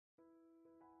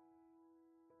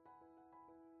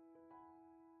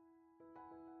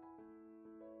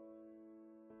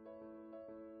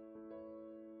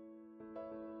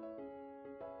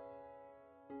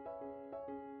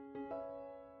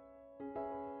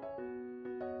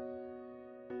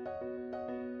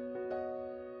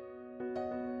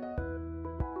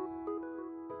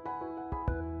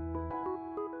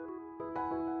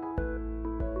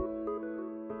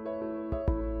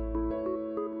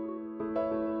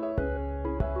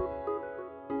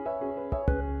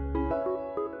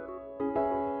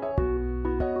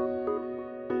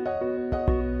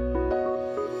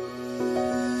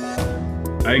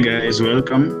Hi guys,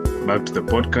 welcome back to the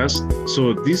podcast.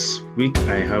 So this week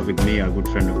I have with me a good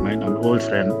friend of mine, an old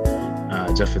friend,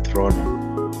 Japheth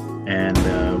Rono, and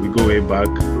we go way back,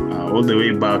 all the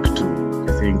way back to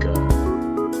I think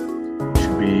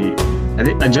should be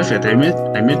Japheth. I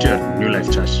met you at New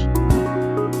Life Church.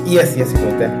 Yes, it was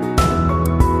there.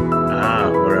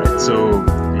 All right. So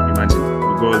imagine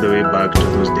we go all the way back to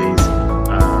those days,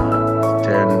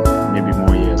 10 maybe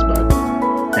more years back,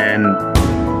 and.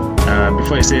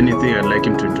 Before I say anything, I'd like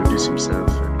him to introduce himself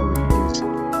and who he is.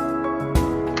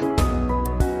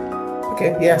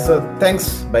 Okay, yeah, so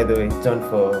thanks, by the way, John,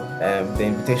 for the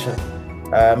invitation.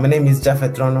 My name is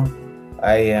Japheth Rono.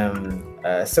 I am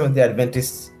a Seventh-day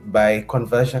Adventist by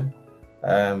conversion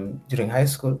during high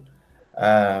school.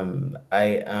 I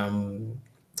am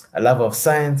a lover of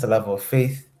science, a lover of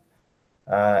faith,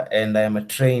 and I am a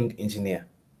trained engineer.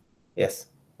 Yes,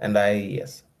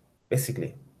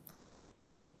 basically.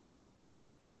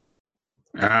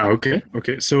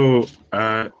 Okay. So,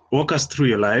 walk us through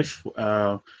your life.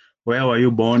 Where were you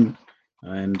born,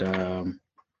 and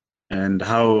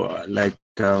how,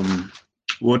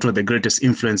 what were the greatest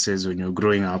influences when you were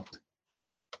growing up?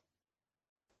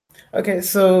 Okay,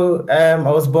 so I'm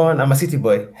a city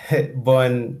boy,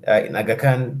 born in Aga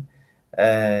Khan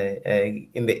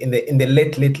in the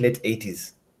late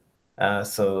 80s.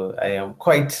 So I am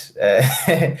quite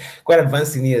quite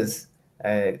advanced in years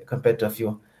compared to a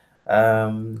few.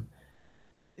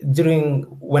 During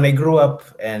when I grew up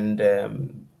and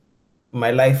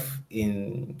my life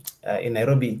in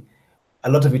Nairobi, a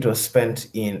lot of it was spent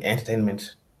in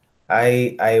entertainment.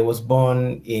 I was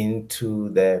born into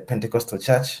the Pentecostal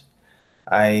church.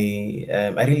 I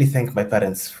really thank my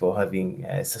parents for having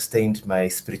sustained my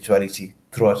spirituality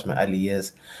throughout my early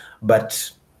years,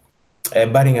 but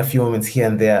barring a few moments here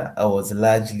and there, I was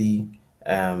largely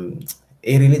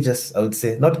irreligious. I would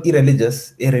say not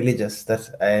irreligious.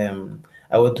 That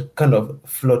I would kind of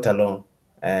float along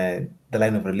the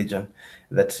line of religion.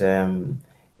 That the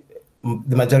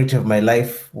majority of my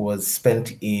life was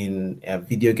spent in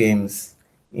video games,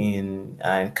 in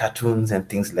cartoons and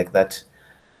things like that.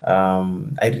 I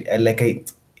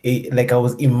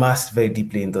was immersed very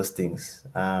deeply in those things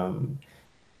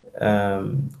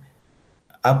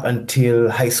up until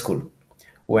high school,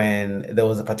 when there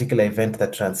was a particular event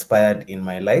that transpired in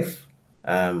my life.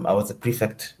 I was a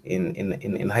prefect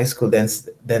in high school. Then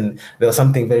there was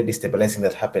something very destabilizing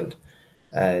that happened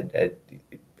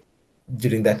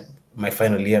during that my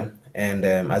final year, and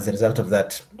as a result of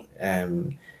that,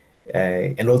 and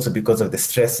also because of the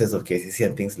stresses of KCC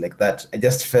and things like that, I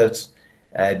just felt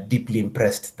deeply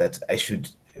impressed that I should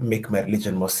make my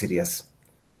religion more serious.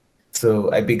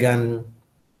 So I began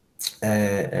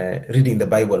reading the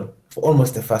Bible for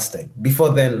almost the first time.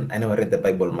 Before then, I never read the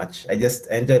Bible much. I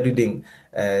enjoyed reading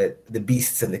the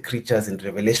beasts and the creatures in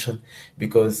Revelation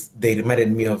because they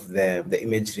reminded me of the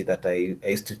imagery that I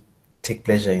used to take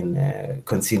pleasure in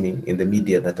consuming in the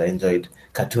media that I enjoyed,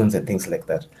 cartoons and things like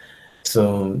that.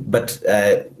 So, but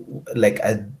like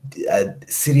a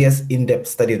serious, in-depth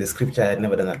study of the scripture, I had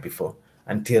never done that before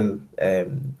until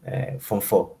Form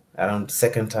 4, around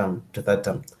second term to third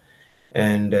term.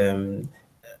 And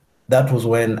that was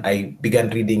when I began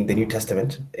reading the New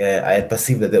Testament. I had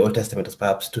perceived that the Old Testament was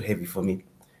perhaps too heavy for me.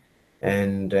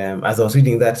 And as I was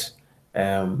reading that,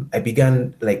 I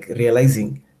began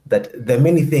realizing that there are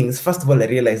many things. First of all, I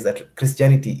realized that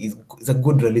Christianity is a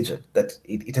good religion, that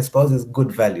it espouses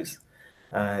good values.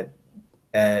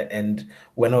 And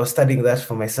when I was studying that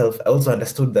for myself, I also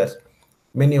understood that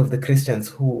many of the Christians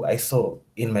who I saw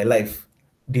in my life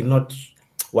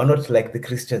were not like the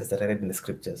Christians that I read in the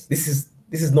scriptures. This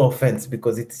is no offense,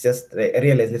 because it's just I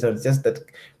realized later it's just that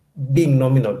being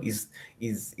nominal is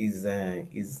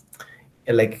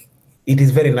like, it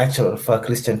is very natural for a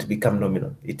Christian to become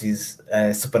nominal. It is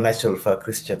supernatural for a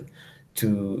Christian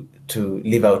to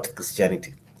live out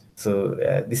Christianity. So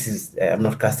this is I'm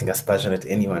not casting aspersion at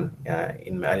anyone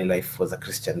in my early life was a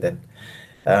Christian then,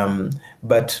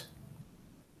 but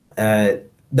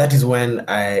that is when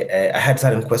I had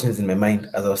certain questions in my mind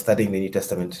as I was studying the New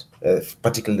Testament,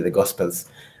 particularly the Gospels.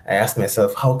 I asked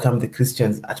myself, how come the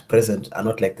Christians at present are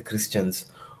not like the Christians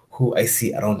who I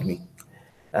see around me?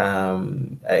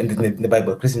 In the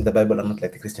Bible, Christians in the Bible are not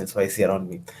like the Christians who I see around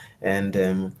me.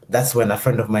 And that's when a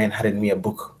friend of mine handed me a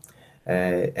book.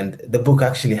 And the book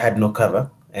actually had no cover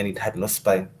and it had no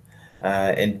spine.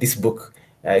 And this book,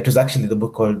 it was actually the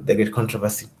book called The Great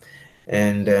Controversy.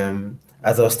 And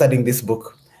as I was studying this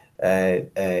book,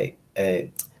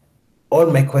 all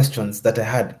my questions that I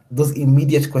had, those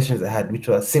immediate questions I had, which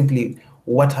were simply,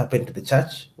 what happened to the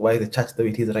church? Why is the church the way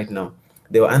it is right now?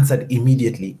 They were answered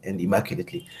immediately and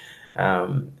immaculately.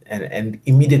 And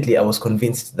immediately I was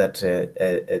convinced that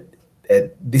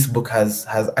this book has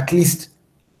at least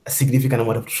a significant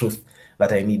amount of truth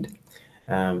that I need,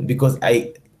 because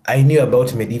I knew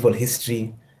about medieval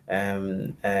history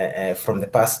from the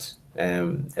past,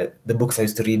 the books I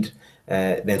used to read,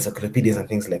 the encyclopedias and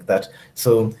things like that.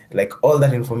 So like all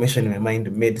that information in my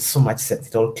mind made so much sense.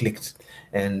 It all clicked,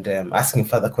 and asking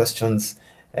further questions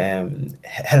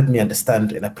helped me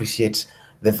understand and appreciate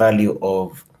the value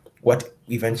of what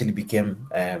eventually became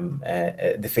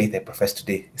the faith I profess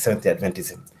today, Seventh-day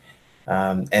Adventism.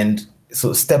 And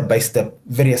so step by step,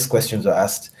 various questions were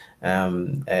asked,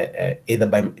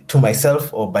 either to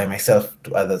myself or by myself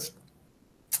to others,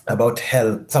 about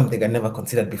hell, something I never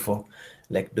considered before.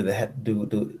 Like,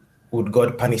 would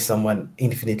God punish someone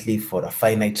infinitely for a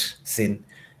finite sin?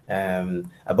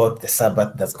 About the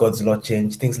Sabbath, does God's law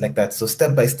change? Things like that. So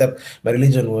step by step, my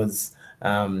religion was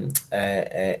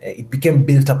it became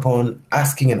built upon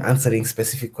asking and answering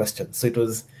specific questions. So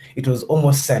it was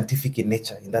almost scientific in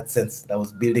nature, in that sense. That I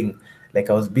was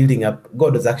building up.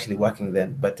 God was actually working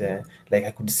then, but like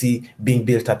I could see being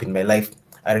built up in my life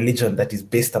a religion that is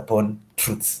based upon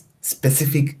truths,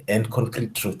 specific and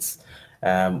concrete truths,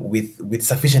 with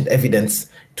sufficient evidence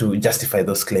to justify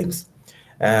those claims.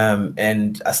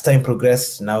 And as time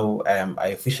progressed, now I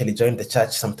officially joined the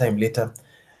church sometime later.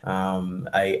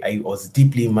 I was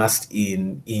deeply immersed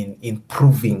in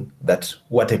proving that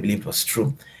what I believed was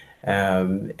true.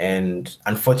 And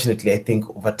unfortunately, I think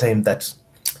over time that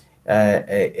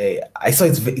I saw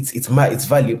its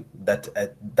value.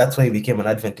 That's why I became an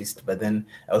Adventist. But then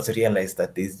I also realized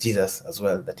that there's Jesus as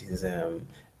well. That is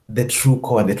the true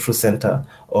core, the true center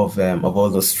of all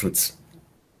those truths.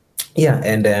 Yeah,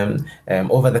 and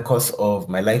over the course of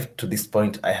my life to this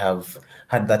point, I have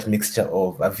had that mixture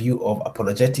of a view of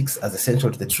apologetics as essential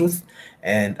to the truth,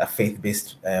 and a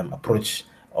faith-based approach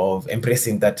of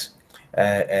embracing that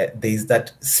there is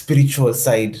that spiritual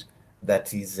side that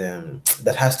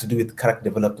has to do with character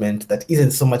development, that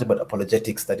isn't so much about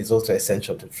apologetics, that is also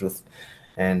essential to truth.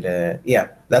 And yeah,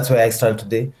 that's where I started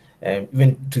today.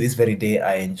 Even to this very day,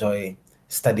 I enjoy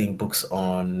studying books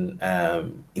on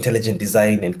intelligent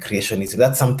design and creationism.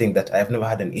 That's something that I've never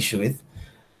had an issue with.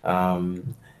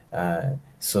 Um,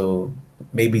 so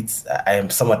maybe I am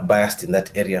somewhat biased in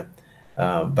that area,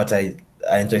 but I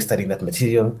enjoy studying that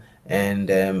material,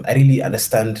 and I really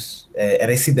understand,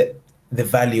 and I see the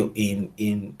value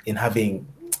in having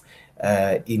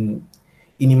in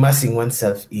immersing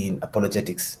oneself in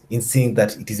apologetics, in seeing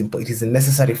that it is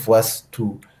necessary for us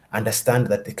to understand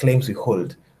that the claims we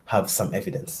hold have some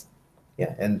evidence.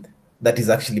 Yeah, and that is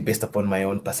actually based upon my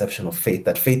own perception of faith.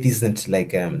 That faith isn't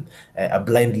like a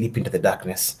blind leap into the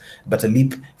darkness, but a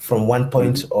leap from one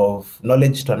point of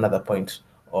knowledge to another point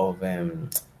of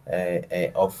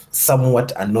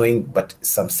somewhat unknowing, but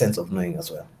some sense of knowing as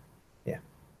well. Yeah.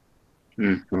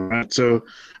 All right. So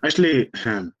actually,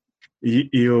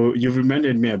 you've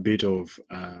reminded me a bit of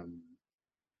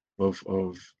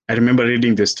I remember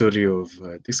reading the story of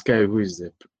this guy who is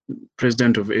the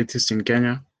president of Atheists in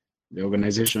Kenya, the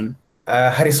organization.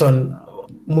 Harrison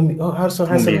Mumia,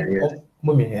 yes.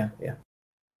 Mumia, yeah, yeah.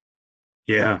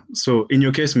 Yeah. So in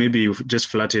your case, maybe you just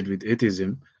flirted with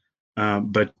atheism,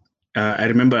 but I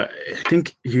remember I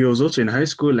think he was also in high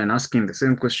school and asking the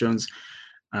same questions,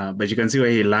 but you can see where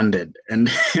he landed.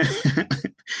 And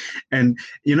and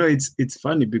you know it's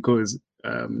funny because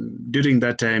during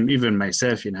that time, even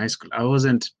myself in high school, I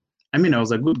wasn't. I mean, I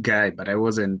was a good guy, but I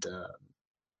wasn't.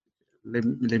 Let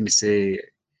me say.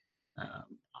 Uh,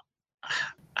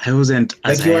 I wasn't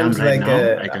as Like I you am want right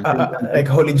now. I can say like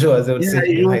Holy Joe, as they would yeah, say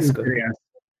he in high wasn't school. serious.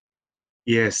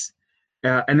 Yes,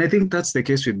 and I think that's the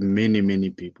case with many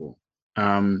people.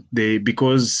 They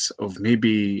because of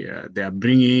maybe their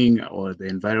upbringing or the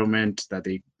environment that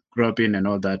they grew up in and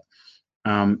all that.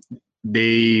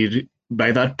 They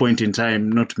by that point in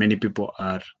time, not many people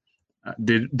are.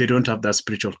 They don't have that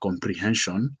spiritual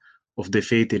comprehension of the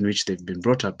faith in which they've been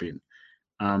brought up in.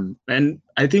 And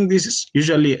I think this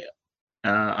usually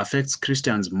affects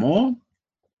Christians more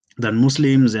than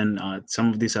Muslims and some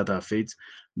of these other faiths.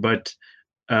 But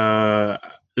uh,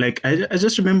 like I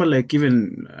just remember like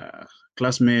even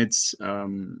classmates,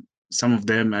 some of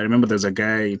them. I remember there's a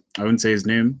guy. I won't say his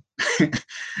name,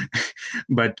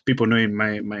 but people know him.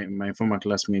 My former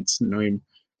classmates know him.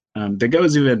 The guy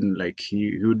was even like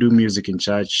he would do music in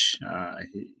church.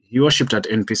 He worshipped at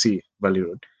NPC Valley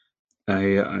Road.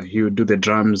 He would do the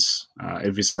drums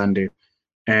every Sunday,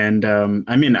 and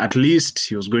I mean, at least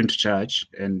he was going to church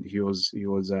and he was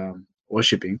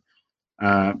worshiping.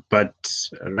 But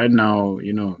right now,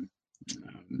 you know,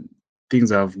 things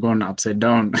have gone upside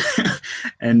down.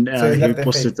 And So he's he left the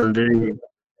posted faith. some very,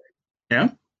 yeah.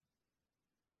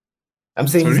 I'm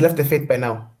saying he's Sorry. left the faith by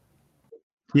now.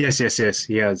 Yes,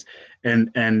 he has.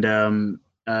 And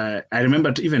I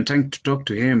remember even trying to talk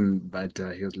to him, but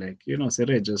he was like,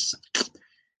 Sere, just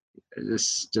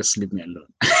leave me alone.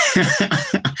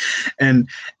 And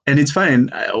it's fine.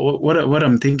 What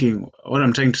I'm thinking, what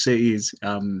I'm trying to say is,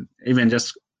 even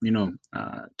just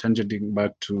tangenting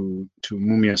back to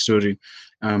Mumia's story,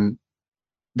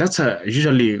 that's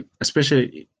usually,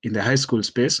 especially in the high school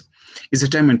space, is a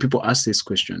time when people ask these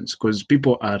questions because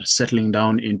people are settling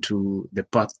down into the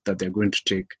path that they're going to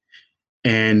take.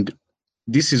 And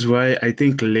this is why I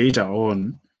think later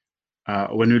on,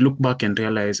 when we look back and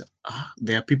realize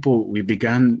there are people we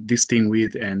began this thing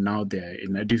with and now they're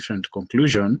in a different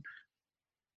conclusion,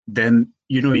 then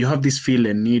you have this feel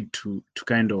and need to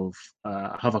kind of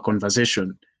have a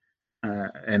conversation.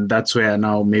 And that's where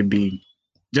now maybe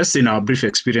just in our brief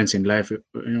experience in life,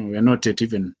 we're not yet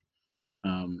even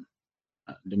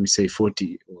let me say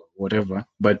 40 or whatever,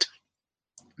 but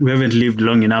we haven't lived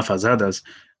long enough as others.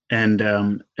 And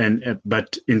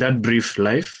but in that brief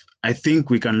life, I think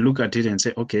we can look at it and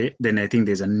say, okay, then I think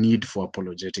there's a need for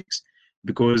apologetics,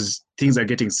 because things are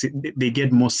they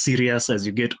get more serious as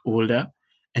you get older,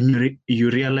 and you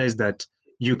realize that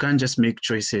you can't just make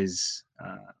choices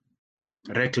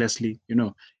recklessly.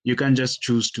 You can't just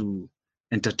choose to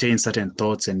entertain certain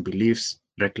thoughts and beliefs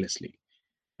recklessly,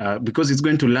 because it's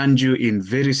going to land you in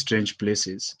very strange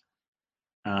places.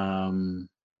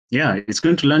 Yeah, it's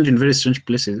going to land in very strange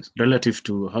places relative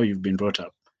to how you've been brought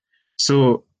up.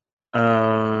 So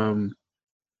I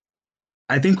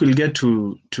think we'll get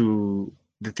to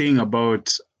the thing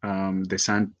about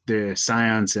the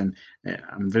science, and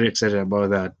I'm very excited about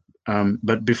that.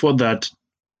 But before that,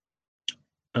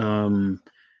 I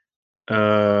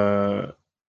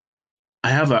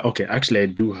have actually I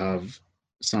do have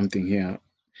something here.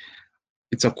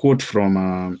 It's a quote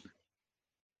from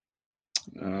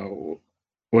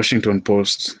Washington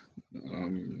Post,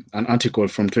 an article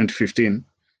from 2015,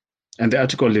 and the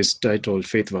article is titled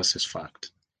 "Faith versus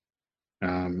Fact."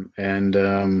 And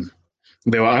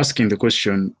they were asking the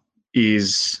question: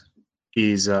 Is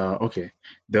okay?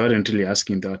 They weren't really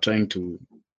asking; they were trying to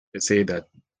say that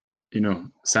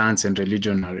science and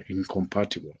religion are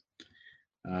incompatible,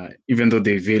 even though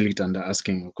they veil it under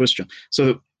asking a question.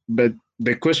 So, but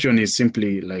the question is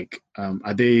simply like,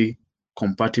 are they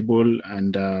compatible,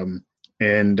 and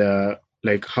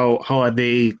like how are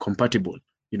they compatible?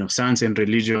 Science and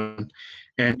religion,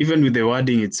 and even with the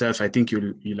wording itself, I think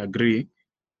you'll agree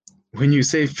when you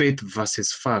say faith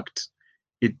versus fact,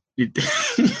 it it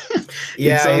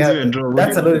sounds even wrong.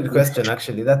 That's a loaded question.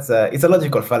 Actually, it's a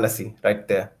logical fallacy right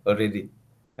there already,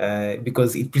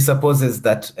 because it presupposes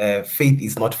that faith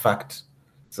is not fact.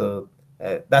 So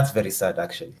that's very sad,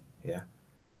 actually. Yeah.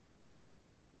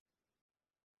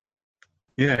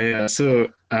 Yeah. So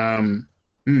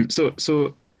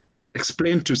so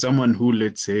explain to someone who,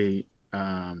 let's say,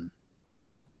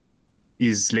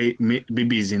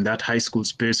 maybe is in that high school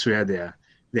space where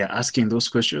they're asking those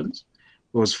questions.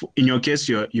 Because in your case,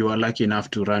 you are lucky enough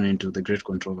to run into The Great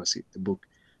Controversy, the book.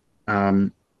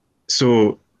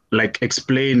 So like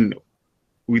explain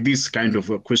with this kind of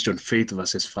a question, faith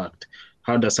versus fact.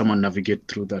 How does someone navigate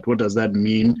through that? What does that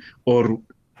mean? Or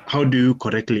how do you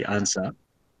correctly answer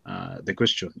the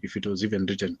question if it was even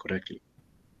written correctly?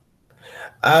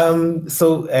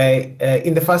 So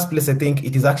in the first place, I think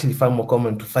it is actually far more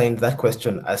common to find that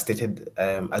question as stated,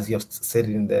 as you have said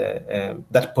in the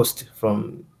that post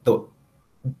from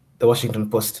the Washington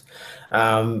Post.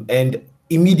 And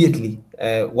immediately,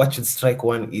 what should strike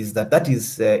one is that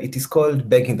it is called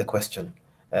begging the question.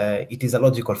 It is a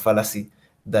logical fallacy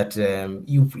that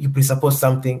you presuppose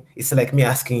something. It's like me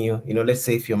asking you, let's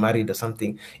say if you're married or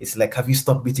something, it's like, have you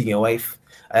stopped beating your wife?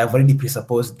 I have already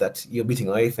presupposed that you're beating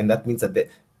your wife, and that means that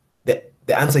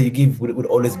the answer you give would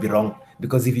always be wrong.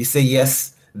 Because if you say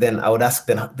yes, then I would ask,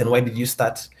 then why did you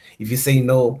start? If you say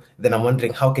no, then I'm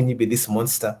wondering, how can you be this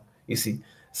monster? You see?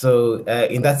 So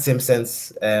in that same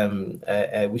sense,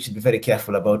 we should be very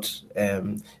careful about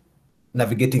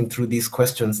navigating through these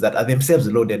questions that are themselves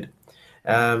loaded.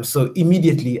 So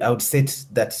immediately I would state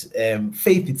that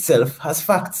faith itself has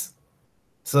facts.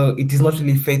 So it is not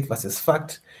really faith versus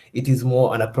fact. It is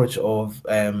more an approach of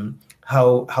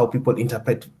how people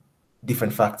interpret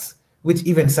different facts, which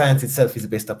even science itself is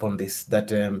based upon this,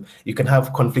 that you can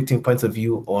have conflicting points of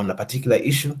view on a particular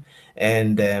issue,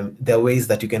 and there are ways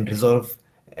that you can resolve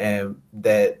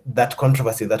that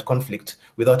controversy, that conflict,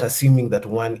 without assuming that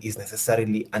one is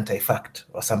necessarily anti-fact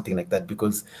or something like that,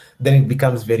 because then it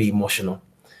becomes very emotional.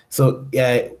 So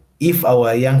if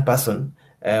our young person,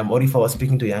 or if I was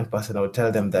speaking to a young person, I would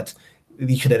tell them that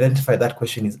you should identify that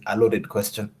question is a loaded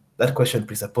question. That question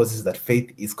presupposes that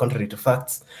faith is contrary to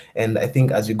facts. And I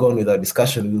think as we go on with our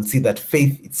discussion, we'll see that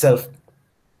faith itself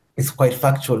is quite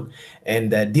factual,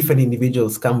 and different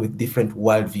individuals come with different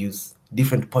worldviews,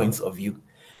 different points of view.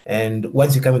 And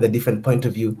once you come with a different point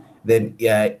of view, then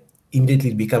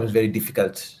immediately it becomes very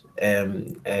difficult.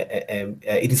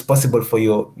 It is possible for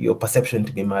your perception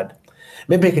to be mad.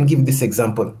 Maybe I can give this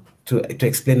example to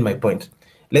explain my point.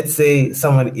 Let's say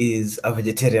someone is a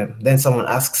vegetarian, then someone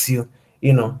asks you,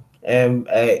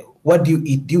 what do you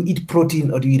eat? Do you eat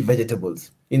protein or do you eat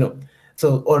vegetables?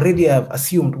 So already I've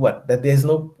assumed that there's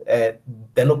no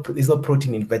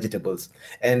protein in vegetables,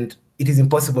 and it is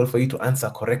impossible for you to answer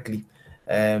correctly,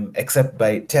 except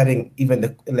by tearing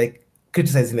even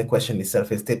criticizing the question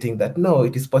itself and stating that no,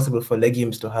 it is possible for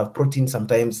legumes to have protein,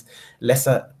 sometimes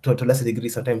lesser to a lesser degree,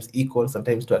 sometimes equal,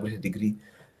 sometimes to a greater degree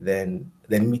than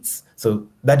meats. So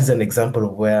that is an example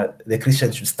of where the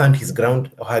Christian should stand his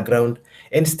ground or her ground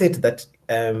and state that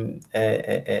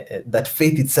that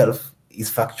faith itself is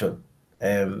factual.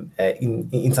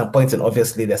 In some points, and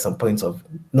obviously there are some points of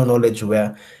no knowledge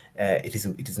where it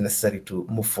is necessary to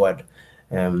move forward.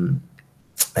 With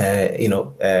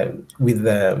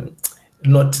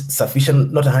not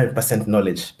sufficient, not 100%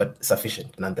 knowledge, but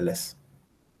sufficient nonetheless.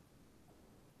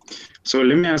 So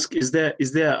let me ask: is there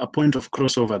a point of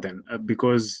crossover then?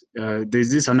 Because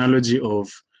there's this analogy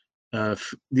of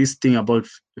this thing about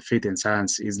faith and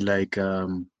science is like,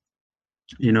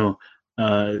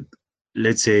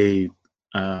 let's say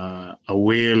a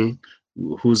whale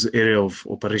whose area of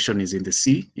operation is in the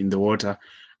sea, in the water,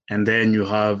 and then you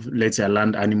have, let's say, a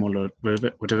land animal or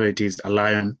whatever it is, a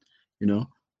lion,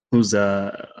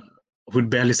 who'd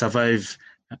barely survive,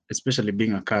 especially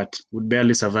being a cat, would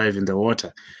barely survive in the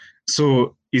water.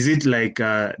 So is it like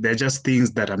they're just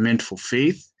things that are meant for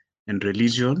faith and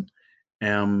religion,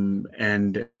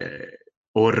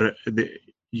 or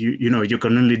you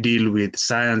can only deal with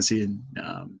science in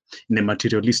a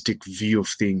materialistic view of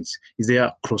things? Is there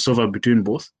a crossover between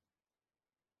both?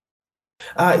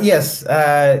 Yes,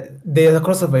 there's a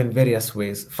crossover in various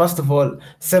ways. First of all,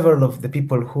 several of the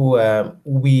people who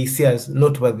we see as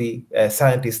noteworthy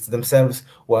scientists themselves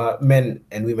were men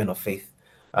and women of faith.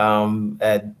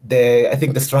 I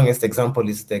think the strongest example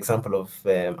is the example of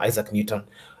Isaac Newton,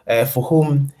 for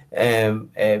whom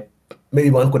maybe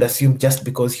one could assume just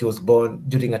because he was born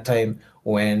during a time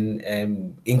when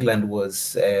England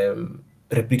was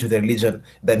replete with religion,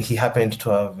 then he happened to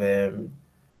have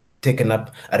taken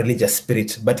up a religious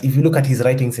spirit. But if you look at his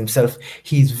writings himself,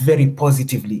 he is very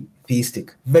positively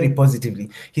theistic, very positively.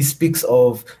 He speaks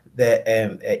of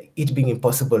it being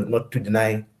impossible not to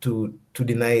deny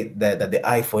that the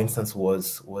eye, for instance,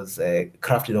 was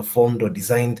crafted or formed or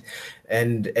designed,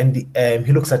 and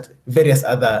he looks at various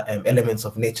other elements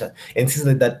of nature and says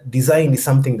that design is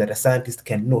something that a scientist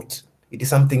can note. It is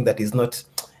something that is not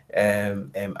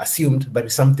assumed, but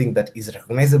it's something that is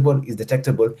recognizable, is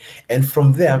detectable, and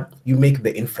from there you make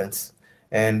the inference.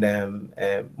 And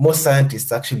most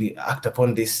scientists actually act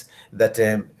upon this, that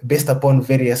based upon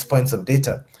various points of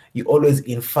data, you always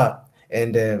infer,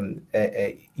 and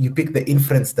you pick the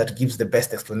inference that gives the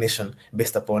best explanation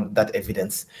based upon that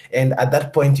evidence. And at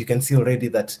that point, you can see already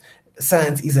that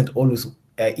science isn't always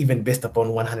even based upon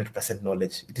 100%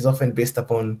 knowledge. It is often based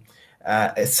upon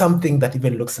something that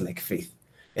even looks like faith.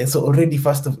 And so already,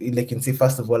 first of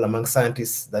all, among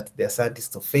scientists, that they are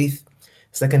scientists of faith.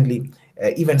 Secondly,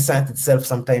 even science itself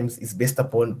sometimes is based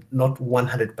upon not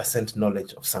 100%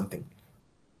 knowledge of something.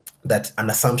 That an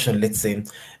assumption, let's say,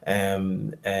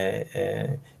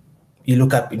 you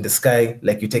look up in the sky,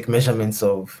 like you take measurements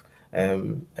of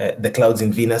the clouds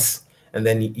in Venus, and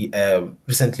then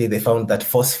recently they found that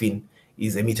phosphine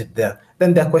is emitted there.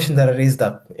 Then there are questions that are raised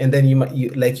up, and then you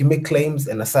make claims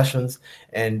and assertions,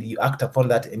 and you act upon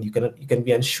that, and you can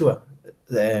be unsure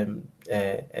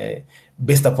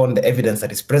based upon the evidence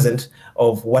that is present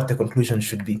of what the conclusion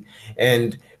should be.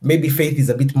 And maybe faith is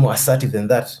a bit more assertive than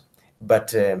that,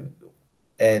 but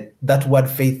that word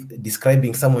faith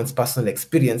describing someone's personal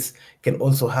experience can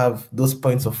also have those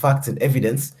points of facts and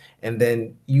evidence, and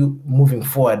then you moving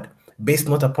forward based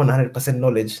not upon 100%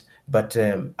 knowledge, but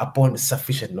upon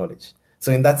sufficient knowledge.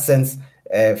 So in that sense,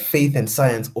 faith and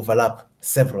science overlap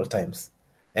several times.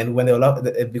 And when they overlap,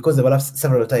 because they overlap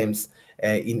several times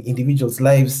in individuals'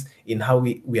 lives, in how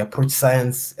we approach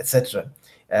science, etc.,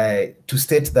 to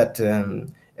state that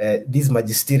these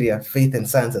magisteria, faith and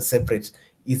science, are separate,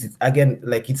 is again,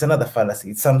 like, it's another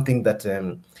fallacy. It's something that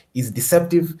is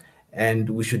deceptive, and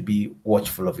we should be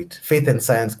watchful of it. Faith and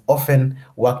science often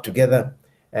work together,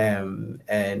 Yeah,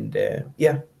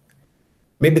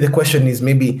 maybe the question is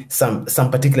maybe some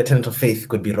particular tenet of faith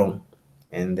could be wrong,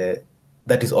 and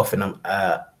that is often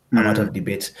a matter of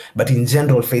debate. But in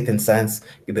general, faith and science,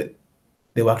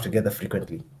 they work together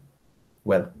frequently.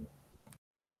 Well.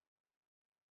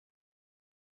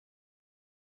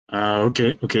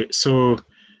 Okay. So,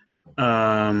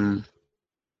 I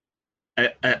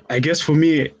guess for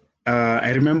me,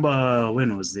 I remember,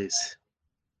 when was this?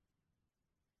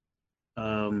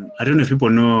 I don't know if people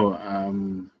know.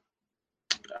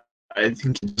 I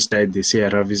think he just died this year,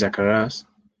 Ravi Zacharias,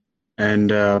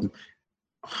 and I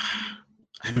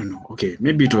don't know. Okay,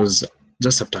 maybe it was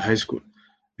just after high school,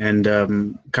 and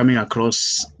coming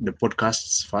across the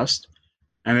podcasts first,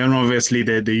 and then obviously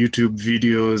the YouTube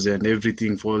videos and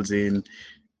everything falls in,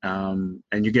 and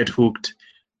you get hooked.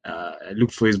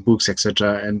 Look for his books,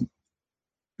 etc. And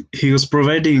he was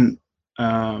providing,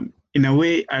 in a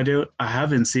way I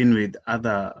haven't seen with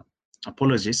other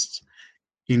apologists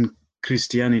in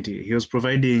Christianity. He was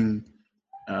providing,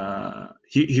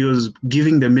 he was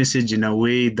giving the message in a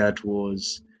way that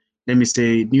was, let me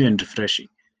say, new and refreshing.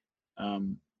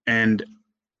 And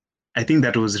I think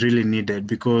that was really needed,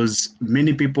 because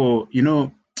many people,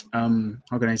 how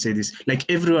can I say this? Like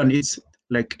everyone has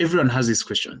these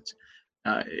questions,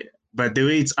 but the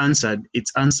way it's answered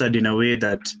in a way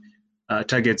that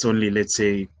targets only, let's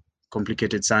say,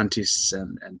 complicated scientists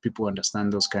and people who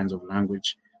understand those kinds of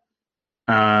language.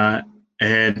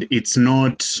 And it's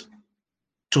not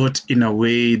taught in a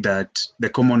way that the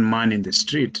common man in the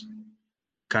street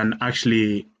can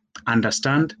actually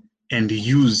understand and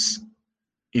use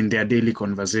in their daily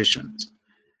conversations.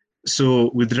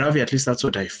 So with Ravi, at least that's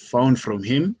what I found from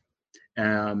him.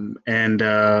 And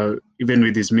even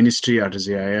with his ministry at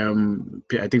ZIM,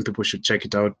 I think people should check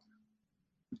it out.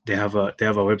 They have a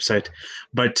website.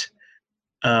 But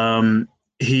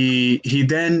he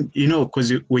then,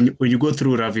 because when you go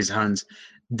through Ravi's hands,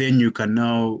 then you can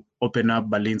now open up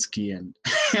Balinsky and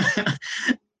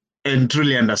and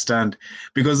truly understand,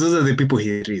 because those are the people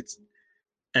he reads.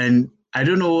 And I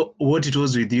don't know what it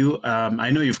was with you. I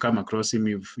know you've come across him.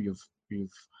 You've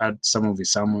had some of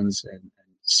his sermons and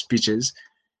speeches.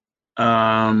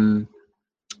 Who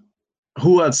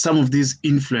are some of these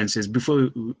influences, before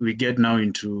we get now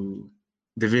into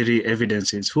the very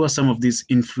evidences? Who are some of these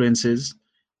influences?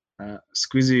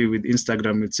 Squeezy with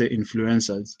Instagram would say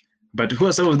influencers, but who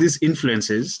are some of these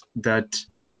influences that,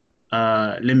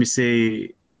 let me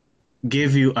say,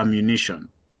 gave you ammunition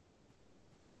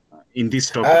in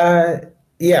this topic?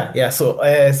 Yeah. So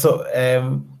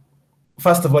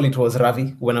first of all, it was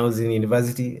Ravi when I was in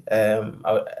university.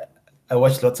 I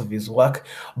watched lots of his work,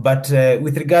 but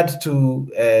with regard to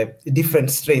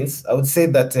different strains, I would say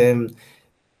that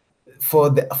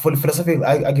for philosophical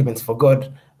arguments for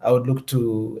God, I would look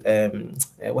to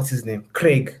what's his name,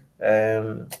 Craig.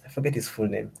 I forget his full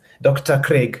name, Dr.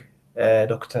 Craig.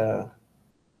 Dr.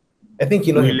 I think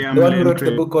you know William him, the one who Lane wrote Craig.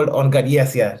 the book called On God.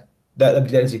 Yes, yeah, that.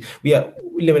 Yeah,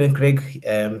 William Lane Craig.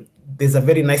 There's a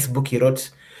very nice book he wrote.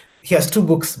 He has two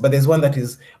books, but there's one that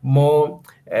is more.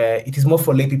 It is more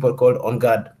for lay people, called On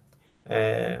God.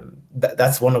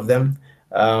 That's one of them.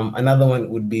 Another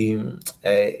one would be,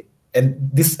 and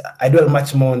this I dwell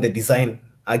much more on the design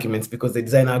arguments, because the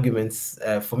design arguments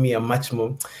for me are much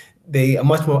more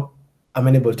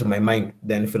amenable to my mind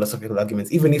than philosophical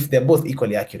arguments, even if they're both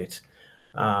equally accurate.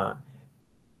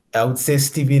 I would say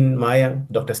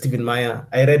Dr. Stephen Meyer.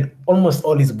 I read almost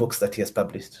all his books that he has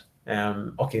published.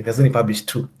 Okay, there's only published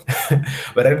two,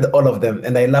 but I read all of them,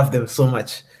 and I love them so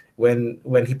much. When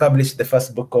he published the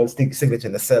first book called Signature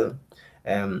in the Cell,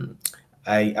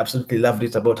 I absolutely loved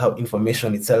it, about how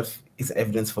information itself is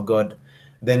evidence for God.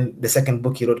 Then the second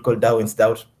book he wrote, called Darwin's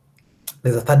Doubt.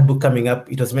 There's a third book coming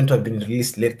up. It was meant to have been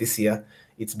released late this year.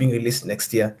 It's being released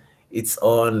next year. It's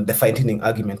on the fine-tuning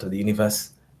argument of the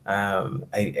universe. I'm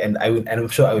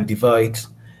sure I will devour it.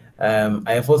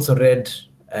 I have also read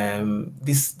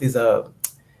there's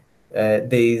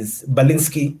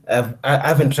Balinsky. I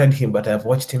haven't read him, but I've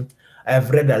watched him.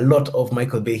 I've read a lot of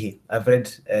Michael Behe. I've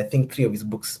read, I think, 3 of his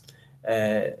books.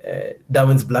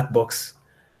 Darwin's Black Box,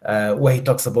 where he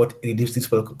talks about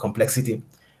irreducible complexity.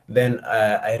 Then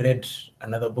I read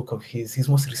another book of his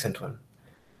most recent one.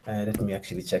 Let me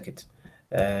actually check it.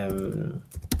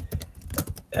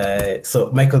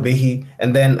 So Michael Behe,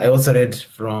 and then I also read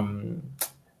from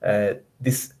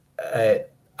this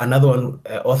another one,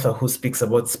 author who speaks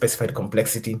about specified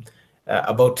complexity,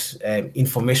 about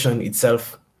information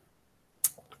itself,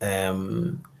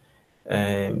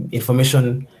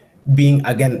 information being,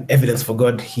 again, evidence for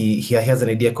God. He has an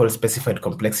idea called specified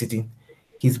complexity.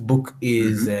 His book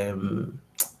is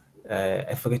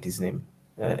I forget his name.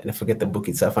 and I forget the book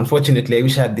itself. Unfortunately, I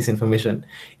wish I had this information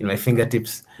in my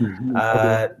fingertips.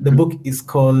 Okay. The book is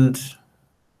called.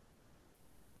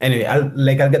 Anyway,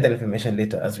 I'll get that information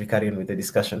later as we carry on with the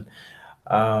discussion.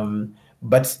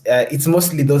 But it's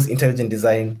mostly those intelligent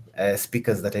design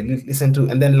speakers that I listen to.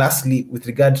 And then lastly, with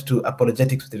regard to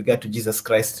apologetics, with regard to Jesus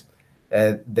Christ,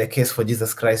 the case for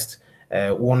Jesus Christ,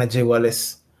 Warner J.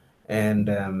 Wallace, and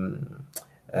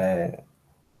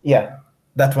yeah,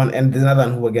 that one. And there's another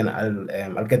one who again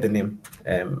I'll get the name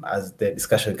as the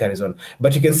discussion carries on.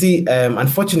 But you can see,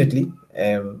 unfortunately,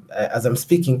 as I'm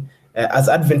speaking, as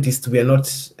Adventists, we are not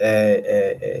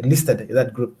listed in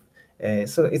that group.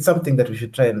 So it's something that we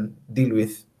should try and deal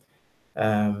with.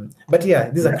 But yeah,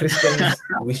 these are Christians.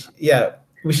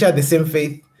 We share the same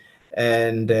faith,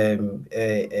 and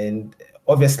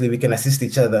obviously we can assist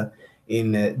each other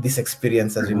in this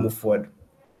experience as we move forward.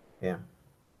 Yeah.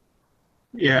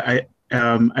 Yeah,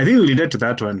 I think we'll lead to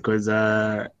that one because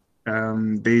there's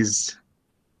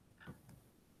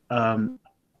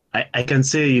I can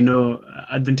say, you know,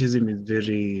 Adventism is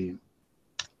very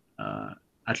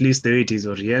at least the way it is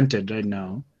oriented right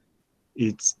now,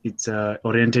 it's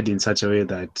oriented in such a way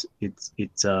that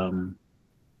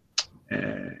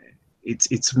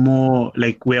it's more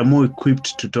like we are more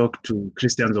equipped to talk to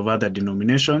Christians of other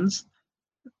denominations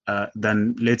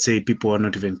than, let's say, people who are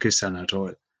not even Christian at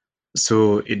all.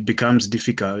 So it becomes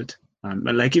difficult.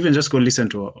 Like even just go listen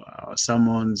to our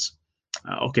sermons.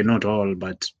 Okay, not all,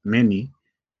 but many,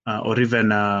 or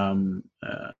even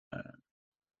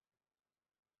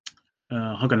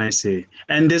how can I say?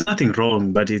 And there's nothing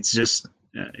wrong, but it's just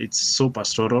it's so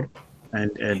pastoral,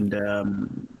 and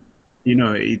you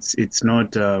know, it's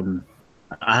not.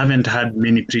 I haven't had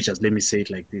many preachers. Let me say it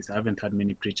like this: I haven't had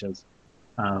many preachers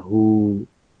who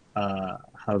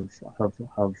have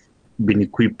have been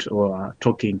equipped or are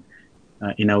talking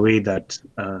in a way that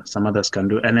some others can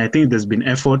do. And I think there's been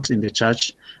effort in the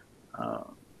church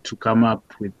to come up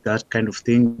with that kind of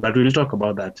thing, but we'll talk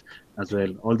about that as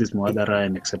well. All this muadara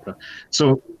and etc.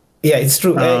 So yeah, it's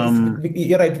true.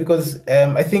 You're right, because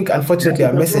I think unfortunately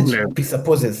our message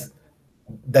presupposes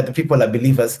that the people are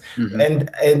believers, and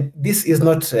this is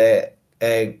not.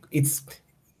 It's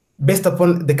based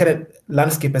upon the current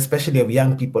landscape, especially of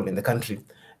young people in the country.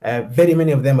 Very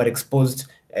many of them are exposed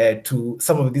to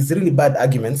some of these really bad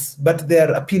arguments, but they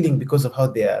are appealing because of how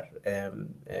they are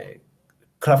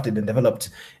crafted and developed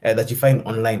that you find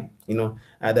online. You know,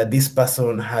 that this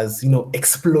person has, you know,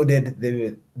 exploded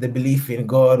the belief in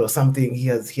God or something. He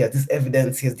has this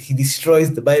evidence. He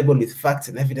destroys the Bible with facts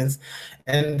and evidence,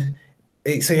 and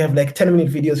so you have like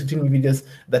 10-minute videos, 15-minute videos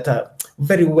that are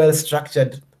very well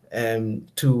structured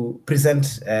to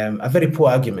present a very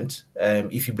poor argument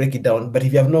if you break it down. But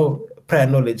if you have no prior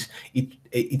knowledge,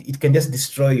 it can just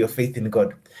destroy your faith in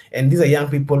God. And these are young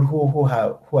people who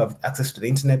have access to the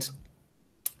internet,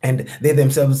 and they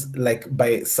themselves, like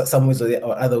by some ways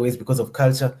or other ways, because of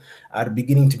culture, are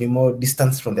beginning to be more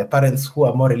distanced from their parents who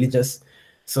are more religious.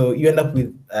 So you end up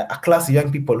with a class of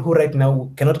young people who right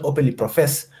now cannot openly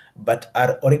profess, but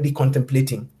are already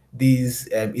contemplating these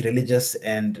irreligious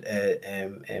and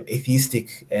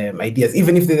atheistic ideas.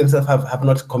 Even if they themselves have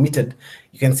not committed,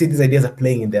 you can see these ideas are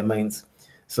playing in their minds.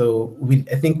 So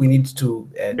I think we need to,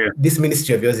 this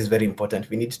ministry of yours is very important.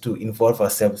 We need to involve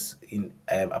ourselves in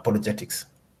apologetics.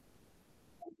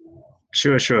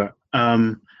 Sure.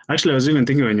 Actually, I was even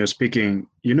thinking when you're speaking,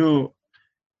 you know,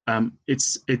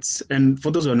 it's and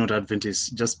for those who are not Adventists,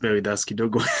 just bear with us,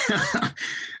 kidogo.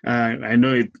 I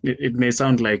know it may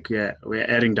sound like we're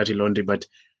airing dirty laundry, but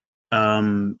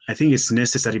I think it's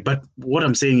necessary. But what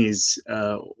I'm saying is,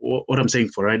 what I'm saying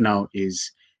for right now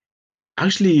is,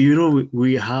 actually, you know,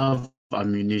 we have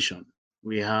ammunition.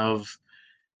 We have,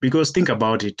 because think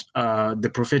about it,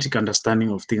 the prophetic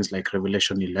understanding of things like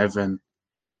Revelation 11.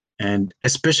 And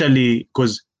especially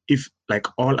because if, like,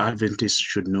 all Adventists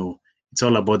should know, it's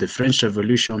all about the French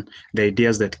Revolution, the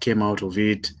ideas that came out of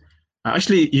it.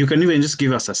 Actually, you can even just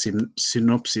give us a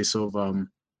synopsis of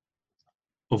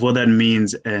what that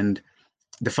means, and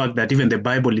the fact that even the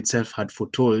Bible itself had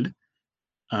foretold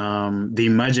the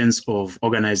emergence of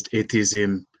organized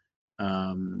atheism,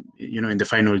 you know, in the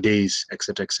final days,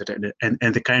 etc., etc., and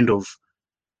the kind of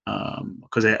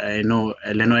because I know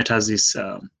Ellen White has this.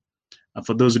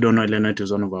 For those who don't know, Ellen White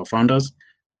is one of our founders,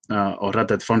 or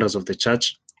rather, the founders of the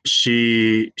church.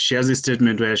 She has a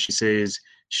statement where she says,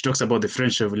 she talks about the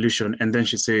French Revolution, and then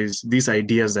she says these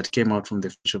ideas that came out from the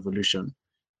French Revolution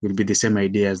will be the same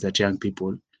ideas that young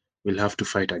people will have to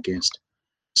fight against.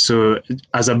 So,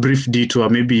 as a brief detour,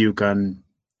 maybe you can,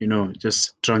 you know,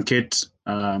 just truncate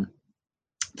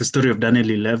the story of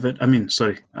Daniel 11.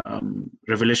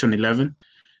 Revelation 11,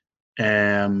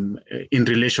 in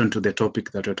relation to the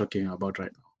topic that we're talking about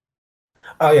right now?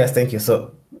 Oh, yes, thank you.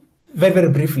 So, very, very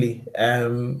briefly,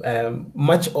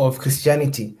 much of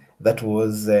Christianity that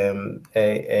was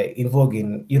in vogue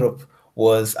in Europe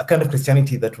was a kind of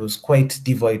Christianity that was quite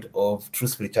devoid of true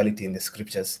spirituality in the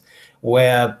scriptures,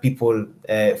 where people,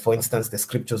 for instance, the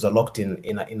scriptures are locked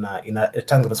in a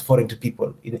tongue that was foreign to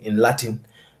people, in Latin,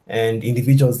 and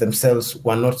individuals themselves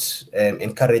were not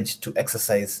encouraged to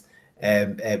exercise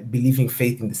believing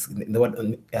faith in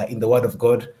the word of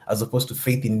God, as opposed to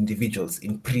faith in individuals,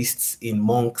 in priests, in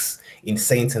monks, in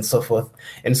saints, and so forth.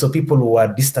 And so people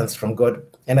were distanced from God.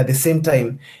 And at the same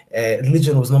time,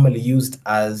 religion was normally used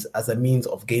as a means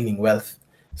of gaining wealth.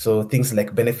 So things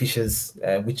like benefices,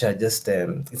 which are just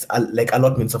it's like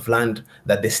allotments of land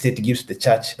that the state gives to the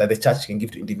church, that the church can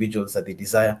give to individuals that they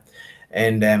desire.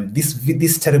 And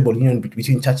this terrible union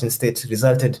between church and state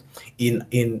resulted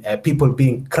in people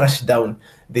being crushed down.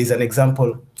 There's an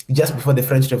example just before the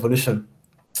French Revolution,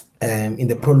 in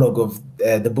the prologue of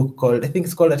the book called, I think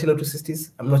it's called A Tale of Two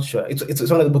Sisters. I'm not sure. It's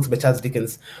one of the books by Charles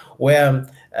Dickens, where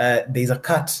there's a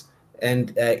cat,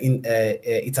 and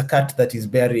it's a cat that is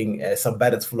bearing some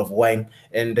barrels full of wine,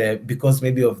 and because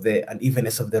maybe of the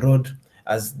unevenness of the road,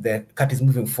 as the cat is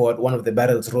moving forward, one of the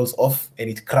barrels rolls off and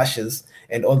it crashes,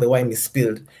 and all the wine is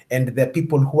spilled. And the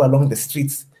people who are along the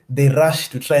streets, they rush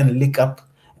to try and lick up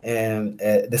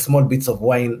the small bits of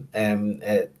wine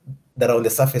that are on the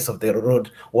surface of the road.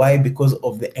 Why? Because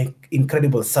of the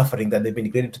incredible suffering that they've been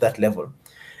degraded to that level.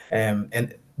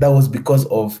 And that was because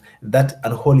of that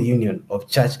unholy union of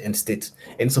church and state.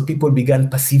 And so people began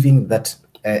perceiving that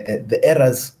the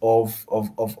errors of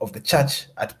the church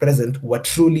at present were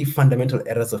truly fundamental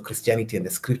errors of Christianity and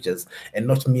the scriptures, and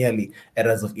not merely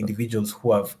errors of individuals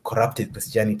who have corrupted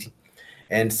Christianity.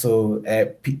 And so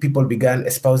people began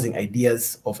espousing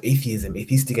ideas of atheism,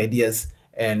 atheistic ideas,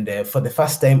 and for the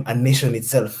first time, a nation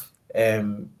itself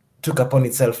took upon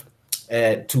itself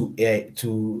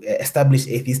to establish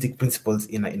atheistic principles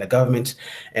in a government.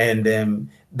 And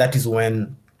that is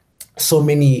when so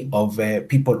many of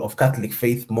people of Catholic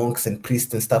faith, monks and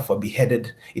priests and stuff, were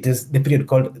beheaded. It is the period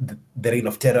called the Reign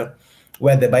of Terror,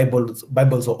 where the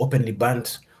Bibles were openly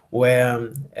burnt, where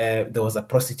there was a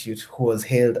prostitute who was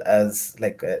hailed as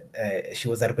she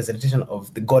was a representation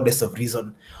of the goddess of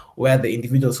reason, where the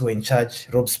individuals who were in charge,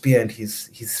 Robespierre and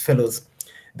his fellows,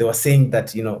 they were saying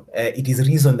that it is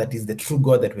reason that is the true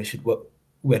God that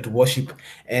we are to worship.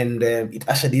 And it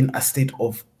ushered in a state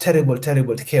of terrible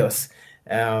chaos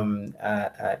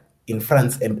in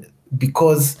France, and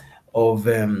because of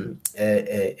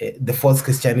the false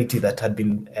Christianity that had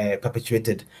been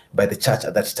perpetuated by the church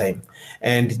at that time.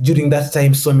 And during that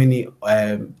time, so many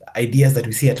ideas that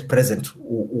we see at present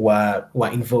were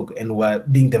in vogue and were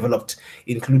being developed,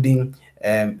 including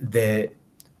the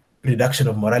reduction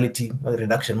of morality, not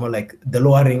reduction, more like the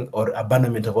lowering or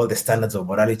abandonment of all the standards of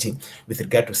morality with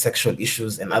regard to sexual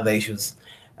issues and other issues.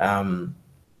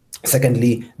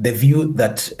 Secondly, the view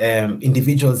that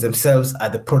individuals themselves are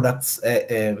the products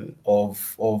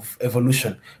of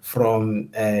evolution from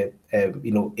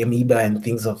amoeba and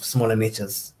things of smaller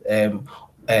natures.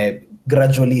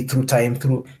 Gradually through time,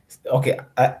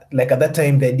 like at that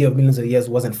time, the idea of millions of years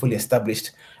wasn't fully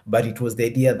established, but it was the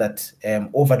idea that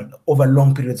over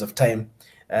long periods of time,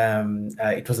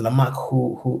 it was Lamarck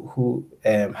who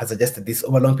has suggested this.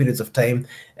 Over long periods of time,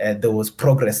 there was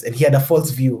progress, and he had a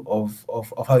false view of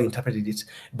how he interpreted it.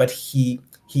 But he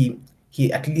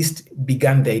at least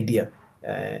began the idea,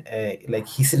 like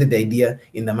he seeded the idea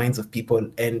in the minds of people,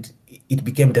 and it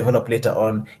became developed later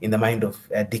on in the mind of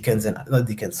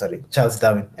Charles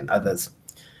Darwin and others.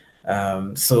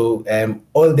 So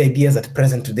all the ideas at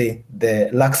present today, the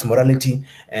lax morality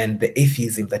and the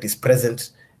atheism that is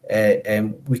present,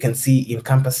 we can see in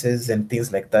campuses and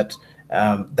things like that,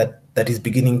 that is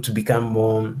beginning to become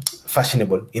more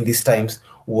fashionable in these times,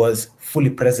 was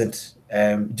fully present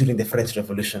during the French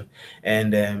Revolution.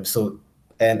 And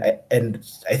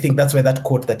I think that's why that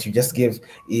quote that you just gave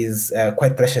is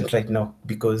quite prescient right now,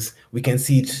 because we can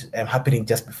see it happening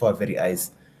just before our very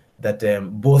eyes, that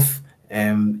both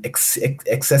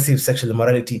excessive sexual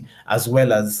immorality as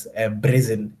well as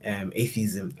brazen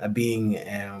atheism are being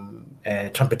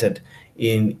trumpeted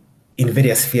in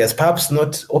various spheres, perhaps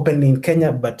not openly in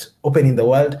Kenya, but open in the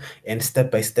world, and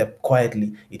step by step,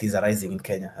 quietly, it is arising in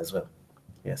Kenya as well.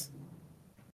 Yes.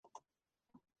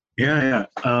 Yeah.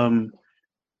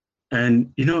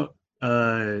 And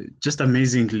just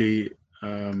amazingly,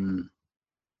 in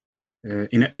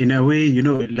a way,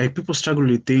 like people struggle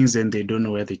with things and they don't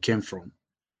know where they came from,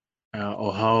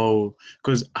 or how.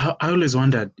 Because I always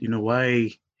wondered,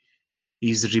 why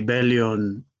is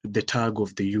rebellion the tug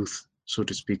of the youth, so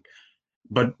to speak.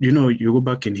 But you go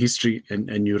back in history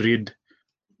and you read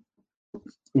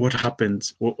what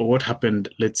happened,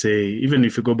 let's say, even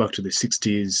if you go back to the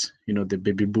 60s, the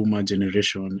baby boomer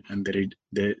generation and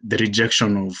the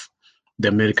rejection of the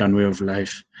American way of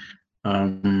life,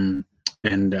 and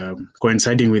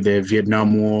coinciding with the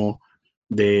Vietnam War,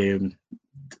 the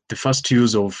first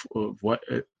use of what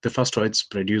the first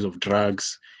widespread use of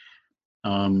drugs,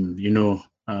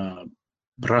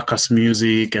 ruckus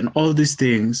music, and all these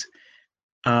things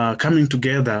coming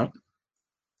together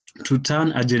to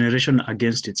turn a generation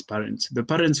against its parents. The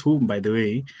parents, whom, by the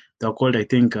way, they are called, I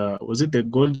think, was it the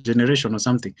Gold Generation or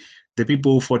something? The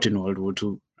people who fought in World War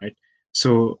II, right?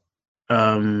 So,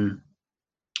 and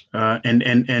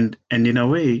in a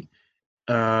way,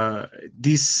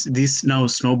 this now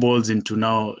snowballs into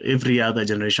now every other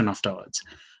generation afterwards.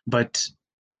 But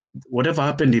whatever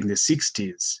happened in the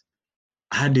 60s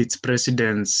had its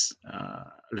precedents,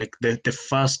 like the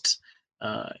first,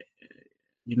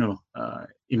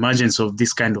 emergence of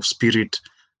this kind of spirit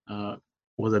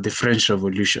was at the French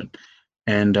Revolution.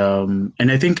 And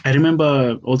I think I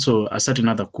remember also a certain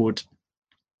other quote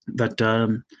that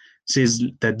says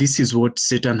that this is what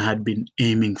Satan had been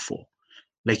aiming for.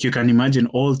 Like you can imagine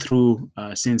all through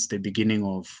since the beginning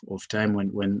of time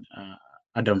when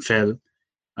Adam fell,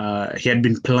 he had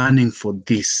been planning for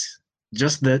this,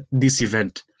 just this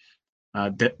event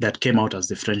that came out as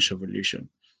the French Revolution.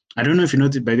 I don't know if you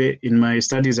noticed, but in my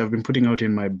studies I've been putting out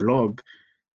in my blog,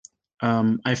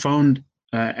 I found,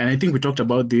 and I think we talked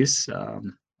about this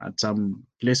at some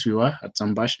place we were, at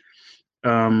some bash,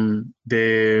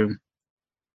 there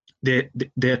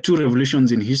are two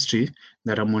revolutions in history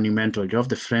that are monumental. You have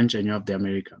the French and you have the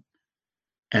American.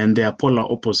 And they are polar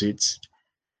opposites.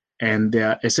 And they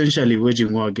are essentially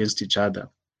waging war against each other.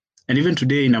 And even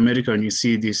today in America, when you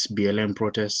see these BLM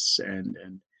protests, and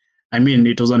I mean,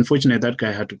 it was unfortunate that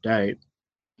guy had to die,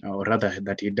 or rather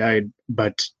that he died,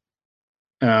 but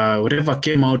whatever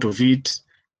came out of it,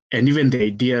 and even the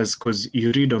ideas, because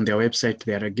you read on their website,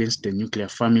 they are against the nuclear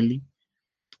family,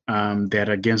 they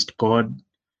are against God,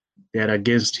 they are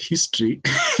against history,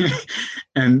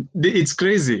 and it's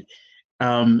crazy.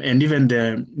 And even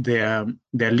their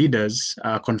leaders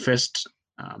are confessed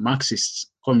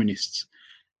Marxists, communists.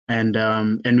 And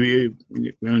we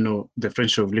all know the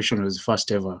French Revolution was the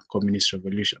first ever communist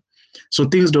revolution. So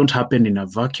things don't happen in a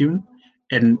vacuum.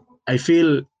 And I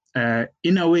feel,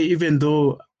 in a way, even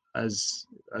though, as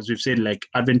we've said, like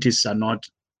Adventists are not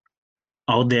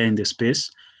out there in the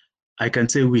space, I can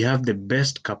say we have the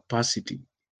best capacity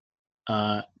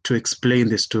to explain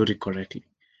the story correctly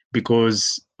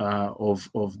because of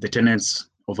the tenets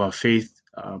of our faith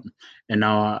and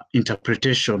our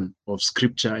interpretation of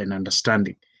scripture and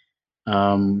understanding.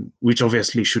 Which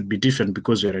obviously should be different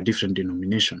because we're a different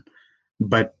denomination.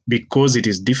 But because it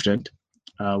is different,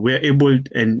 we're able,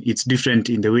 and it's different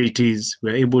in the way it is,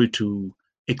 we're able to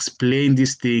explain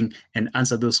this thing and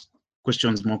answer those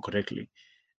questions more correctly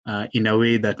in a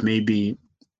way that maybe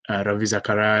Ravi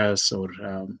Zacharias or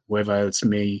whoever else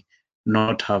may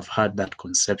not have had that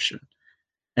conception.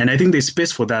 And I think there's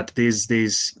space for that. There's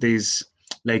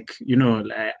like,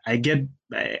 I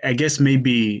guess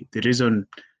maybe the reason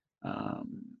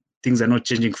things are not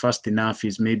changing fast enough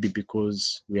is maybe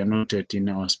because we are not yet in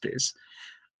our space.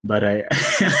 But I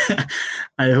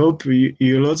I hope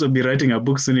you'll also be writing a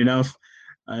book soon enough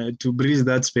to breeze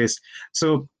that space.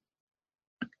 So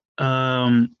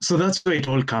so that's where it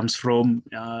all comes from.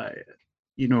 I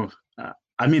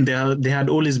mean, they had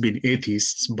always been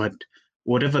atheists, but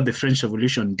whatever the French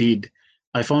Revolution did,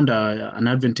 I found an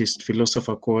Adventist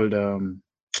philosopher called,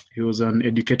 he was an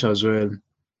educator as well.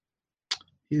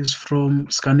 He's from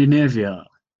Scandinavia,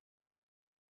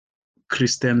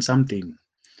 Christian something,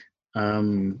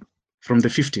 from the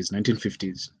 50s,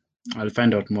 1950s. I'll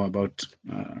find out more about.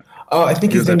 I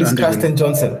think his name is Carsten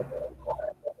Johnson.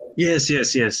 Yes,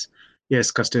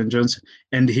 Carsten Johnson,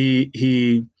 and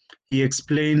he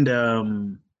explained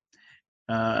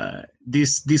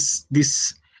this.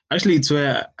 Actually,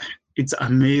 it's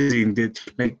amazing that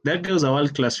like that guy was a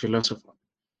world-class philosopher.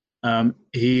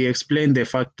 He explained the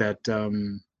fact that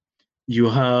you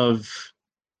have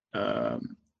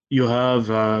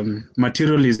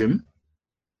materialism,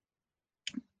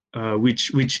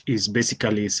 which is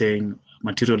basically saying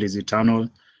material is eternal,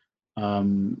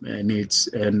 and it's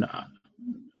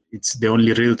the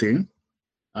only real thing.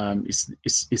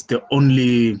 It's the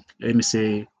only, let me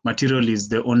say, material is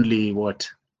the only what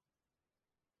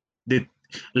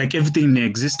like everything in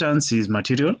existence is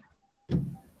material,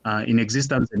 in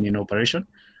existence and in operation.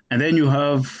 And then you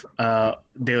have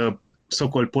the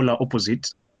so-called polar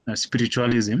opposite,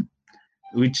 spiritualism,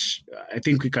 which I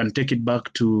think we can take it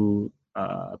back to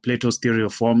Plato's theory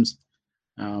of forms,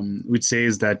 which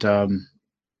says that,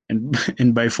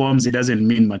 and by forms, it doesn't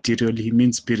mean material, he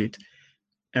means spirit,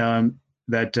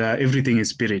 that everything is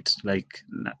spirit, like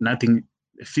nothing,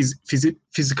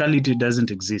 physicality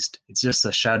doesn't exist. It's just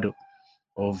a shadow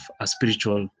of a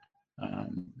spiritual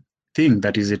thing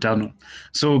that is eternal.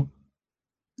 So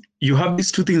you have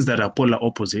these two things that are polar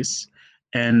opposites,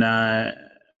 and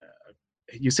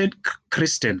you said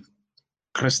Karsten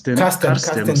or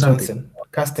something.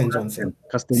 Carsten Johnson.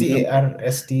 Karsten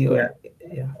CARST or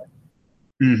yeah.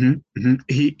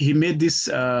 He made this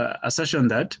assertion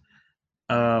that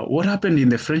what happened in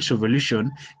the French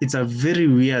Revolution, it's a very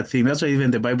weird thing. That's why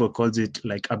even the Bible calls it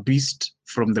like a beast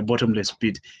from the bottomless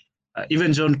pit.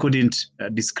 Even John couldn't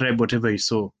describe whatever he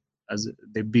saw as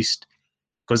the beast,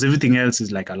 because everything else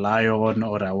is like a lion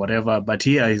or a whatever. But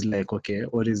here is like, okay,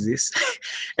 what is this?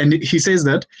 And he says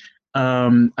that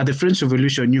at the French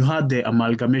Revolution, you had the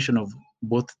amalgamation of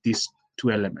both these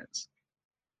two elements.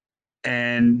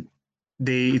 And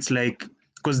it's like,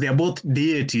 because they are both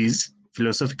deities,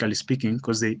 philosophically speaking,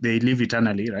 because they live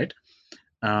eternally, right?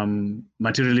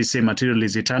 Materialists say material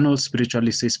is eternal,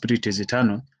 spiritually say spirit is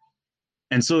eternal.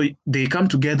 And so they come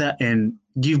together and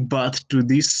give birth to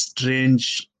this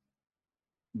strange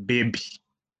baby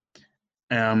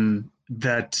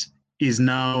that is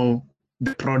now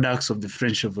the products of the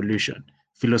French Revolution,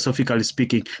 philosophically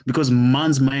speaking, because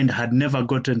man's mind had never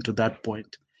gotten to that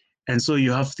point. And so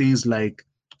you have things like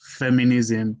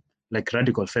feminism, like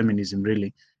radical feminism,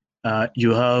 really.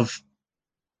 You have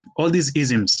all these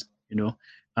isms,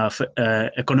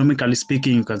 economically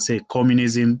speaking, you can say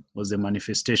communism was the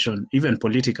manifestation, even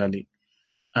politically.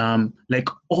 Like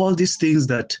all these things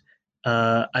that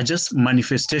are just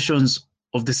manifestations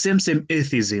of the same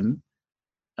atheism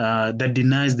that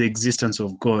denies the existence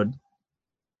of God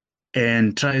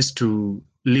and tries to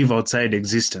live outside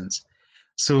existence.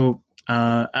 So,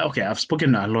 okay, I've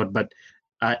spoken a lot, but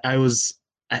I was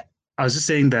just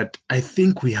saying that I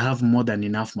think we have more than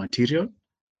enough material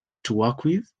to work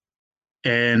with,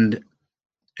 and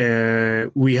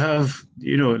we have,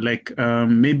 like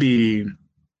maybe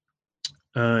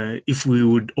if we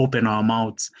would open our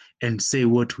mouths and say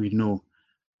what we know,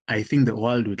 I think the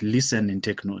world would listen and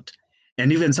take note.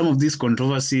 And even some of these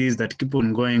controversies that keep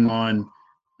on going on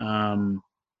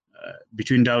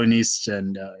between Darwinists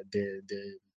and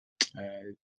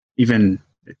even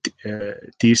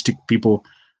theistic people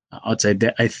outside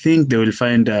there, I think they will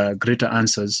find greater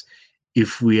answers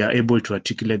if we are able to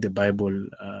articulate the Bible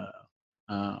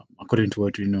according to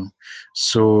what we know.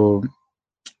 So,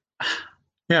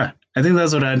 yeah, I think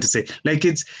that's what I had to say. Like,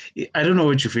 I don't know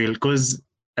what you feel, because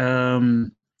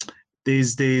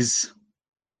there's this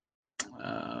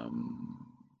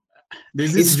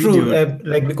It's video. True,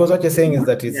 like, because what you're saying is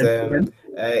that it's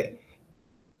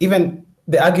even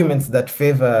the arguments that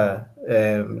favor,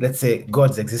 let's say,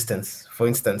 God's existence, for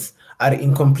instance, are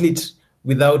incomplete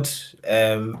without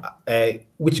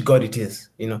which God it is,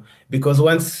 because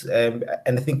once, and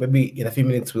I think maybe in a few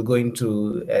minutes we'll go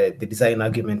into the design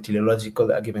argument,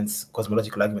 teleological arguments,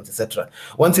 cosmological arguments, etc.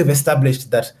 Once you've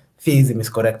established that theism is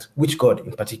correct, which God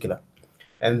in particular?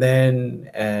 And then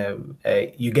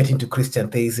you get into Christian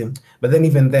theism, but then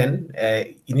even then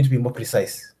you need to be more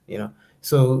precise,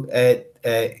 So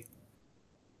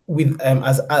with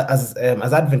as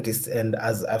Adventists, and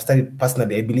as I've studied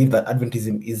personally, I believe that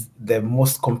Adventism is the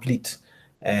most complete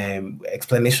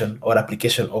explanation or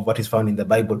application of what is found in the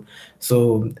Bible.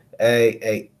 So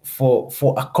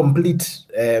for a complete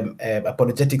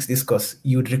apologetics discourse,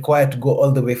 you would require to go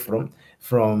all the way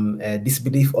from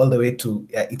disbelief all the way to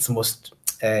its most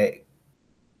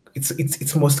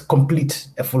its most complete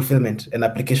fulfillment and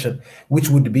application, which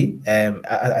would be,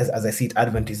 as I see it,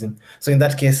 Adventism. So in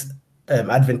that case,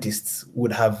 Adventists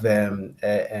would have the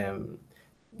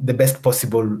best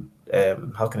possible,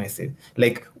 how can I say,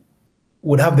 like,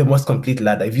 would have the most complete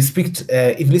ladder. If you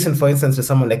listen, for instance, to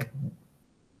someone like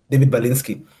David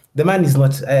Balinsky, the man is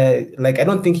not like, I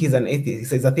don't think he's an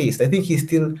atheist. He's a theist. I think he's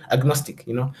still agnostic,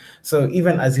 So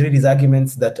even as you read his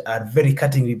arguments that are very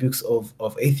cutting rebukes of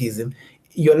atheism,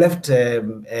 you're left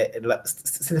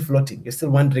still floating. You're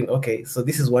still wondering, okay, so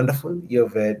this is wonderful.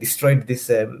 You've destroyed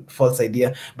this false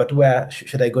idea, but where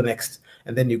should I go next?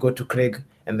 And then you go to Craig,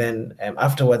 and then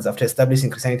afterwards, after establishing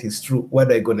Christianity is true, where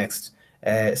do I go next?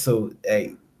 So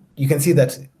you can see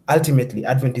that ultimately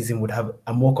Adventism would have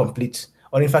a more complete,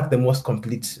 or in fact the most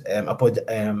complete,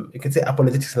 you can say,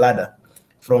 apologetics ladder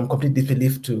from complete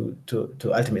disbelief to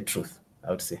ultimate truth,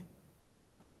 I would say.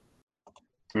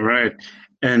 Right.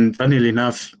 And funnily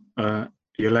enough,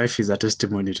 your life is a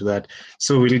testimony to that.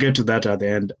 So we'll get to that at the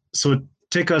end. So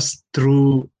take us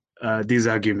through these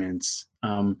arguments.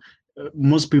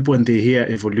 Most people, when they hear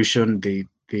evolution, they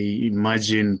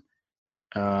imagine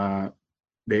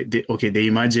they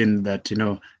imagine that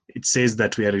it says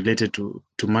that we are related to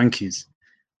monkeys.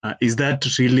 Is that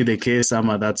really the case?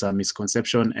 That's a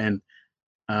misconception. And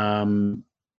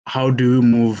how do you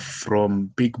move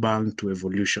from Big Bang to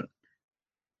evolution?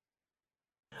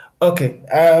 Okay,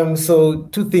 so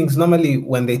two things. Normally,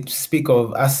 when they speak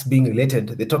of us being related,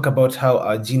 they talk about how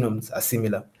our genomes are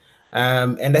similar.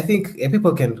 And I think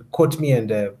people can quote me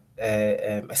and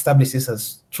establish this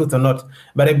as truth or not,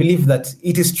 but I believe that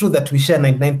it is true that we share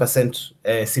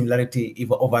 99% similarity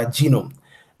of our genome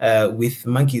with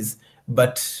monkeys,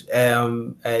 but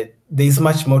there is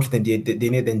much more to the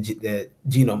DNA than the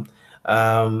genome.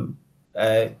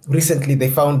 Recently, they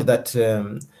found that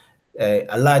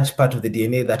a large part of the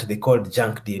DNA that they called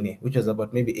junk DNA, which was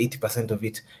about maybe 80% of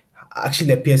it,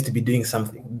 actually appears to be doing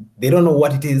something. They don't know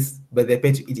what it is, but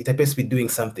it appears to be doing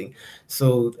something.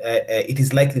 So it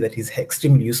is likely that it's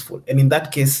extremely useful. And in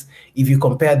that case, if you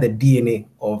compare the DNA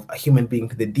of a human being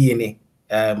to the DNA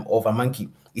of a monkey,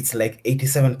 it's like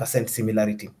 87%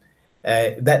 similarity.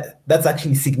 That's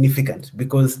actually significant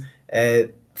because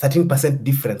 13%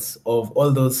 difference of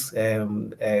all those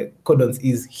codons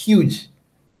is huge.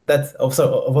 That's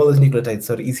also of all those nucleotides,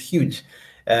 sorry, is huge.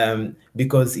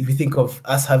 Because if you think of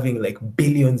us having like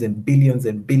billions and billions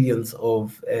and billions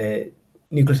of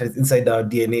nucleotides inside our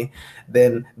DNA,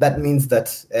 then that means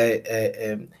that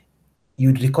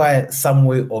you'd require some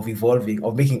way of evolving,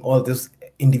 of making all those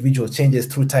individual changes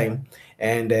through time.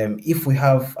 And if we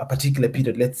have a particular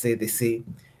period, let's say they say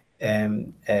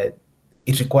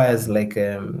it requires like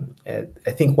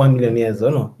I think 1 million years,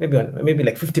 or no, maybe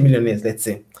like 50 million years, let's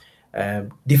say,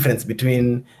 difference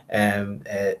between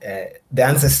the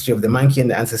ancestry of the monkey and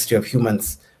the ancestry of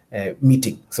humans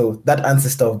meeting. So that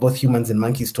ancestor of both humans and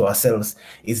monkeys to ourselves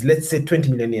is, let's say, 20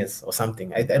 million years or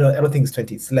something. I don't think it's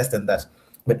 20, it's less than that.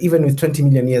 But even with 20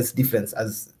 million years difference,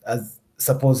 as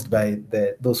supposed by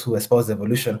those who espouse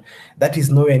evolution, that is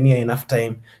nowhere near enough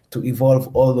time to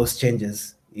evolve all those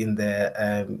changes in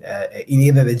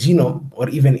either the genome or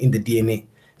even in the DNA.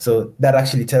 So that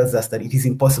actually tells us that it is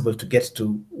impossible to get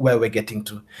to where we're getting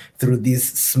to through these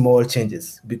small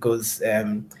changes. Because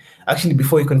actually,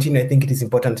 before we continue, I think it is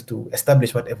important to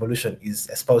establish what evolution is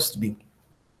supposed to be.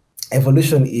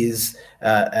 Evolution is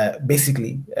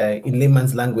basically, in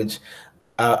layman's language,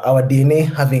 our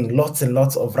DNA having lots and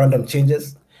lots of random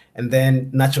changes, and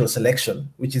then natural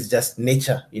selection, which is just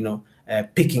nature,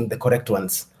 picking the correct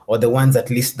ones, or the ones at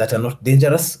least that are not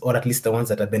dangerous, or at least the ones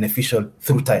that are beneficial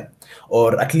through time,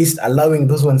 or at least allowing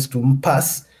those ones to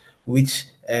pass, which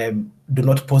do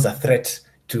not pose a threat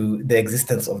to the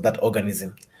existence of that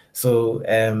organism. So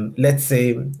let's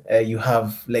say you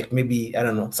have like maybe, I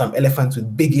don't know, some elephants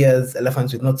with big ears,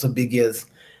 elephants with not so big ears.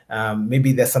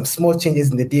 Maybe there's some small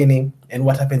changes in the DNA, and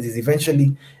what happens is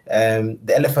eventually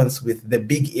the elephants with the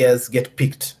big ears get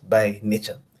picked by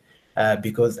nature.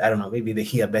 Because I don't know, maybe they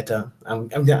hear better.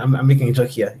 I'm making a joke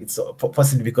here. It's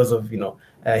possibly because of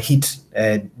heat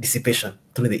dissipation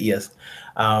through the ears.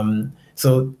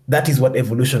 So that is what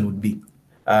evolution would be.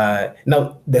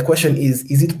 Now the question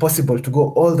is it possible to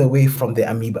go all the way from the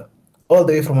amoeba,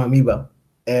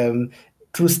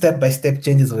 through step-by-step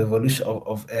changes of evolution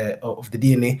of the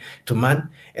DNA to man?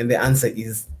 And the answer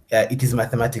is it is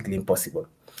mathematically impossible.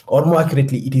 Or more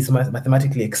accurately, it is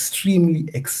mathematically extremely,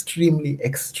 extremely,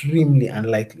 extremely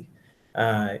unlikely.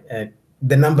 The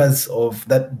numbers of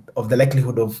the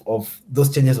likelihood of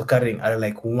those changes occurring are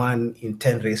like 1 in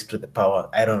 10 raised to the power,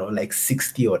 I don't know, like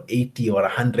 60 or 80 or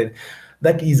 100.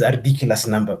 That is a ridiculous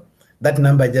number. That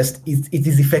number it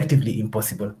is effectively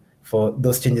impossible for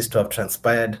those changes to have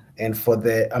transpired, and for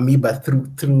the amoeba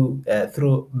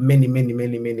through many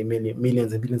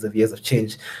millions and billions of years of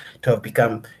change to have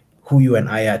become who you and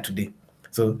I are today.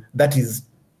 So that is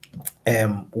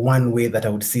one way that I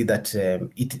would see that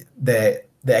the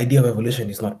idea of evolution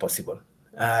is not possible.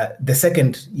 The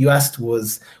second you asked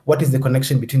was, what is the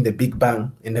connection between the Big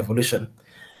Bang and evolution?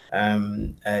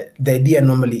 The idea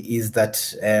normally is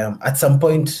that at some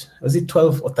point, was it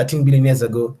 12 or 13 billion years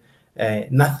ago,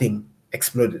 nothing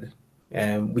exploded,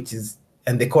 and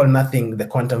they call nothing the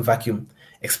quantum vacuum,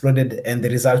 exploded, and the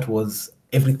result was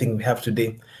everything we have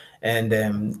today.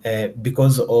 And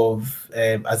because of,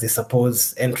 as they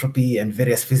suppose, entropy and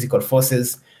various physical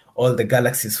forces, all the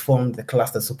galaxies formed, the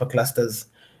clusters, superclusters,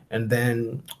 and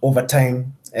then over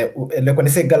time, like when I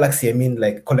say galaxy, I mean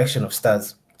like collection of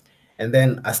stars. And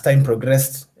then as time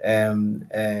progressed, the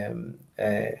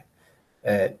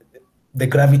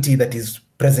gravity that is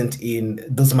present in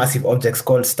those massive objects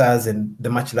called stars and the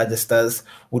much larger stars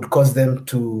would cause them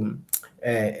to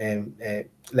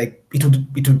like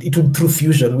it would through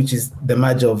fusion, which is the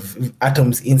merge of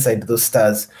atoms inside those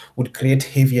stars, would create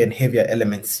heavier and heavier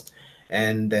elements,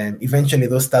 and eventually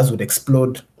those stars would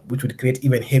explode, which would create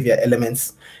even heavier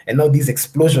elements. And now these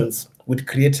explosions would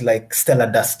create like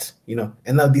stellar dust,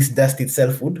 and now this dust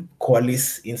itself would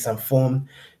coalesce in some form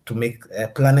to make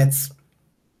planets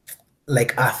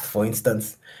like Earth, for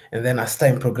instance. And then as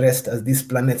time progressed, as these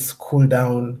planets cool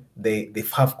down, they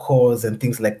have cores and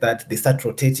things like that. They start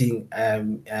rotating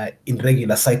in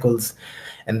regular cycles.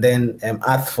 And then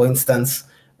Earth, for instance,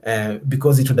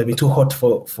 because it would have been too hot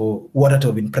for water to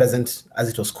have been present as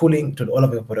it was cooling, it would all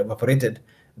have evaporated.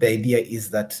 The idea is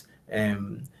that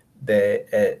the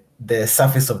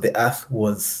surface of the Earth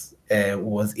was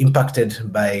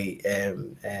impacted by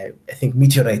I think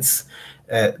meteorites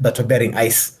that were bearing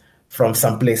ice from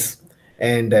some place,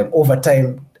 and over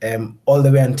time, all the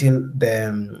way until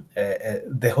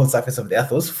the whole surface of the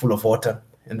Earth was full of water.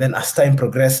 And then as time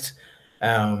progressed,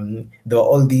 there were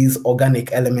all these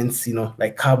organic elements,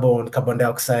 like carbon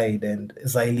dioxide, and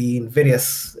xylene,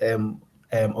 various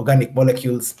organic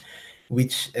molecules,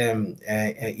 which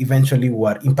eventually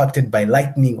were impacted by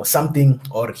lightning or something,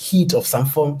 or heat of some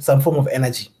form of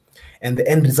energy. And the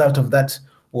end result of that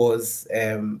was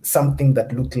something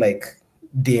that looked like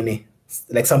DNA,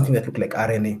 like something that looked like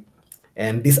RNA.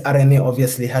 And this RNA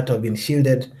obviously had to have been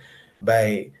shielded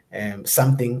by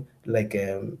something like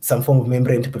some form of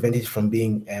membrane to prevent it from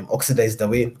being oxidized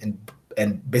away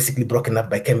and basically broken up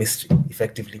by chemistry,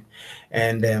 effectively.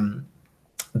 And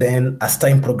then as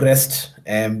time progressed,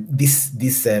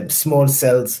 these small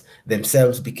cells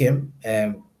themselves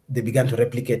they began to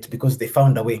replicate because they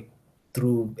found a way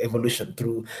through evolution,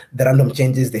 through the random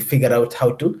changes. They figured out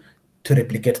how to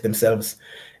replicate themselves,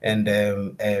 and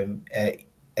they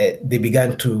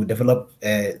began to develop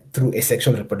through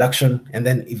asexual reproduction, and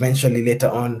then eventually later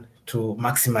on to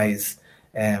maximize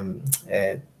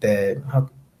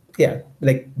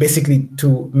like basically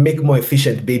to make more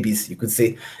efficient babies, you could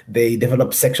say. They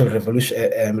developed sexual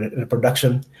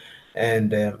reproduction,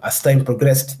 and as time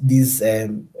progressed, these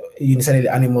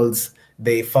unicellular animals,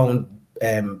 they found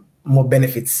more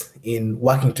benefits in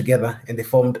working together, and they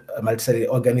formed multicellular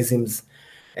organisms.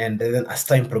 And then as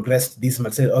time progressed, these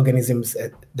multicellular organisms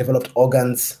developed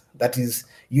organs, that is,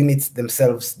 units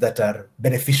themselves that are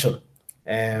beneficial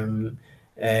to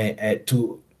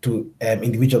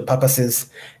individual purposes.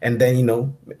 And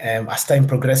then, as time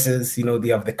progresses, they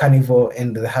have the carnivore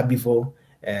and the herbivore,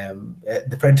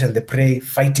 the predator and the prey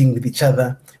fighting with each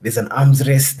other. There's an arms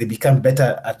race. They become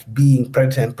better at being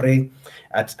predator and prey,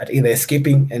 at either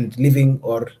escaping and living,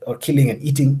 or killing and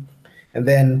eating. And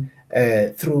then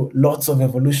through lots of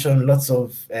evolution, lots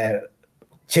of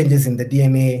changes in the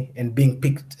DNA, and being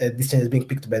picked, these changes being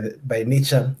picked by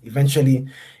nature, eventually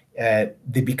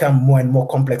they become more and more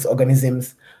complex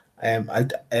organisms. And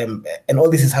all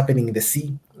this is happening in the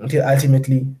sea until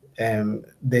ultimately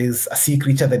there's a sea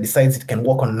creature that decides it can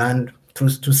walk on land through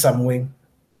some way.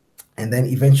 And then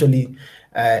eventually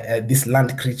this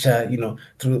land creature,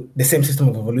 through the same system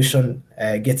of evolution,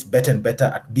 gets better and better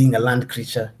at being a land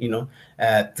creature,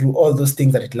 through all those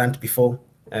things that it learned before,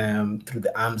 through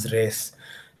the arms race,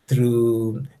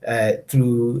 through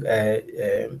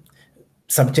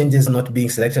some changes not being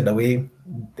selected away,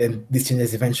 then these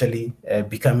changes eventually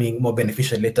becoming more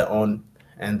beneficial later on,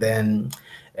 and then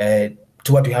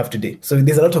to what we have today. So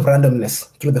there's a lot of randomness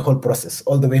through the whole process,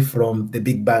 all the way from the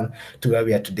Big Bang to where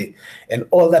we are today. And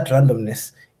all that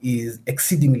randomness is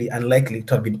exceedingly unlikely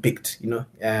to have been picked.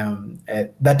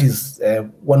 That is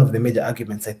one of the major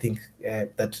arguments, I think,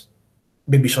 that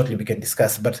maybe shortly we can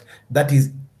discuss. But that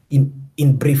is,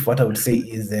 in brief, what I would say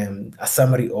is a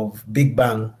summary of Big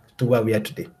Bang to where we are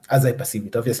today, as I perceive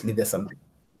it. Obviously, there's some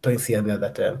points here and there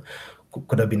that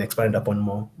could have been expanded upon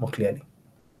more clearly.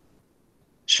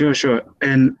 Sure.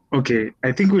 And okay,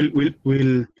 I think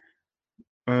we'll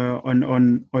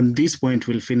on this point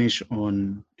we'll finish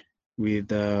with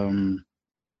some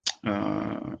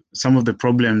of the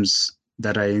problems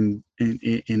that are in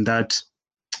that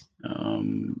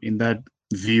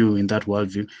view, in that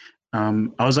worldview.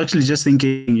 I was actually just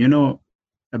thinking,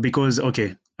 because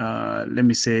let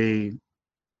me say,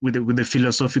 with the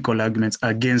philosophical arguments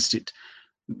against it.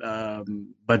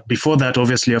 But before that,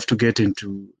 obviously, you have to get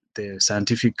into the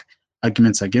scientific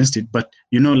arguments against it. But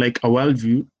like a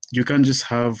worldview, you can't just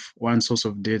have one source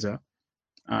of data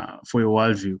for your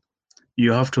worldview.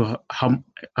 You have to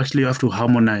you have to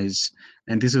harmonize,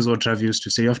 and this is what Trav used to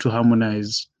say. You have to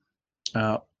harmonize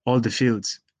all the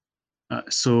fields.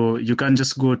 So you can't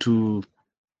just go to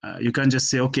You can't just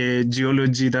say, okay,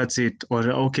 geology, that's it,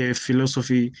 or okay,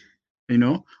 philosophy,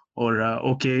 or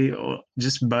okay, or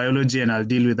just biology, and I'll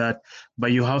deal with that.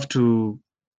 But you have to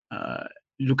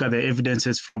look at the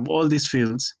evidences from all these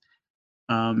fields,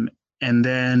 and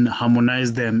then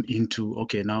harmonize them into,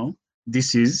 okay, now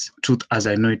this is truth as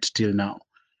I know it till now.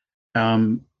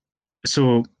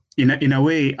 So in a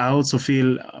way, I also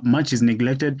feel much is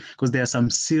neglected because there are some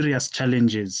serious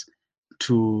challenges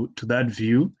to that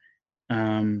view.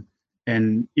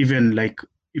 And even like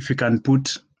if you can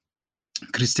put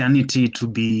Christianity to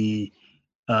be,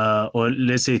 or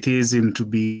let's say theism to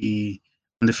be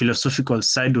on the philosophical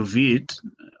side of it,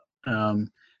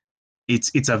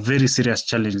 it's a very serious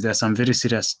challenge. There are some very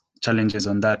serious challenges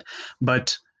on that.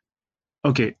 But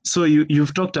okay, so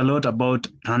you've talked a lot about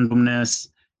randomness,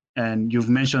 and you've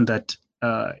mentioned that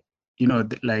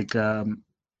like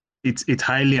it's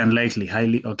highly unlikely,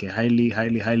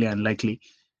 highly unlikely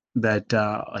that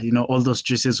all those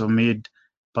choices were made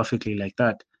perfectly like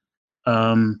that.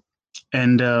 And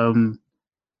I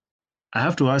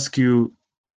have to ask you,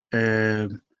 uh,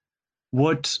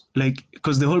 what, like,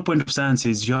 because the whole point of science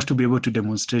is you have to be able to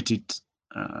demonstrate it,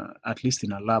 at least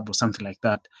in a lab or something like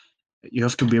that. You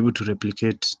have to be able to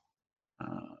replicate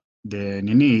the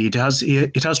nini. It has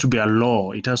to be a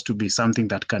law. It has to be something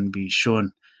that can be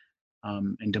shown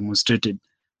and demonstrated.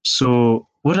 So,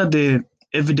 what are the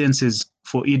evidences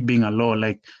for it being a law?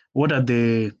 Like, are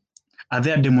there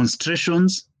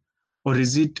demonstrations, or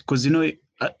is it because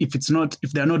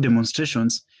if there are no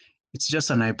demonstrations, it's just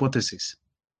an hypothesis?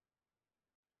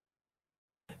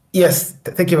 Yes,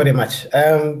 thank you very much.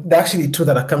 There are actually two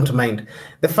that have come to mind.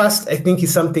 The first, I think,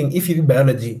 is something, if you do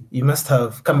biology, you must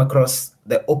have come across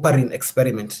the oparin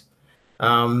experiment.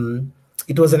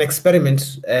 It was an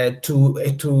experiment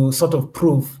to sort of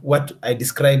prove what I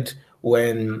described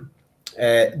when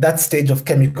that stage of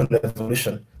chemical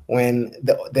evolution, when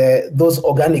those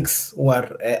organics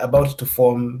were about to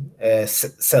form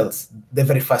cells, the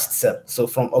very first cell. So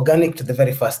from organic to the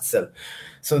very first cell.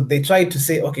 So they tried to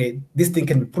say, okay, this thing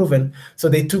can be proven. So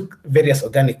they took various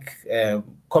organic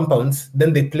compounds,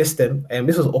 then they placed them.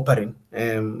 This was Oparin,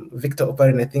 Victor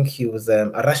Oparin. I think he was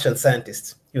a Russian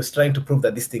scientist. He was trying to prove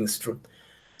that this thing is true.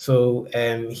 So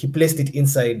he placed it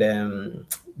inside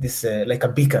this like a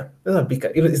beaker. Not a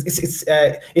beaker. It's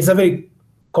a very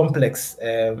complex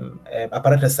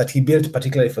apparatus that he built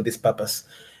particularly for this purpose,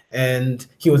 and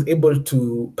he was able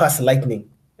to pass lightning,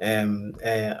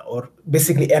 or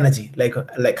basically energy,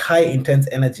 like high intense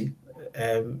energy.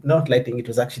 Not lightning, it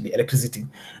was actually electricity,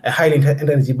 a high intense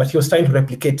energy. But he was trying to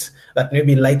replicate that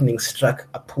maybe lightning struck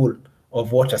a pool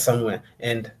of water somewhere,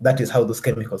 and that is how those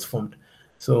chemicals formed.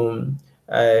 So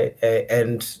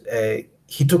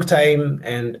he took time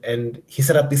and he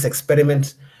set up this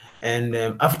experiment, and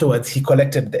afterwards he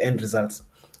collected the end results.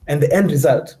 And the end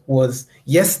result was,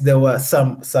 yes, there were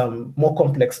some more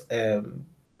complex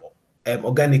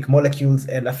organic molecules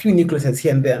and a few nucleotides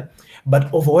here and there,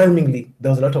 but overwhelmingly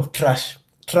there was a lot of trash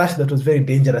that was very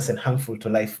dangerous and harmful to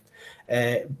life.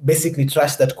 Basically,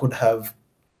 trash that could have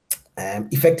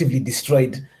effectively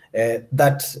destroyed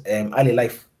that early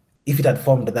life if it had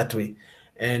formed that way.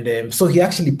 And so he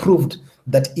actually proved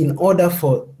that in order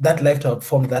for that life to have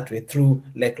formed that way, through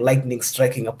like lightning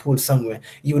striking a pool somewhere,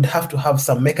 you would have to have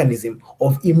some mechanism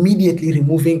of immediately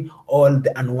removing all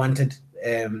the unwanted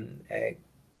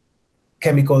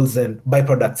chemicals and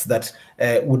byproducts that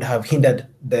would have hindered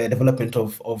the development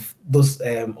of those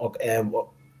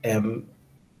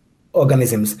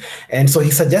organisms. And so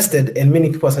he suggested, and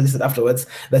many people suggested afterwards,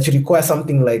 that you require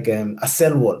something like a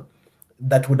cell wall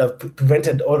that would have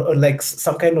prevented, or like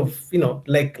some kind of,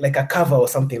 like a cover or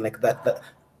something like that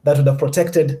would have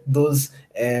protected those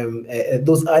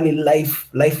early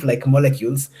life-like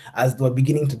molecules as they were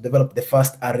beginning to develop the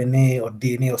first RNA or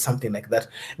DNA or something like that.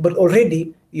 But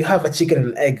already you have a chicken and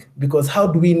an egg, because how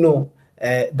do we know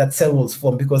that cell walls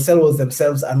form? Because cell walls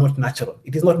themselves are not natural.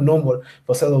 It is not normal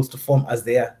for cell walls to form as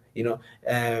they are. You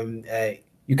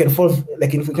can form,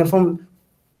 like, if you can form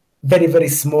very, very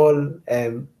small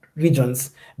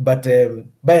regions, but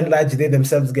by and large they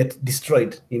themselves get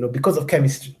destroyed, because of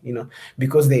chemistry,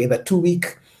 because they're either too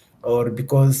weak, or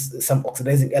because some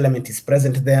oxidizing element is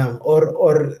present there,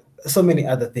 or so many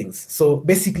other things. So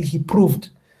basically he proved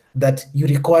that you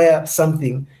require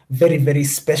something very, very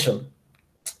special,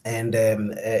 and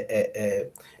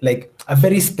like a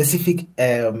very specific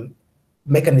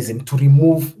mechanism to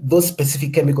remove those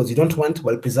specific chemicals you don't want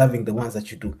while preserving the ones that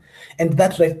you do. And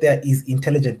that right there is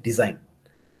intelligent design.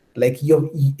 Like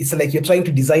it's like you're trying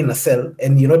to design a cell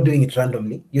and you're not doing it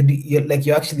randomly.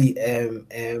 You're actually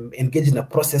engaged in a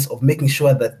process of making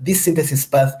sure that this synthesis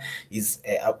path is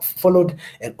followed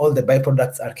and all the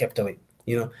byproducts are kept away.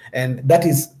 And that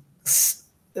is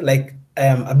like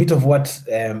a bit of what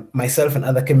myself and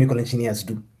other chemical engineers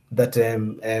do. That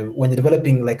when you're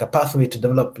developing like a pathway to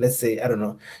develop, let's say, I don't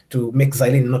know, to make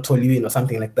xylene, not toluene or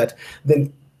something like that,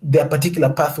 then there are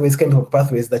particular pathways, chemical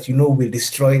pathways that will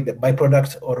destroy the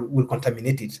byproduct or will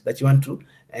contaminate it, that you want to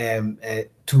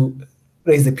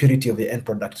raise the purity of the end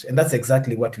product. And that's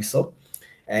exactly what we saw.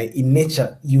 In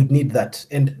nature, you'd need that.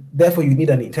 And therefore, you need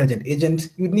an intelligent agent.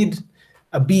 You'd need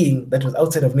a being that was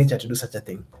outside of nature to do such a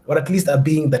thing, or at least a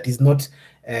being that is not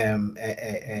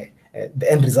the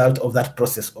end result of that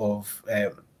process of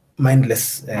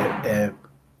mindless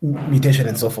mutation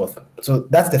and so forth. So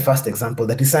that's the first example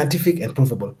that is scientific and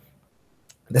provable.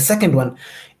 The second one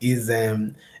is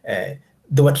they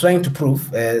were trying to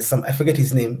prove, I forget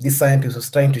his name, this scientist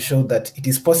was trying to show that it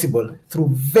is possible through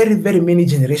very, very many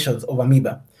generations of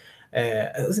amoeba.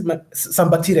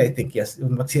 Some bacteria, I think, yes,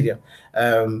 bacteria,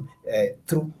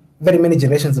 through very many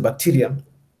generations of bacteria,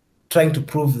 trying to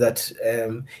prove that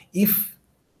if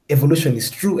evolution is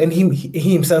true, and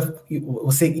he himself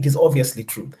was saying it is obviously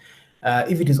true.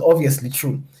 If it is obviously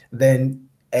true, then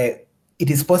it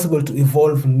is possible to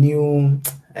evolve new,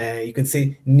 you could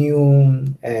say, new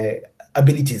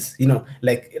abilities.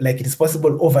 Like it is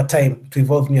possible over time to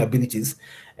evolve new abilities.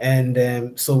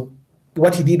 And so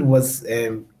what he did was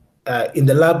in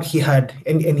the lab he had,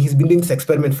 and he's been doing this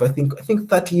experiment for I think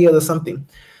 30 years or something.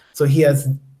 So he has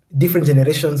different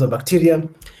generations of bacteria,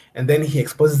 and then he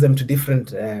exposes them to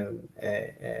different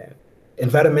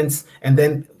environments, and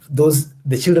then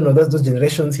the children of those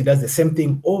generations, he does the same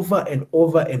thing over and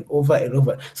over and over and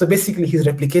over. So basically, he's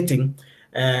replicating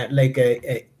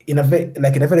in a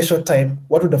very short time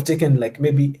what would have taken like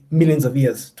maybe millions of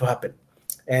years to happen.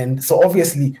 And so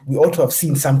obviously, we ought to have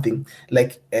seen something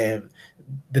like the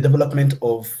development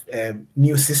of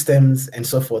new systems and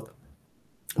so forth.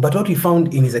 But what we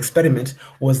found in his experiment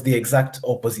was the exact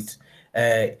opposite.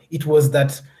 It was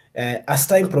that as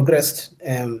time progressed,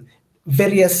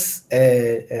 various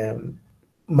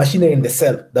machinery in the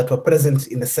cell that were present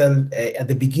in the cell at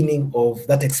the beginning of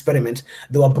that experiment,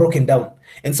 they were broken down.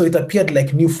 And so it appeared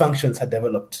like new functions had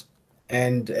developed.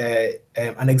 And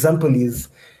an example is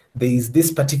there is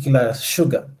this particular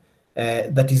sugar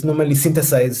that is normally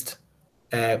synthesized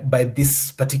by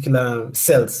this particular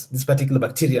cells, this particular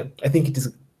bacteria. I think it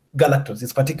is galactose,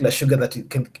 this particular sugar that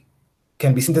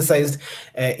can be synthesized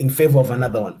in favor of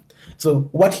another one. So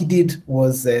what he did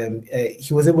was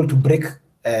he was able to break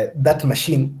that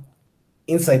machine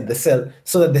inside the cell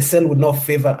so that the cell would not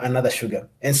favor another sugar.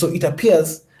 And so it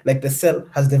appears like the cell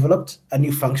has developed a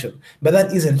new function, but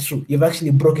that isn't true. You've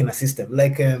actually broken a system.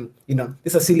 Like, this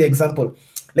is a silly example.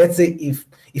 Let's say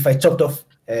if I chopped off,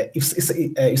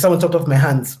 if someone chopped off my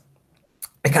hands,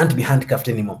 I can't be handcuffed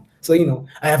anymore. So,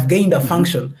 I have gained a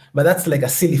function, but that's like a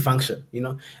silly function.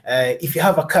 If you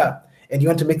have a car and you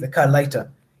want to make the car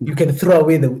lighter, you can throw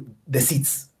away the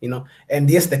seats, and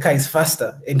yes, the car is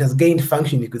faster. It has gained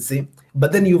function, you could say,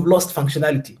 but then you've lost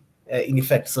functionality in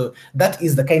effect. So that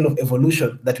is the kind of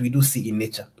evolution that we do see in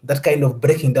nature, that kind of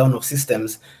breaking down of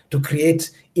systems to create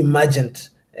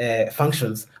emergent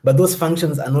functions. But those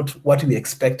functions are not what we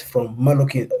expect from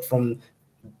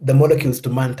the molecules to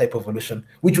man type of evolution,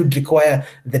 which would require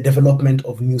the development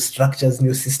of new structures,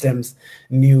 new systems,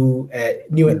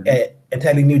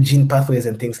 entirely new gene pathways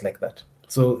and things like that.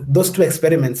 So those two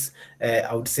experiments,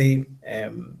 I would say,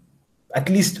 at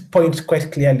least point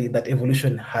quite clearly that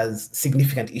evolution has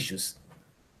significant issues.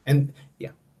 And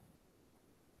yeah.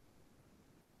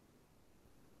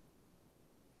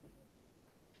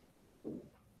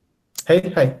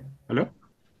 Hey, hi. Hello?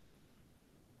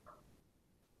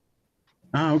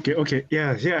 Okay.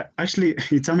 Yeah. Actually,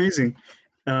 it's amazing.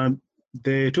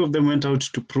 The two of them went out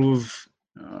to prove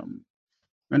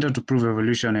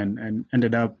evolution and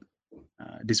ended up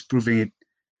disproving it.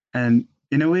 And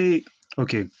in a way,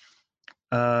 okay.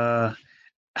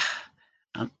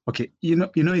 Okay,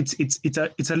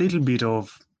 it's a little bit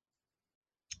of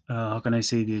how can I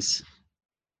say this?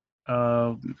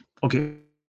 Okay,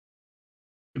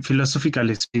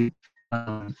 philosophically speaking,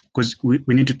 because we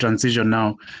need to transition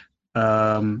now.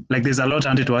 Like there's a lot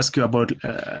I wanted to ask you about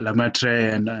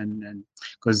Lemaitre and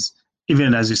because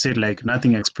even as you said, like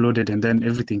nothing exploded and then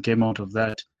everything came out of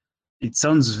that. It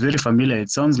sounds very familiar. It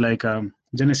sounds like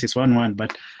Genesis 1:1,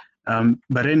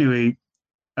 but anyway,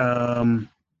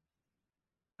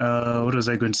 what was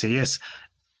I going to say? Yes,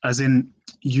 as in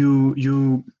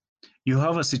you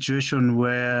have a situation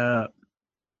where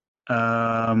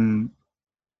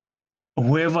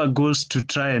whoever goes to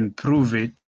try and prove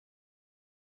it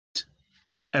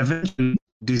eventually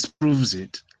disproves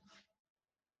it.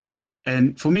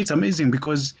 And for me, it's amazing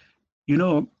because,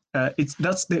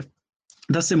 that's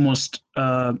the most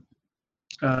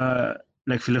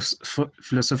like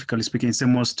philosophically speaking, it's the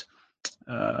most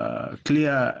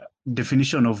clear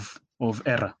definition of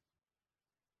error.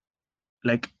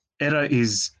 Like error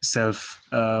is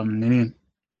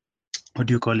what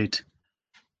do you call it?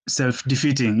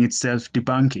 Self-defeating. It's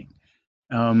self-debunking.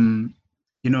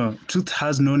 Truth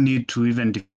has no need to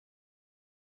even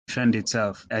defend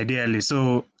itself, ideally.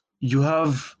 So you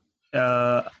have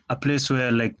a place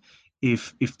where, like,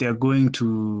 if they're going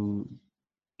to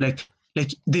like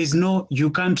there's no, you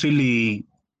can't really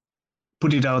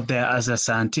put it out there as a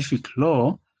scientific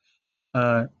law.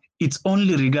 It's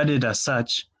only regarded as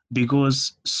such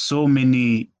because so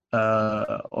many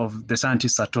of the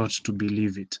scientists are taught to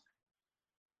believe it.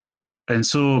 And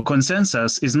so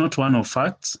consensus is not one of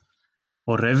facts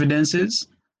or evidences,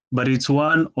 but it's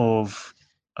one of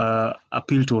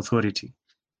appeal to authority.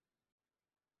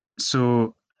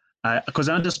 So, because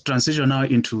I want to transition now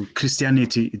into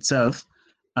Christianity itself,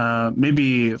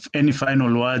 maybe any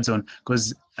final words on,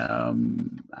 because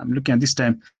I'm looking at this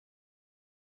time.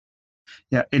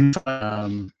 Yeah,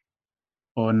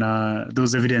 on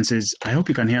those evidences. I hope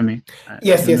you can hear me.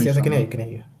 Yes, I can hear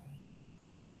you.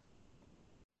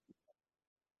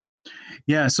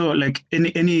 Yeah, so like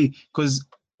any because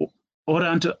what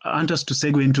I want us to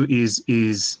segue into is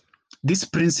this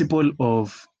principle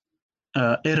of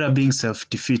error being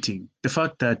self-defeating. The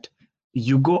fact that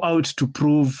you go out to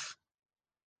prove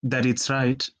that it's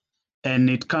right, and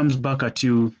it comes back at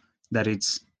you that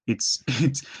it's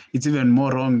even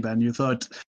more wrong than you thought.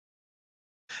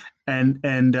 And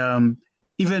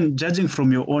even judging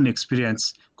from your own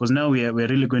experience, because now we're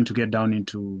really going to get down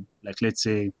into, like, let's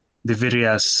say, the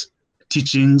various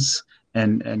teachings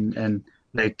and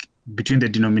like between the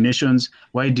denominations.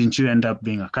 Why didn't you end up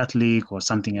being a Catholic or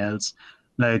something else?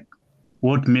 Like,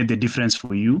 what made the difference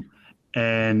for you?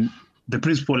 And the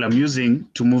principle I'm using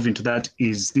to move into that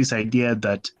is this idea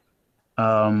that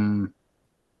at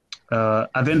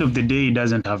the end of the day, it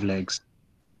doesn't have legs,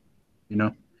 you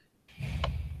know?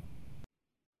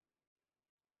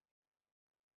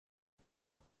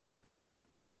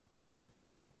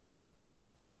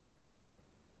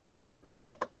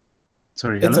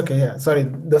 Sorry, It's hello? okay, yeah. Sorry,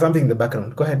 there's something in the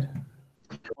background. Go ahead.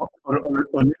 Or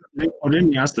let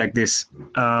me ask like this.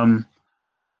 I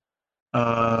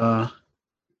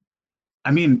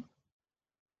mean,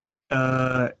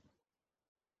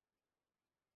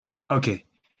 okay.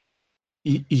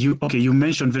 You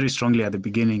mentioned very strongly at the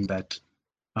beginning that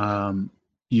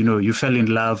you fell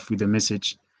in love with the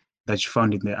message that you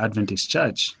found in the Adventist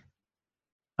church.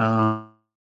 That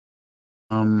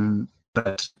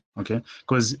okay,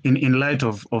 because in light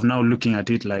of now looking at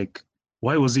it, like,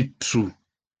 why was it true?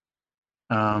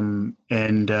 And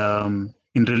in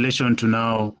relation to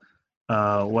now,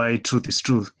 why truth is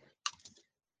truth.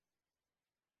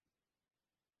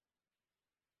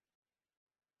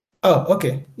 Oh,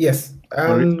 okay. Yes.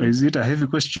 Or is it a heavy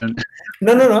question?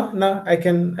 No. I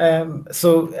can.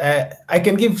 I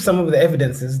can give some of the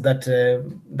evidences that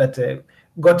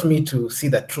got me to see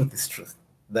that truth is truth.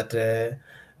 That,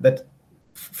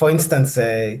 for instance,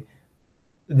 the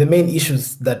main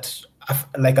issues that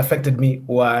affected me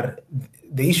were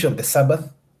the issue of the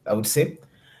Sabbath, I would say,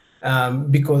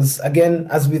 because again,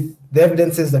 as with the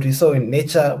evidences that we saw in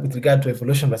nature with regard to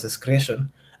evolution versus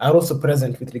creation, are also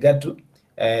present with regard to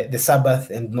the Sabbath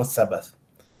and not Sabbath.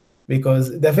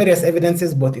 Because there are various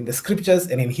evidences both in the scriptures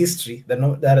and in history that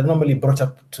are normally brought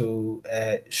up to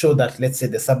show that, let's say,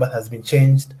 the Sabbath has been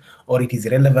changed or it is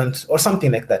irrelevant or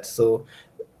something like that. So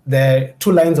the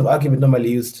two lines of argument normally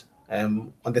used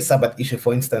on the Sabbath issue,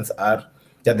 for instance, are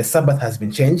that the Sabbath has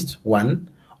been changed, one,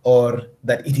 or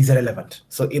that it is irrelevant.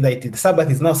 So either the Sabbath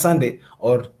is now Sunday,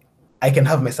 or I can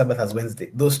have my Sabbath as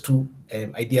Wednesday. Those two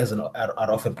ideas are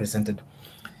often presented.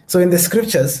 So in the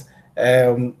scriptures,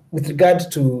 with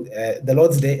regard to the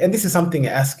Lord's Day, and this is something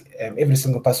I ask every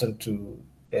single person to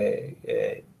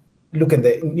look at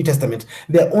the New Testament,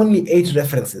 there are only 8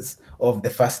 references of the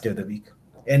first day of the week.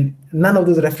 And none of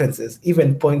those references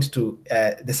even point to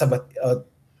the Sabbath,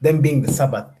 them being the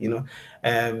Sabbath.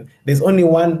 There's only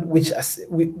one which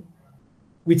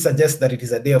suggests that it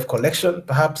is a day of collection,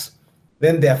 perhaps.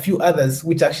 Then there are a few others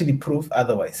which actually prove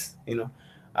otherwise.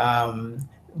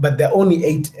 But there are only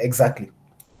 8 exactly.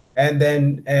 And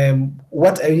then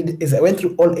what I did is I went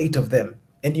through all 8 of them,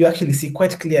 and you actually see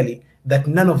quite clearly that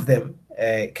none of them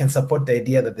can support the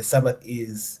idea that the Sabbath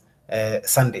is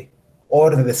Sunday,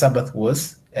 or that the Sabbath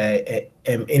was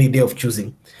any day of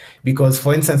choosing. Because,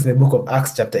 for instance, in the book of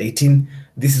Acts, chapter 18,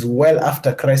 this is well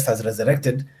after Christ has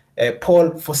resurrected.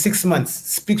 Paul, for 6 months,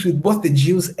 speaks with both the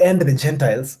Jews and the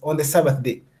Gentiles on the Sabbath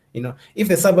day. If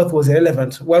the Sabbath was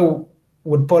irrelevant, why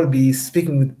would Paul be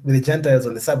speaking with the Gentiles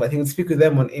on the Sabbath? He would speak with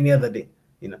them on any other day.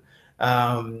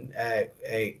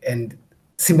 And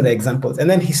similar examples. And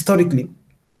then historically,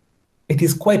 it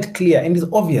is quite clear and is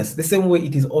obvious, the same way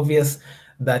it is obvious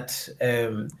that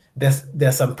there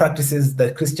are some practices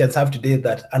that Christians have today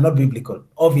that are not biblical,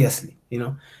 obviously,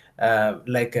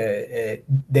 like the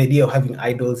idea of having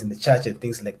idols in the church and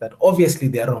things like that. Obviously,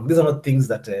 they are wrong. These are not things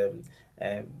that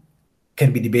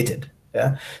can be debated.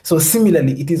 Yeah. So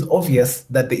similarly, it is obvious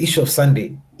that the issue of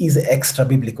Sunday is extra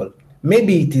biblical.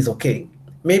 Maybe it is okay,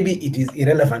 maybe it is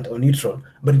irrelevant or neutral,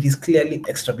 but it is clearly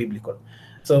extra biblical.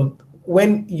 So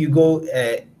when you go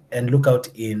and look out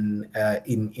in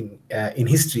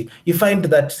history, you find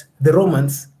that the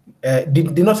Romans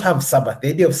did not have Sabbath. The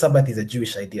idea of Sabbath is a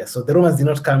Jewish idea. So the Romans did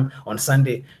not come on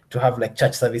Sunday to have like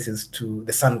church services to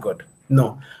the sun god.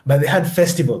 No, but they had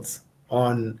festivals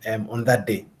on that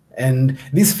day. And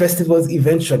these festivals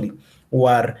eventually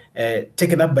were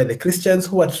taken up by the Christians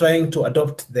who were trying to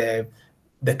adopt the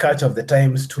culture of the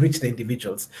times to reach the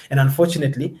individuals. And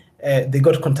unfortunately, they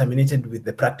got contaminated with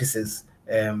the practices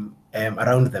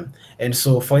around them. And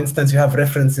so, for instance, you have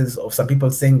references of some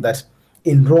people saying that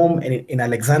in Rome and in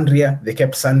Alexandria, they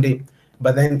kept Sunday,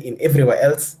 but then in everywhere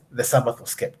else, the Sabbath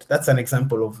was kept. That's an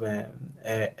example of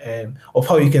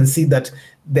how you can see that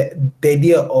the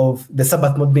idea of the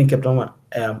Sabbath not being kept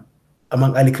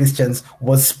among early Christians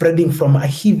was spreading from a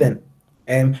heathen,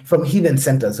 from heathen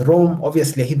centers. Rome,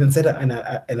 obviously a heathen center,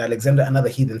 and Alexandria, another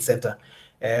heathen center,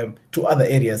 to other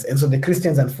areas. And so the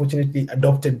Christians, unfortunately,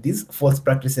 adopted these false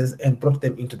practices and brought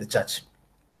them into the church.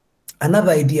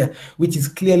 Another idea, which is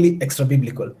clearly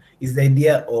extra-biblical, is the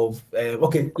idea of,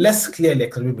 less clearly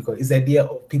extra-biblical, is the idea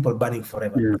of people burning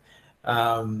forever. Yeah.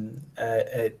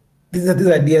 These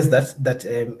are ideas that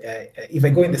if I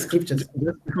go in the scriptures...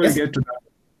 Just before you get to that.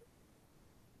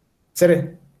 Sorry?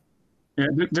 Yeah,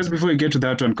 just before you get to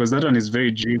that one, because that one is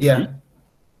very juicy. Yeah.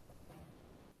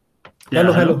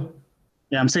 Hello.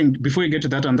 Yeah, I'm saying before you get to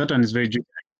that one is very juicy.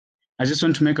 I just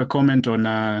want to make a comment on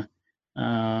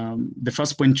the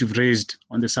first point you've raised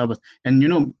on the Sabbath.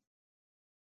 And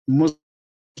most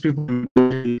people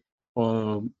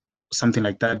or something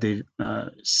like that, they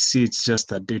see it's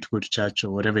just a day to go to church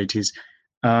or whatever it is.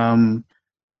 And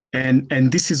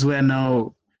this is where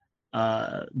now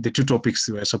the two topics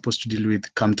we're supposed to deal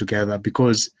with come together,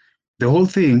 because the whole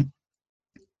thing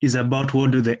is about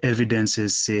what do the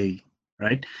evidences say,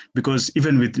 right? Because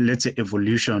even with, let's say,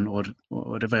 evolution or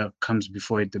whatever comes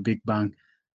before it, the Big Bang,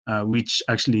 which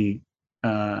actually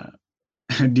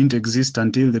didn't exist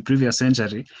until the previous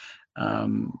century,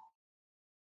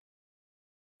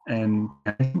 and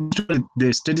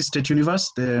the steady state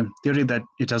universe, the theory that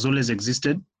it has always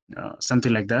existed,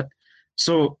 something like that.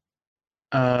 So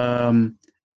and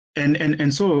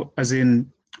so, as in,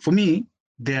 for me,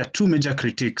 there are two major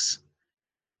critiques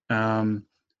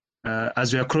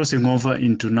as we are crossing over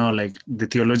into now like the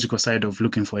theological side of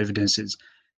looking for evidences.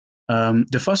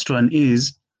 The first one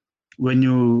is when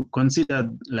you consider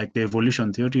like the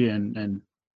evolution theory and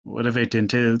whatever it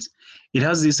entails, it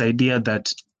has this idea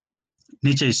that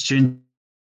nature is changing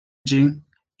and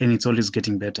it's always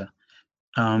getting better.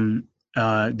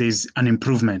 There's an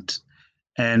improvement.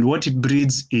 And what it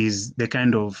breeds is the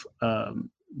kind of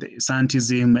the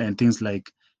scientism and things like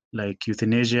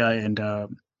euthanasia and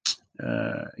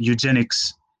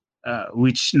eugenics,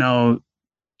 which now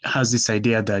has this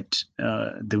idea that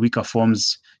the weaker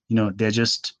forms, they're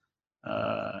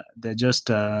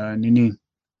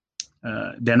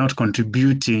not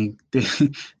contributing.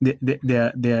 They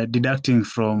are deducting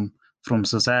from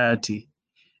society,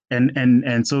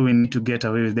 and so we need to get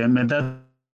away with them, and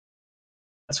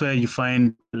that's where you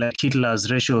find like Hitler's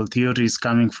racial theories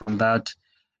coming from that,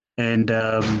 and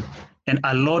a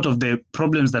lot of the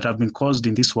problems that have been caused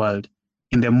in this world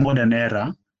in the modern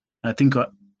era. I think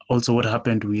also what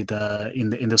happened with in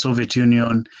the Soviet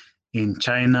Union, in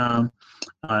China,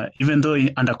 even though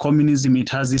under communism it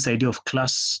has this idea of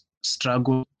class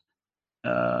struggle,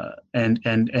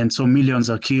 and so millions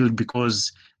are killed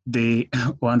because they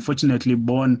were unfortunately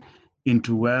born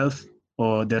into wealth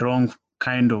or the wrong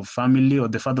kind of family, or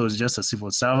the father was just a civil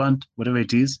servant, whatever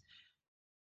it is.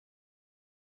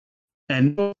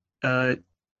 And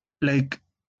like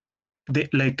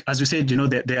as we said,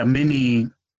 there are many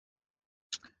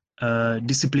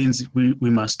disciplines we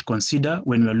must consider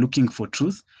when we're looking for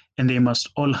truth, and they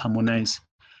must all harmonize.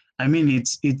 I mean,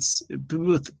 it's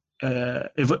people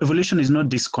evolution is not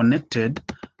disconnected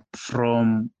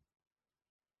from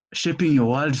shaping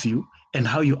your worldview and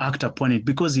how you act upon it,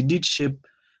 because it did shape,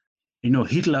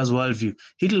 Hitler's worldview.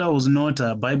 Hitler was not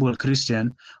a Bible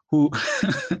Christian who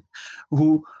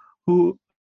who who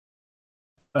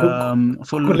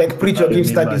followed could like preach or give neighbor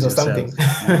studies as or yourself.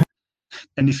 something.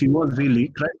 And if he was really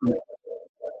Christ,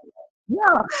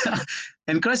 yeah,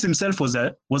 and Christ himself was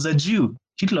a Jew.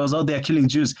 Hitler was out there killing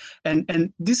Jews,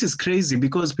 and this is crazy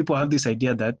because people have this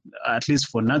idea that, at least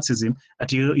for Nazism,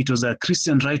 that it was a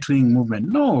Christian right-wing movement.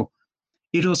 No,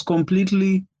 it was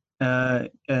completely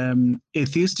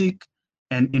atheistic,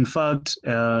 and in fact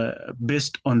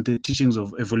based on the teachings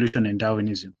of evolution and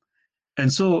Darwinism.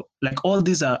 And so, like, all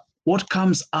these are what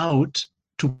comes out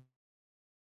to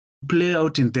play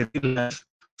out in the real life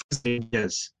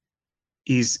ideas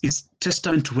is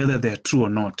testament to whether they're true or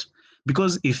not.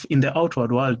 Because if in the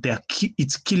outward world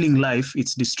it's killing life,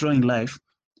 it's destroying life,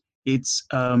 it's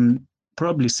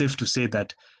probably safe to say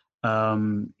that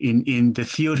in the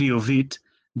theory of it,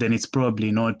 then it's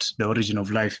probably not the origin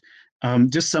of life.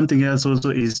 Just something else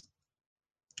also is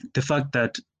the fact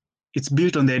that it's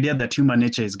built on the idea that human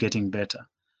nature is getting better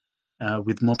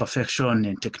with more perfection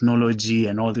and technology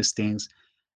and all these things.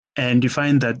 And you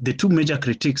find that the two major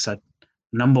critiques are,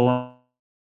 number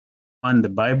one, the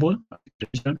Bible,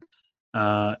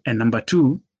 and number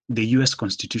two, the US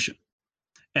Constitution.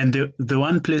 And the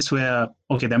one place where,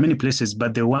 okay, there are many places,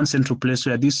 but the one central place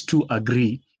where these two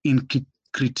agree in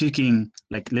critiquing,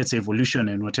 like, let's say, evolution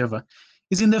and whatever,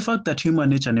 is in the fact that human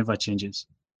nature never changes.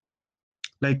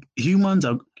 Like, humans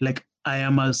are, like, I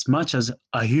am as much as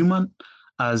a human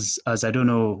as I don't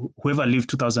know, whoever lived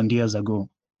 2,000 years ago,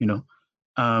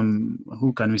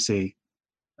 who can we say?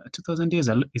 2,000 years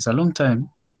is a long time.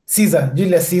 Caesar,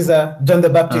 Julius Caesar, John the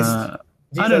Baptist,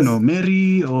 I don't know, Jesus.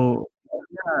 Mary, or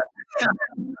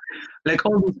like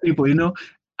all those people,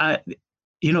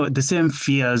 the same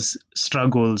fears,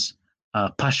 struggles,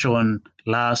 passion,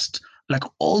 lust, like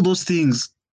all those things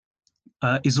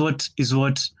is what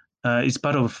is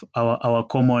part of our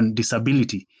common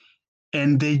disability,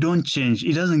 and they don't change.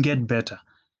 It doesn't get better,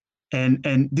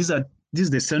 and this is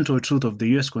the central truth of the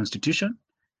U.S. Constitution,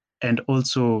 and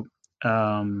also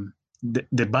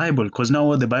the Bible, because now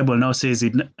what the Bible now says,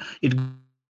 it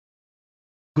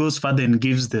goes further and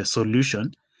gives the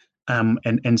solution,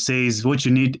 and says what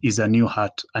you need is a new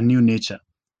heart, a new nature.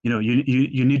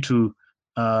 You need to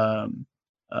um,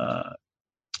 uh,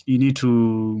 you need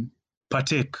to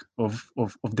partake of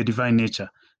the divine nature,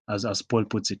 as Paul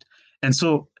puts it. And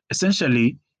so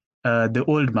essentially, the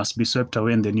old must be swept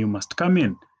away and the new must come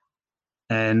in.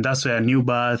 And that's where new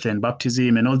birth and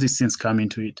baptism and all these things come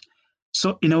into it.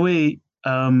 So in a way,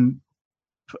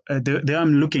 the way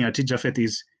I'm looking at it, Japheth,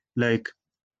 is like,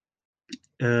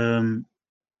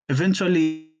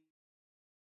 eventually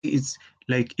it's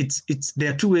like it's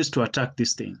there are two ways to attack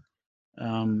this thing,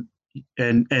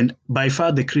 and by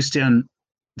far the Christian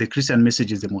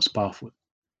message is the most powerful,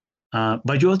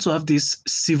 but you also have this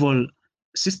civil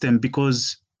system,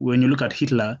 because when you look at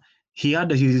Hitler, he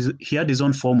had his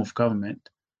own form of government,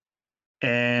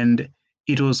 and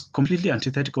it was completely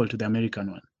antithetical to the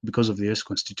American one because of the US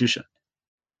Constitution.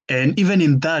 And even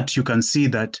in that, you can see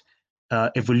that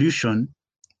evolution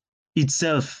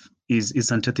itself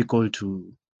is antithetical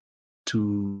to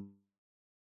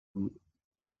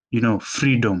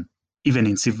freedom, even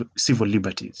in civil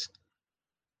liberties.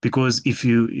 Because if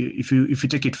you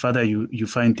take it further, you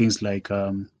find things like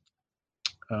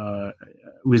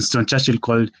Winston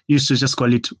Churchill used to just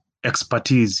call it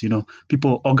expertise.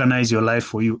 People organize your life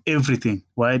for you, everything.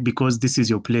 Why? Because this is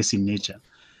your place in nature,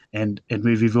 and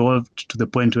we've evolved to the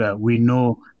point where we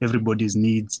know everybody's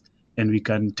needs, and we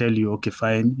can tell you, okay,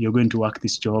 fine, you're going to work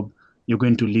this job, you're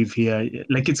going to live here.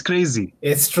 Like, it's crazy.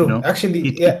 It's true.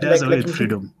 Actually, yeah, It does away like with you think.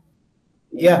 freedom.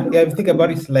 Yeah, if you think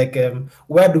about it, like,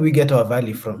 where do we get our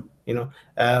value from?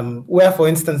 Where, for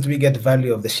instance, do we get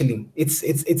value of the shilling?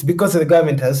 It's because the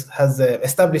government has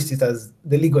established it as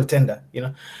the legal tender.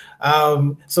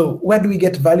 So where do we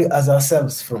get value as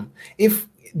ourselves from? If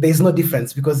there's no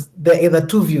difference, because there are either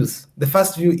two views. The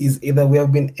first view is either we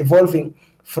have been evolving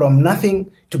from nothing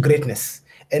to greatness,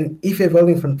 and if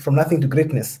evolving from nothing to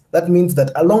greatness, that means that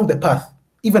along the path,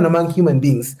 even among human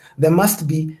beings, there must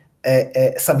be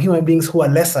some human beings who are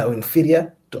lesser or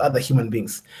inferior to other human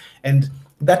beings. And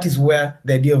that is where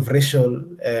the idea of racial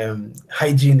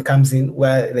hygiene comes in,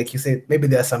 where, like you said, maybe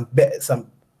there are some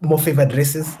more favored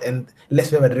races and less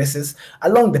favored races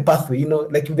along the pathway.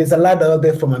 Like if there's a ladder out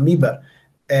there from amoeba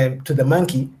to the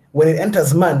monkey, when it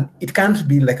enters man, it can't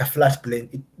be like a flat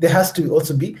plane. There has to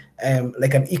also be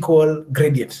like an equal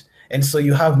gradient. And so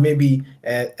you have maybe,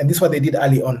 and this is what they did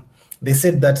early on. They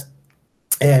said that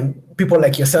people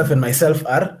like yourself and myself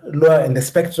are lower in the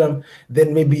spectrum.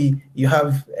 Then maybe you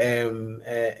have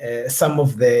some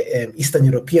of the Eastern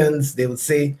Europeans, they would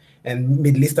say, and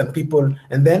Middle Eastern people.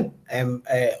 And then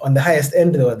on the highest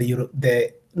end, there were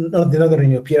the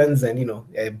Northern Europeans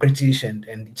and, British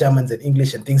and Germans and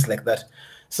English and things like that.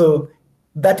 So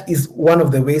that is one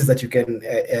of the ways that you can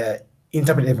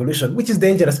interpret evolution, which is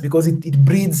dangerous because it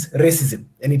breeds racism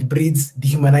and it breeds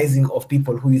dehumanizing of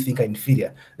people who you think are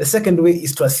inferior. The second way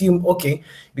is to assume, okay,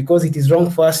 because it is wrong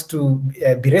for us to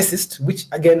be racist, which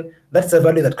again, that's a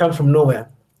value that comes from nowhere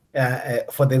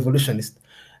for the evolutionist.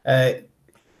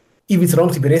 If it's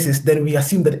wrong to be racist, then we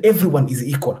assume that everyone is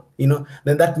equal,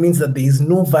 then that means that there is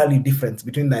no value difference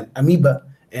between an amoeba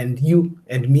and you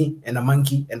and me and a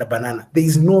monkey and a banana. There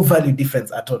is no value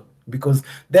difference at all, because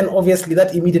then obviously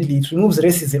that immediately it removes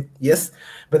racism, yes,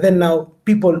 but then now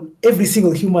every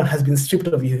single human has been stripped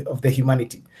of the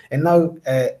humanity. And now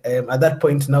at that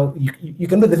point, now you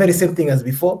can do the very same thing as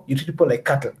before. You treat people like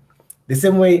cattle. The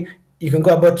same way you can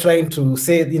go about trying to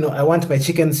say, I want my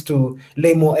chickens to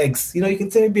lay more eggs. You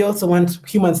can say maybe I also want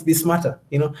humans to be smarter,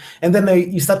 and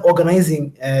then you start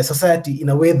organizing society in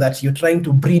a way that you're trying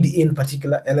to breed in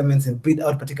particular elements and breed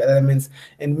out particular elements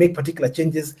and make particular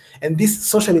changes. And this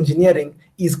social engineering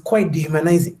is quite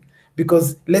dehumanizing,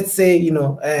 because let's say,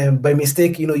 by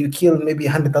mistake, you kill maybe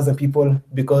 100,000 people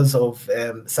because of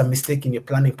some mistake in your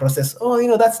planning process.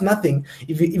 Oh, that's nothing.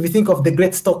 If you think of the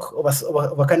great stock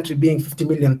of a country being 50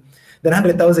 million, then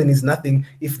 100,000 is nothing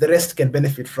if the rest can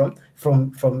benefit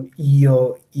from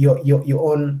your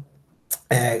own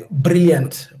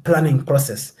brilliant planning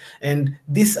process. And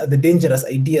these are the dangerous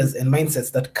ideas and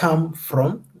mindsets that come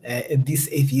from this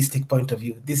atheistic point of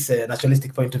view, this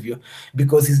naturalistic point of view,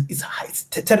 because it's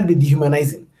terribly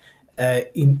dehumanizing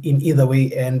in either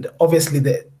way. And obviously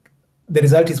the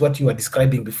result is what you were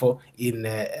describing before in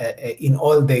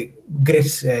all the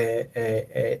great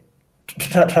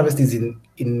travesties in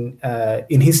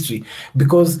history,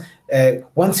 because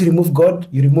once you remove God,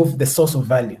 you remove the source of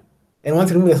value. And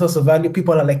once you remove the source of value,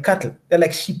 people are like cattle. They're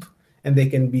like sheep, and they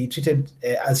can be treated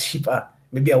as sheep are.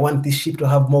 Maybe I want this sheep to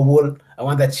have more wool. I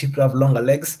want that sheep to have longer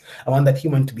legs. I want that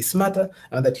human to be smarter.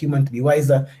 I want that human to be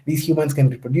wiser. These humans can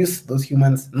reproduce. Those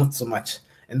humans, not so much.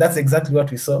 And that's exactly what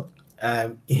we saw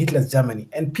in Hitler's Germany.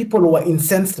 And people were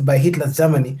incensed by Hitler's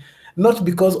Germany, not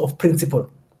because of principle.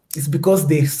 It's because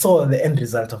they saw the end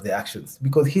result of their actions.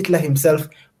 Because Hitler himself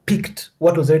picked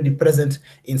what was already present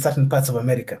in certain parts of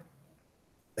America,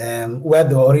 where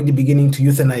they were already beginning to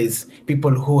euthanize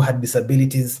people who had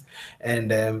disabilities,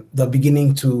 and they're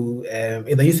beginning to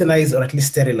either euthanize or at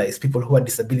least sterilize people who had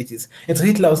disabilities. And so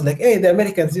Hitler was like, hey, the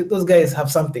Americans, those guys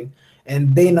have something.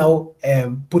 And they now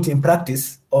put in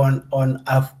practice on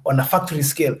a factory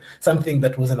scale, something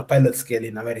that was on a pilot scale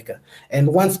in America. And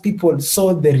once people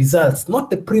saw the results, not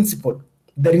the principle,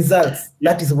 the results,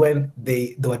 that is when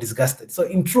they were disgusted. So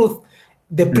in truth,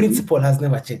 the principle has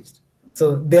never changed.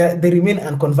 So they remain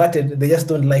unconverted. They just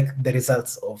don't like the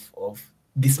results of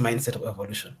this mindset of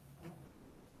evolution.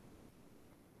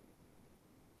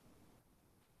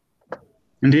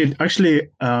 Indeed, actually,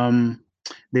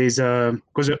 there's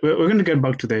because we're going to get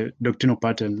back to the doctrinal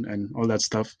pattern and all that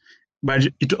stuff, but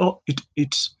it all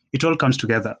comes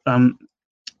together.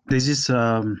 There's this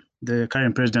the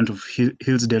current president of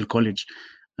Hillsdale College.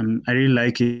 I really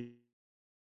like him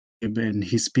in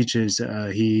his speeches.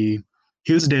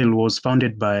 Hillsdale was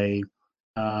founded by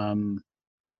the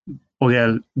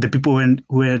people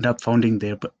who ended up founding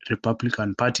the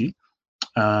Republican Party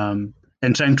and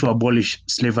trying to abolish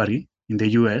slavery in the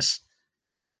U.S.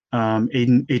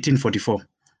 In 1844.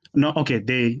 No, okay,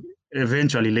 they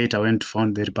eventually later went to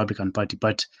found the Republican Party,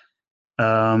 but they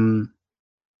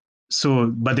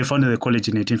founded the college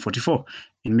in 1844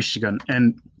 in Michigan,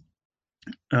 and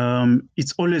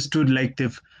it's always stood like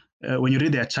when you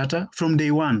read their charter from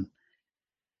day one,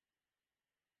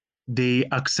 they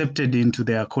accepted into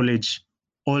their college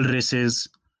all races,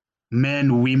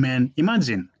 men, women.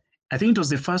 Imagine, I think it was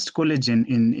the first college in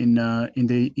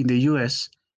the US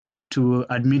to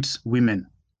admit women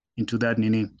into that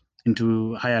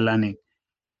into higher learning,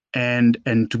 and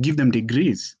to give them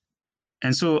degrees.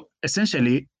 And so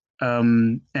essentially,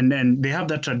 and then they have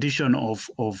that tradition of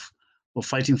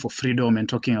fighting for freedom and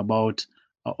talking about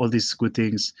all these good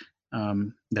things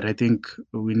that I think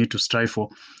we need to strive for.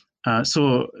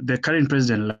 So the current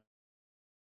president,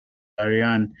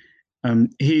 Ariane,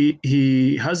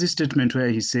 he has this statement where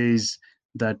he says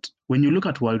that when you look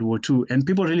at World War II, and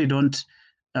people really don't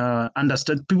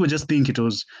understand, people just think it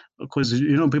was because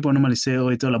people normally say, oh,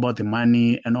 it's all about the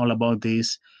money and all about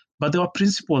this, but there were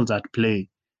principles at play.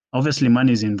 Obviously,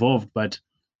 money is involved, but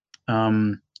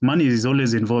money is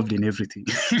always involved in everything,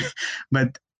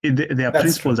 but there are That's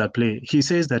principles true. at play. He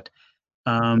says that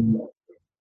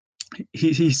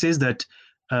he says that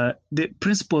the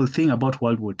principal thing about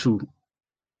World War II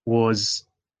was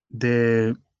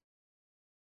the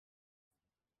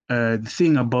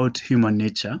thing about human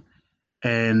nature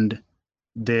and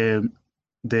the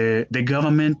the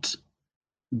government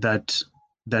that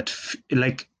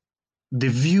like the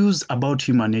views about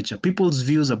human nature, people's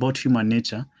views about human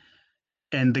nature,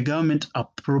 and the government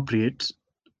appropriate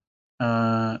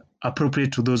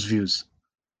to those views.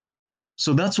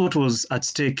 So that's what was at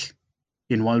stake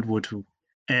in World War II.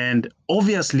 And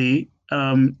obviously,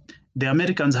 the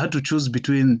Americans had to choose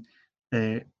between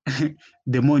uh,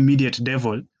 the more immediate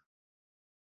devil,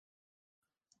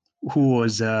 who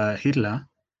was Hitler,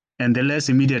 and the less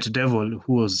immediate devil,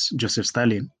 who was Joseph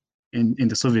Stalin in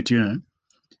the Soviet Union.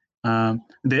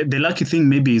 The lucky thing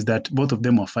maybe is that both of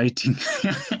them were fighting.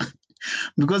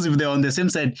 Because if they're on the same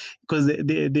side, because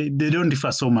they don't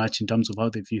differ so much in terms of how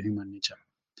they view human nature.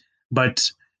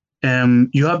 But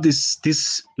you have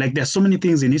this like there's so many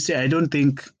things in history. I don't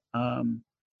think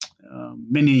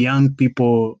many young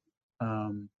people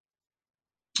um,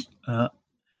 uh,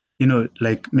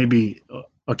 like maybe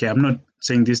okay, I'm not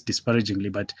saying this disparagingly,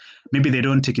 but maybe they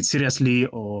don't take it seriously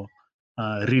or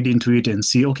read into it and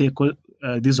see, okay,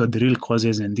 these were the real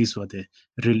causes and these were the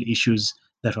real issues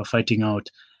that we're fighting out.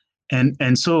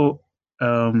 And so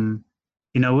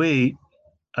in a way,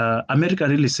 America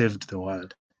really saved the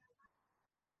world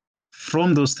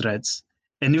from those threats.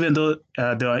 And even though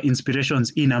there are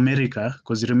inspirations in America,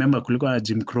 because remember, kulikuwa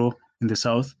Jim Crow in the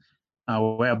South,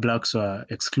 where blacks were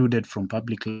excluded from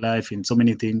public life in so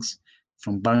many things,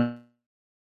 from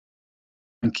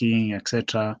banking,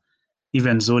 etc.,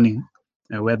 even zoning,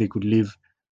 where they could live.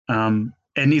 And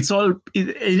it's all,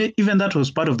 even that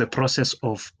was part of the process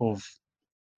of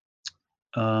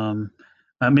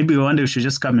maybe one day we should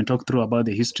just come and talk through about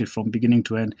the history from beginning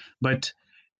to end. But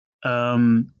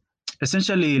um,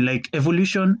 essentially, like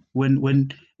evolution, I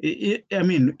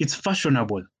mean, it's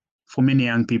fashionable for many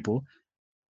young people,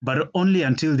 but only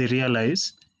until they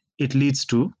realize it leads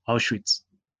to Auschwitz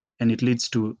and it leads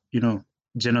to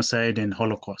genocide and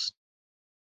Holocaust.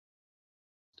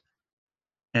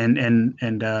 And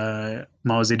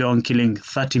Mao Zedong killing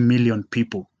 30 million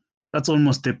people. That's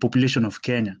almost the population of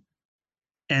Kenya.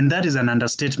 And that is an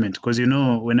understatement because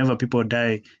whenever people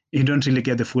die, you don't really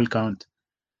get the full count.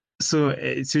 So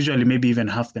it's usually maybe even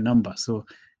half the number. So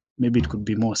maybe it could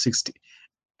be more 60.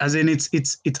 As in,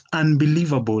 it's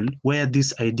unbelievable where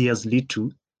these ideas lead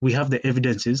to. We have the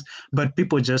evidences, but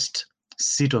people just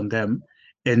sit on them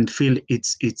and feel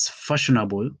it's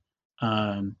fashionable,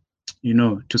 to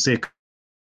say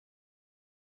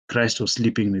Christ was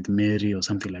sleeping with Mary or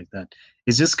something like that.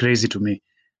 It's just crazy to me.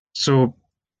 So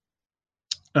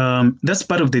that's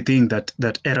part of the thing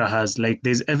that era has. Like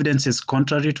there's evidences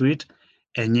contrary to it,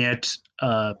 and yet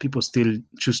people still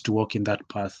choose to walk in that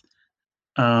path.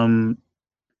 Um,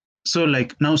 so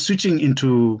like now switching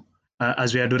into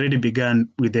as we had already begun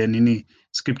with the Nini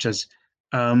scriptures,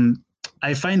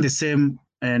 I find the same,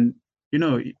 and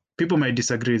people might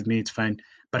disagree with me. It's fine,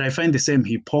 but I find the same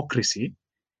hypocrisy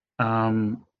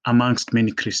amongst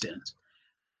many Christians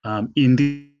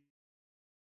in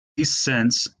this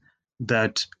sense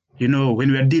that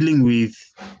when we are dealing with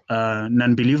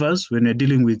non-believers, when we're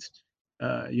dealing with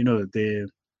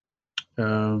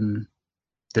um,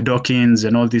 the Dawkins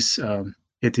and all these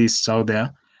atheists out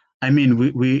there, I mean,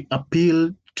 we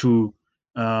appeal to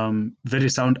very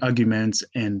sound arguments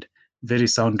and very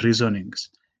sound reasonings,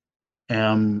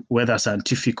 whether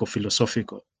scientific or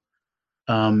philosophical,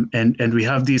 and we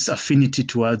have this affinity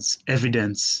towards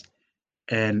evidence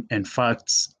and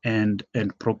facts and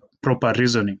proper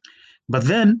reasoning. But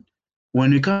then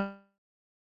when we come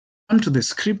to the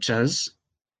scriptures,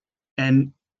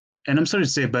 and I'm sorry to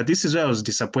say, but this is where I was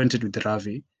disappointed with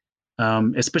Ravi,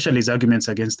 especially his arguments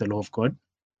against the law of God,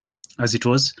 as it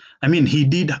was. I mean, he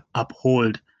did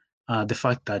uphold the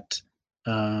fact that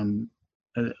um,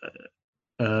 uh,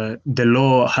 the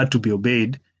law had to be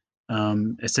obeyed,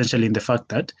 essentially in the fact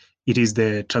that it is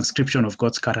the transcription of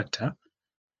God's character.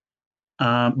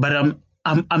 But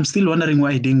I'm still wondering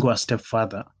why he didn't go a step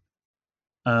further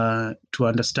to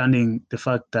understanding the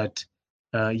fact that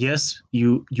yes,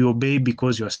 you obey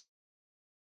because you're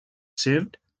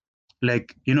saved.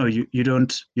 Like you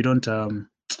don't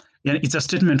yeah, it's a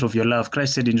statement of your love.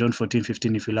 Christ said in John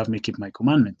 14:15, if you love me, keep my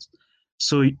commandments.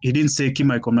 So he didn't say keep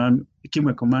my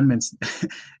commandments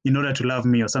in order to love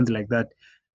me or something like that.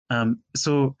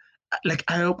 So like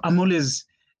I'm always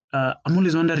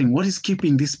wondering what is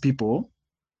keeping these people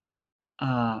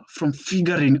from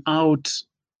figuring out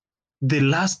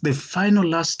the final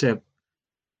last step,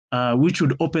 which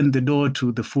would open the door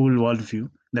to the full worldview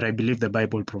that I believe the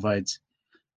Bible provides.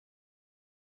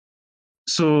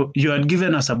 So you had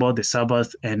given us about the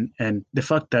Sabbath and the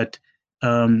fact that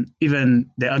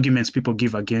even the arguments people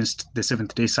give against the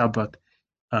seventh-day Sabbath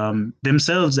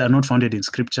themselves are not founded in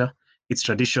Scripture. It's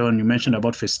tradition. You mentioned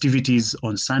about festivities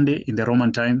on Sunday in the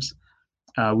Roman times,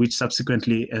 which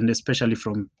subsequently, and especially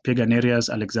from pagan areas,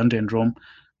 Alexandria and Rome,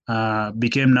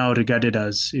 became now regarded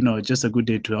as, just a good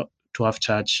day to have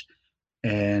church,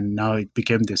 and now it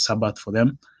became the Sabbath for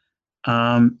them.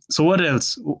 So what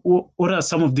else? What are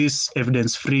some of these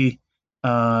evidence-free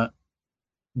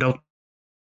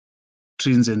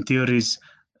doctrines and theories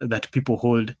that people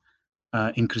hold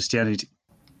in Christianity?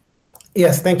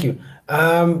 Yes, thank you.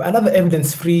 Another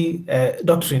evidence-free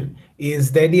doctrine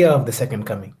is the idea of the second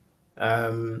coming.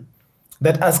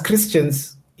 That as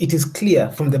Christians, it is clear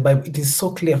from the Bible, it is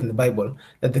so clear from the Bible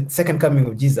that the second coming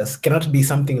of Jesus cannot be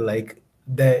something like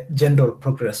the general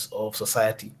progress of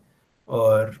society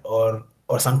or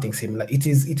something similar. It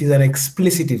is an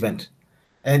explicit event.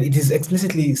 And it is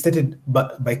explicitly stated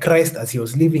by Christ as he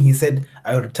was leaving. He said,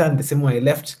 I will return the same way I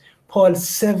left. Paul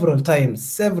several times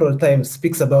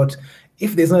speaks about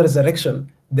if there's no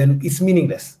resurrection, then it's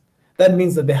meaningless. That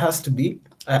means that there has to be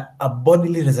a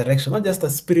bodily resurrection, not just a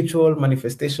spiritual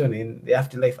manifestation in the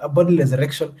afterlife, a bodily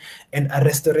resurrection and a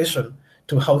restoration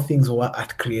to how things were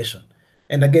at creation.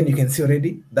 And again, you can see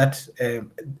already that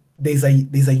there's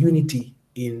a unity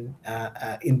in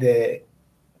the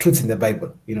truths in the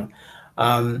Bible,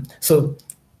 so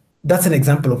that's an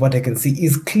example of what I can see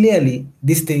is clearly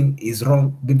this thing is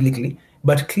wrong biblically,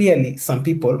 but clearly some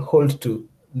people hold to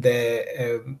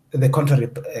the contrary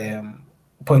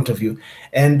point of view,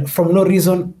 and from no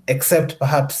reason except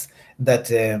perhaps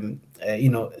that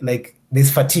like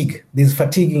there's fatigue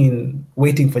in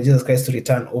waiting for Jesus Christ to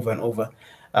return over and over,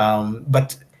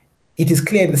 but it is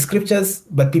clear in the scriptures,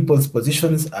 but people's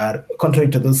positions are contrary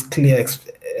to those clear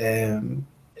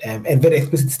and very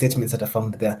explicit statements that are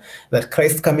found there, that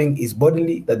Christ's coming is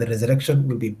bodily, that the resurrection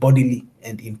will be bodily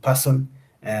and in person,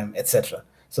 etc.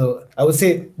 So I would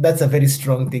say that's a very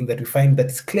strong thing that we find that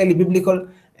is clearly biblical,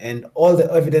 and all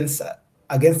the evidence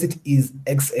against it is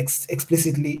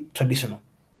explicitly traditional,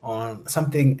 on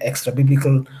something extra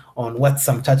biblical, on what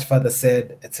some church father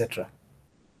said, etc.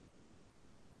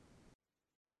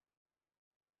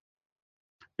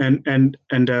 And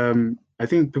I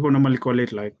think people normally call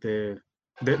it like the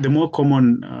more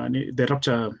common the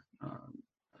rapture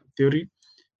theory,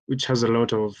 which has a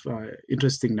lot of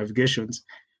interesting navigations.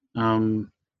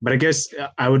 But I guess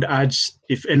I would urge,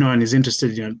 if anyone is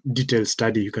interested in a detailed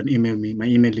study, you can email me. My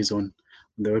email is on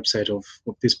the website of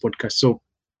this podcast. So,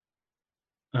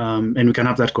 and we can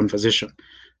have that conversation.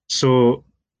 So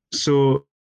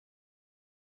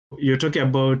you're talking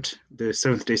about the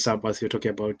seventh-day Sabbath. You're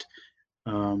talking about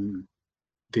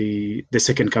the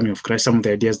second coming of Christ. Some of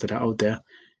the ideas that are out there.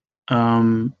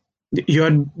 You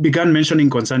had begun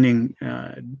mentioning concerning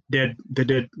the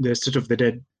state of the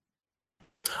dead.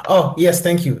 Oh, yes,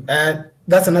 thank you.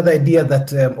 That's another idea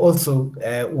that also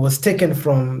was taken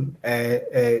from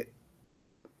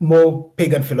more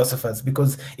pagan philosophers,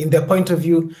 because in their point of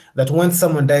view, that once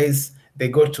someone dies, they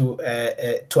go to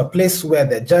a place where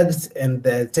they're judged and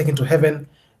they're taken to heaven,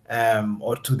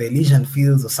 or to the Elysian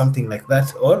fields or something like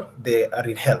that, or they are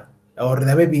in hell, or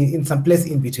they may be in some place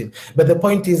in between. But the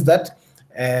point is that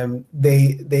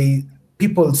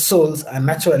people's souls are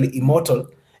naturally immortal,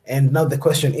 and now the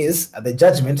question is, at the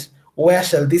judgment, where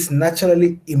shall this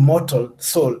naturally immortal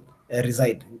soul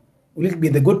reside? Will it be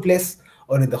in the good place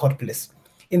or in the hot place?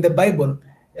 In the Bible,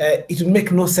 it would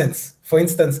make no sense. For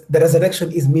instance, the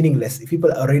resurrection is meaningless if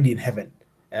people are already in heaven.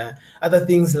 Other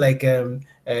things like when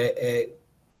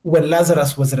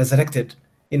Lazarus was resurrected,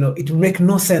 it would make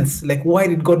no sense. Like, why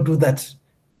did God do that?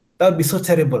 That would be so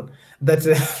terrible. That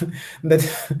that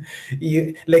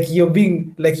you're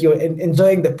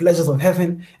enjoying the pleasures of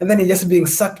heaven, and then you're just being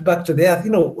sucked back to the earth.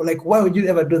 Like, why would you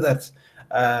ever do that?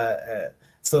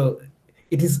 So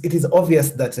it is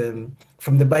obvious that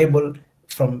from the Bible,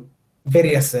 from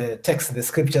various texts in the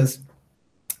scriptures,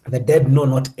 the dead know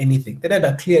not anything. The dead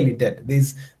are clearly dead.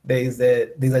 There's a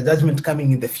judgment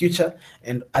coming in the future,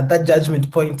 and at that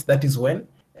judgment point, that is when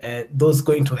those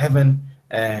going to heaven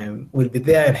will be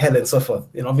there, and hell and so forth.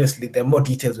 And obviously, there are more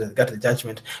details with regard to the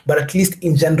judgment, but at least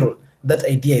in general, that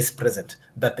idea is present,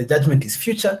 that the judgment is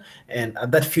future, and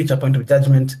at that future point of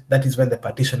judgment, that is when the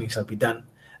partitioning shall be done.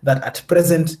 That at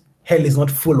present, hell is not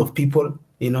full of people,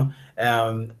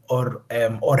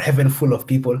 or heaven full of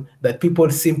people, that people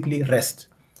simply rest.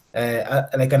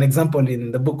 Like an example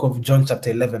in the book of John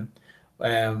chapter 11,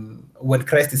 when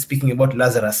Christ is speaking about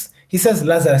Lazarus, he says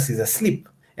Lazarus is asleep.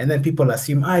 And then people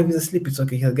assume, if he's asleep, it's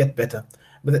okay, he'll get better.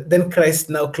 But then Christ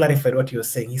now clarified what he was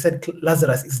saying. He said,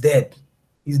 Lazarus is dead.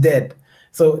 He's dead.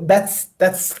 So that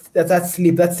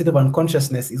sleep, that state of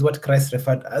unconsciousness is what Christ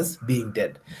referred as being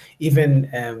dead. Even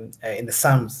in the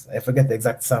Psalms, I forget the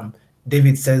exact Psalm,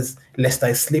 David says, lest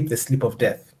I sleep the sleep of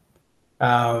death.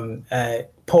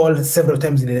 Paul several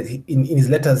times in his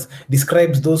letters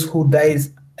describes those who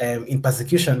dies in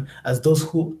persecution as those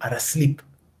who are asleep.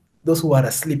 Those who are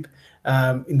asleep.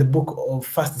 In the book of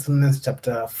 1 Thessalonians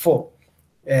chapter 4,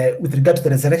 with regard to the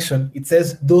resurrection, it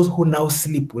says those who now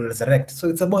sleep will resurrect. So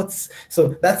it's about, so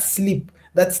that sleep,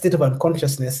 that state of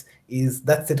unconsciousness is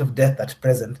that state of death at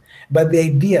present. But the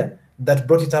idea that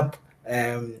brought it up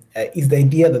is the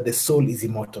idea that the soul is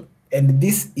immortal. And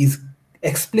this is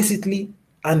explicitly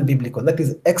unbiblical. That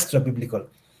is extra biblical.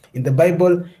 In the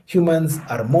Bible, humans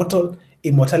are mortal.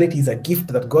 Immortality is a gift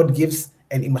that God gives,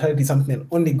 and immortality is something that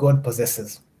only God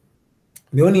possesses.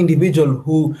 The only individual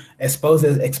who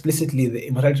espouses explicitly the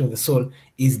immortality of the soul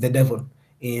is the devil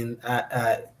in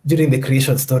during the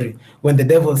creation story, when the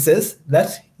devil says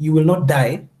that you will not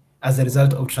die as a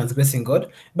result of transgressing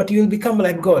God, but you will become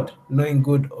like God, knowing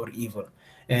good or evil.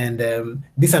 And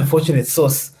this unfortunate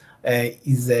source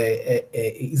is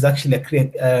actually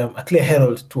a clear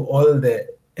herald to all the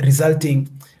resulting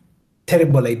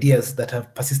terrible ideas that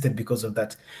have persisted because of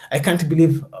that. I can't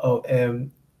believe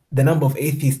the number of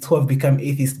atheists who have become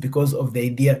atheists because of the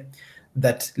idea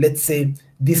that, let's say,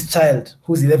 this child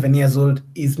who's 11 years old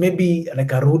is maybe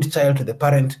like a rude child to the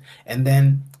parent, and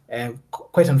then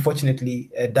quite unfortunately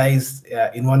dies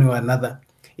in one way or another.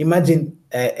 Imagine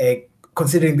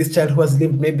considering this child who has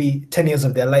lived maybe 10 years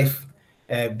of their life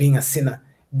being a sinner,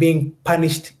 being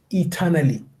punished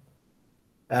eternally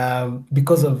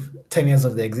because of 10 years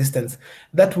of their existence.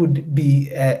 That would be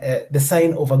the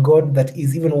sign of a God that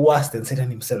is even worse than Satan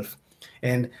himself.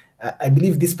 And I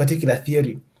believe this particular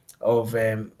theory of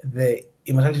the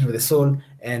immortality of the soul,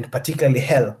 and particularly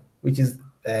hell, which is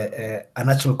a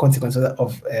natural consequence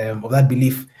of that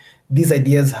belief, these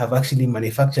ideas have actually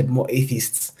manufactured more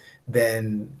atheists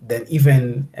than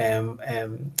even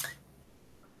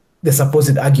the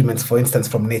supposed arguments, for instance,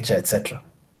 from nature, etc.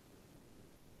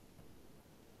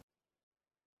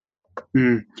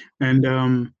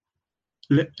 And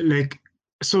like,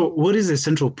 so what is the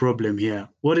central problem here?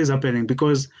 What is happening?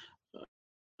 Because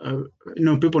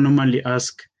people normally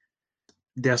ask,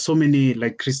 there are so many,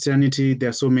 like Christianity, there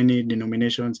are so many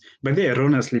denominations, but they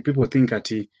erroneously people think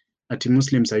at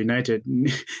Muslims are united.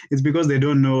 It's because they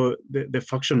don't know the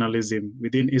factionalism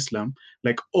within Islam.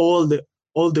 Like almost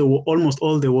all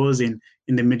the wars in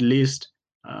the Middle East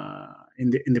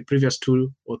in the previous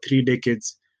 2 or 3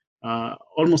 decades,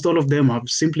 almost all of them have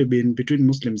simply been between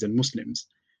Muslims and Muslims.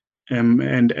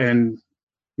 And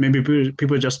maybe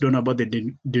people just don't know about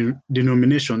the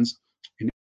denominations in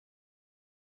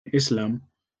Islam.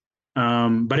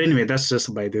 But anyway, that's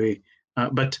just by the way.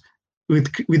 But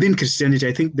within Christianity,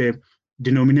 I think the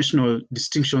denominational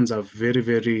distinctions are very,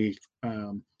 very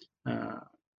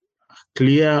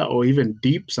clear or even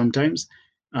deep sometimes.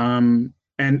 And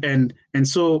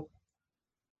so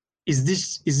is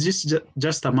this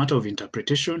just a matter of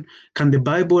interpretation? Can the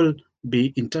Bible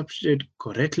be interpreted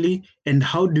correctly? And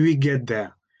how do we get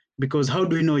there? Because how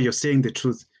do we know you're saying the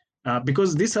truth?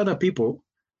 Because these other people,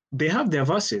 they have their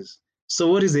verses. So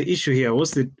what is the issue here?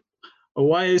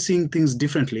 Why are you seeing things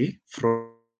differently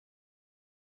from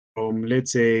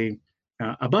let's say,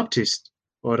 a Baptist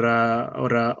or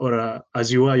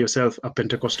as you are yourself, a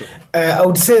Pentecostal? I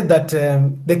would say that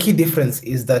the key difference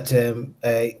is that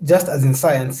just as in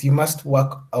science, you must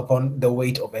work upon the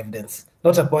weight of evidence,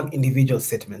 not upon individual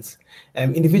statements.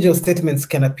 Individual statements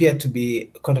can appear to be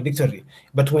contradictory,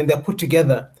 but when they're put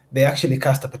together, they actually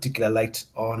cast a particular light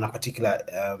on a particular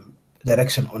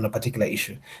direction on a particular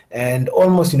issue. And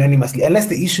almost unanimously, unless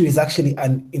the issue is actually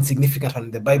an insignificant one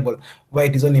in the Bible, where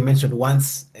it is only mentioned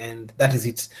once and that is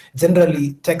it.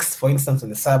 Generally, texts, for instance, on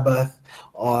the Sabbath,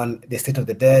 on the state of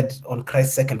the dead, on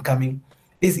Christ's second coming,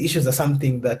 these issues are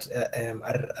something that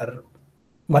are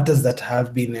matters that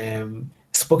have been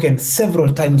spoken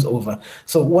several times over.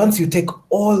 So once you take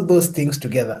all those things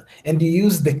together and you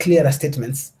use the clearer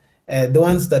statements, the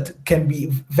ones that can be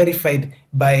verified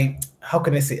by, how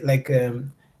can I say, like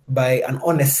by an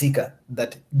honest seeker,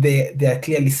 that they are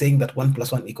clearly saying that 1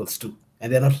 + 1 = 2,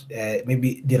 and they're not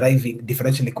maybe deriving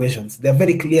differential equations. They're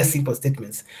very clear, simple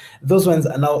statements. Those ones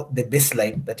are now the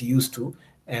baseline that you use to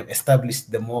establish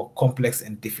the more complex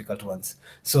and difficult ones.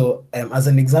 So as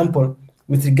an example,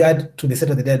 with regard to the state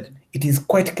of the dead, it is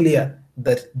quite clear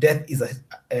that death is a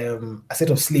state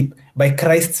of sleep by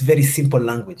Christ's very simple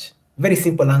language. Very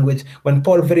simple language. When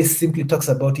Paul very simply talks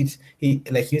about it, he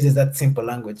uses that simple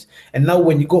language. And now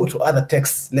when you go to other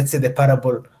texts, let's say the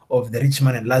parable of the rich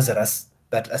man and Lazarus,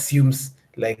 that assumes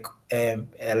like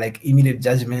immediate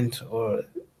judgment or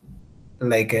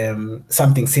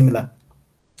something similar.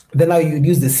 Then now you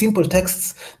use the simple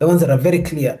texts, the ones that are very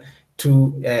clear,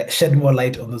 to shed more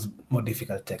light on those more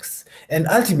difficult texts. And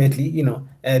ultimately,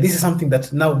 this is something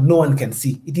that now no one can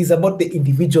see. It is about the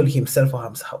individual himself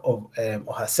or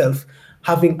herself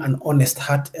having an honest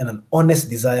heart and an honest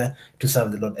desire to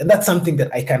serve the Lord. And that's something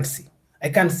that I can't see. I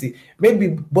can't see. Maybe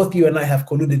both you and I have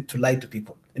colluded to lie to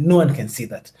people. No one can see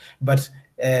that. But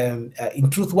in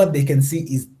truth, what they can see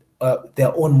is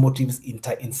their own motives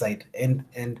inside,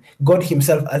 and God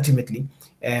Himself ultimately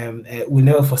will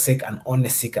never forsake an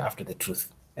honest seeker after the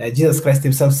truth. Jesus Christ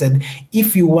Himself said,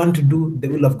 "If you want to do the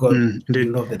will of God, you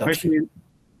know the doctrine."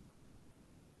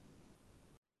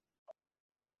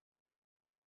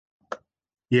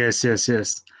 Yes.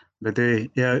 But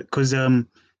because I'm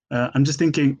just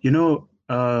thinking,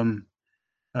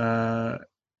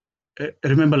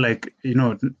 remember,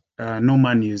 no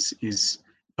man is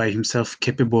by himself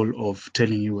capable of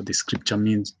telling you what the scripture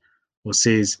means or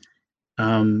says,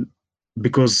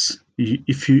 because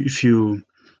if you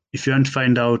want to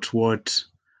find out what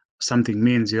something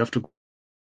means, you have to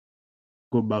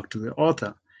go back to the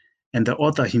author, and the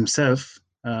author himself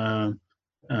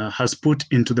has put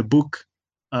into the book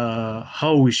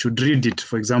how we should read it.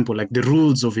 For example, like the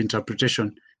rules of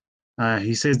interpretation.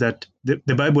 He says that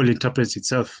the Bible interprets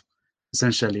itself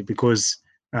essentially, because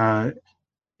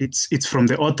it's from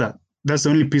the author. That's the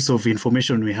only piece of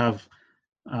information we have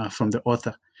from the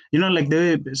author. Like the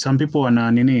way some people are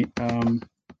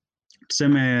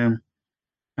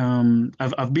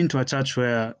I've been to a church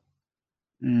where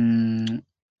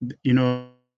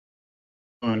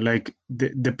like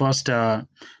the pastor.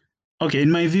 Okay,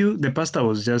 in my view, the pastor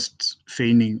was just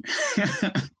feigning.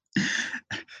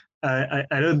 I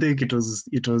don't think it was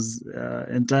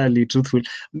entirely truthful,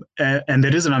 and the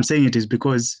reason I'm saying it is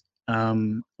because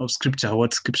of scripture,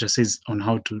 what scripture says on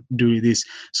how to do this.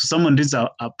 So someone reads a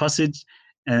passage,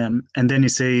 and then he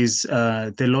says,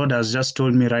 "The Lord has just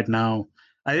told me right now."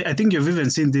 I think you've even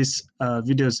seen these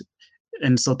videos,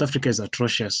 and South Africa is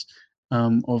atrocious,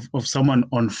 of someone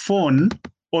on phone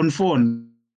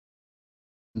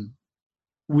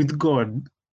with God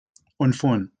on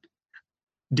phone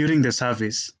during the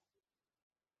service,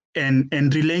 and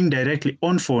relaying directly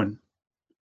on phone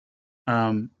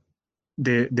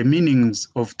the meanings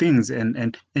of things,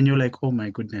 and you're like, oh my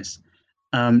goodness,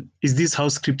 is this how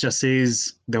scripture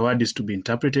says the word is to be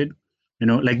interpreted?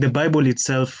 Like the Bible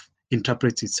itself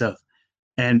interprets itself,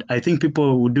 and I think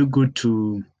people would do good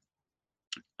to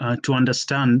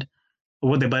understand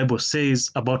what the Bible says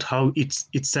about how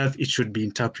itself it should be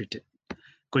interpreted,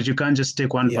 because you can't just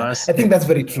take one verse. I think that's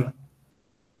very true.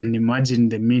 And imagine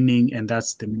the meaning, and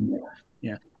that's the meaning.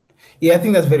 Yeah, I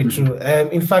think that's very true.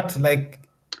 In fact, like,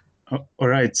 all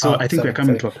right, so I think we're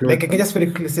coming to a close. Like, I can just very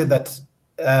quickly say that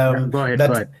go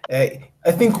ahead.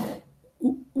 I think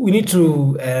we need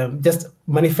to just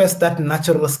manifest that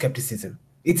natural skepticism.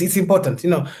 It's important,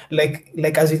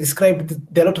 like as you described,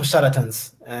 there are a lot of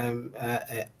charlatans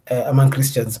among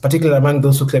Christians, particularly among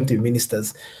those who claim to be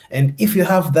ministers. And if you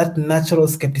have that natural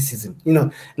skepticism,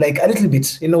 like a little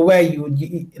bit, where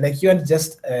you aren't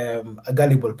just a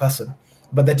gullible person,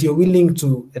 but that you're willing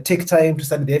to take time to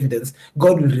study the evidence,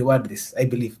 God will reward this, I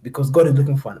believe, because God is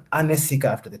looking for an honest seeker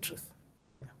after the truth.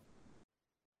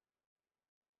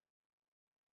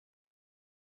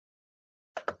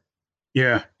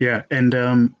 Yeah, and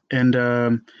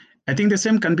I think the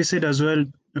same can be said as well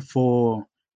for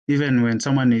even when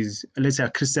someone is, let's say, a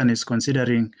Christian is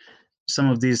considering some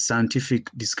of these scientific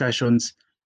discussions,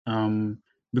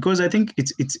 because I think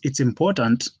it's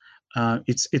important.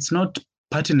 It's not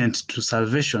pertinent to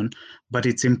salvation, but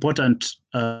it's important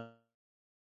to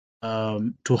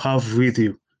have with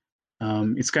you.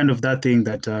 It's kind of that thing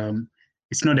that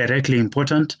it's not directly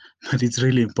important, but it's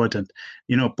really important.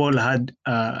 Paul had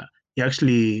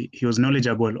he was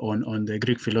knowledgeable on the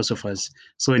Greek philosophers.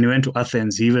 So when he went to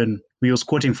Athens, he was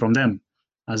quoting from them,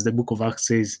 as the book of Acts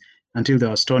says, until they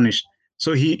were astonished.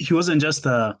 So he wasn't just he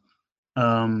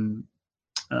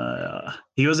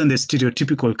wasn't the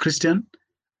stereotypical Christian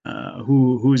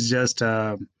who's just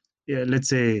let's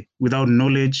say without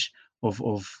knowledge of.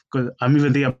 Because I'm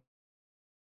even thinking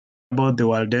about the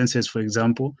Waldenses, for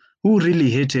example, who really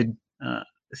hated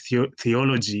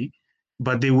theology,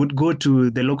 but they would go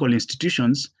to the local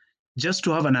institutions just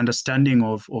to have an understanding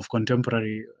of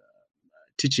contemporary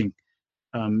teaching.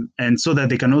 and so that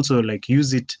they can also like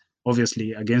use it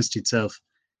obviously against itself.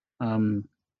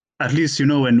 At least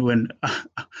when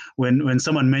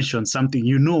someone mentions something,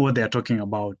 you know what they are talking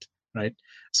about, right?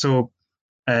 So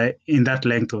in that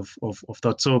length of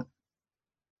thought. So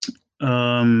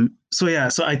yeah,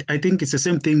 so I think it's the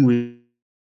same thing with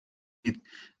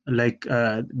like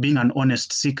being an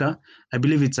honest seeker. I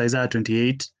believe it's Isaiah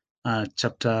 28,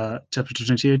 chapter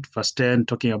 28, verse 10,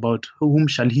 talking about whom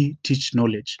shall he teach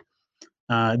knowledge?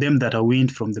 Them that are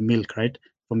weaned from the milk, right?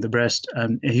 From the breast.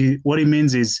 And what he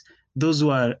means is those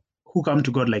who come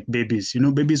to God like babies.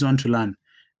 Babies want to learn.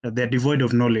 They're devoid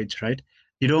of knowledge, right?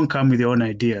 You don't come with your own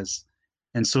ideas.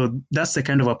 And so that's the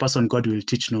kind of a person God will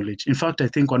teach knowledge. In fact, I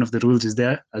think one of the rules is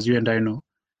there, as you and I know,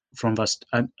 from verse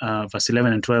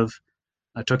 11 and 12,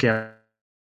 talking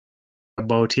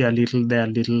about here a little, there a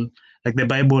little. Like the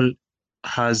Bible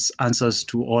has answers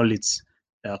to all its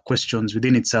questions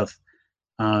within itself.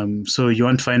 So you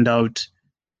want to find out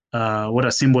what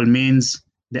a symbol means,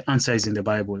 the answer is in the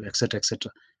Bible, etc., etc.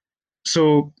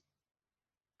 So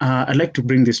I'd like to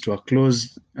bring this to a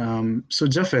close. So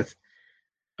Japheth,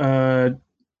 I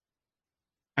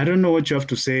don't know what you have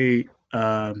to say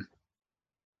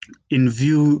in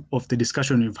view of the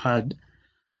discussion you've had.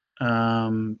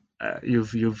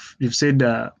 You've said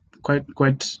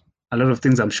quite a lot of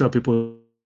things. I'm sure people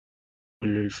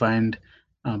will find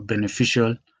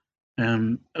beneficial.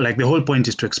 Like the whole point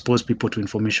is to expose people to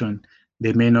information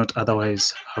they may not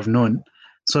otherwise have known,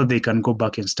 so they can go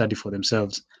back and study for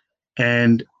themselves.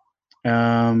 And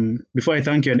before I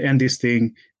thank you and end this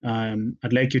thing,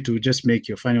 I'd like you to just make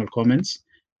your final comments.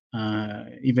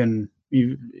 Even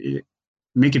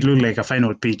make it look like a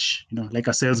final pitch, like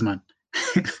a salesman.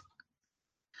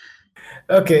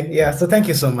 Okay, yeah. So thank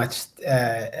you so much,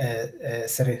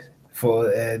 Sari,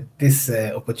 for this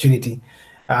opportunity.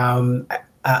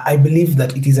 I believe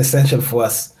that it is essential for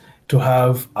us to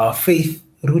have our faith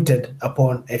rooted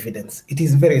upon evidence. It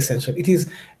is very essential. It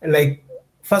is like,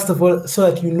 first of all,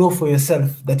 so that you know for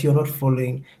yourself that you're not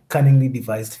following cunningly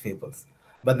devised fables,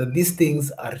 but that these things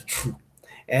are true.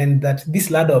 And that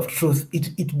this ladder of truth,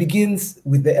 it begins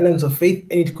with the elements of faith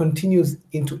and it continues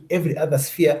into every other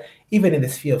sphere, even in the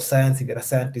sphere of science, if you're a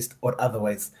scientist or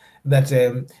otherwise. That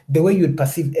the way you would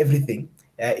perceive everything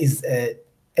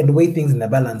and weigh things in a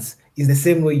balance is the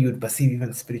same way you would perceive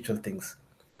even spiritual things.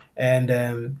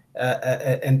 And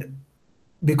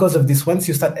because of this, once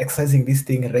you start exercising this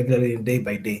thing regularly and day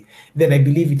by day, then I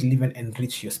believe it will even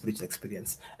enrich your spiritual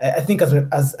experience. I think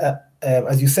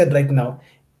as you said right now,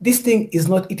 this thing is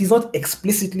not, it is not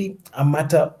explicitly a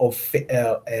matter of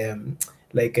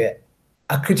like a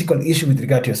critical issue with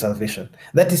regard to your salvation.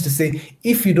 That is to say,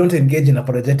 if you don't engage in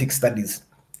apologetic studies,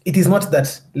 it is not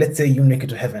that, let's say, you make it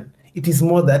to heaven. It is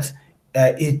more that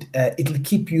it'll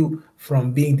keep you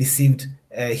from being deceived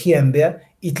here and there.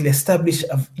 It'll establish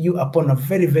you upon a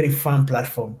very, very firm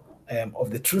platform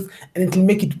of the truth, and it will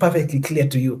make it perfectly clear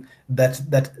to you that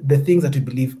the things that you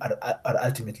believe are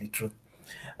ultimately true.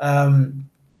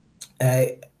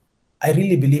 I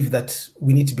really believe that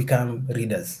we need to become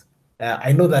readers.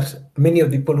 I know that many of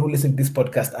the people who listen to this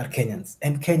podcast are Kenyans,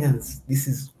 and Kenyans,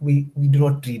 we do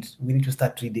not read. We need to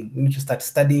start reading. We need to start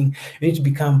studying. We need to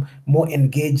become more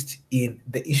engaged in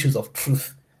the issues of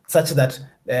truth, such that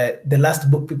the last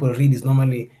book people read is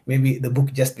normally maybe the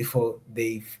book just before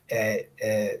they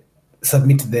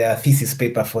submit their thesis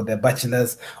paper for their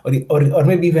bachelor's, or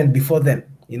maybe even before then,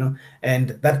 and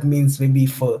that means maybe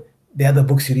for the other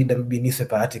books you read, maybe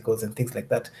newspaper articles and things like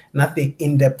that. Nothing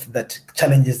in depth that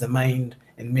challenges the mind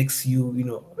and makes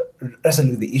you, wrestle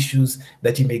with the issues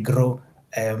that you may grow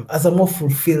as a more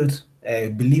fulfilled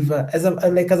believer, as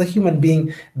a human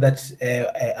being that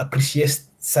appreciates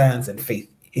science and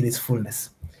faith in its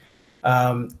fullness.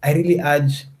 I really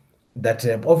urge that,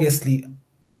 obviously,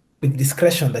 with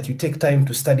discretion, that you take time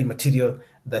to study material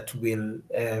that will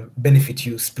benefit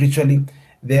you spiritually.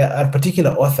 There are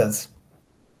particular authors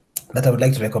that I would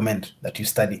like to recommend that you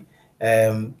study.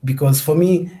 Because for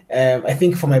me, I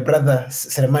think for my brother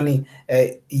Seremani,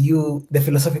 the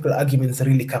philosophical arguments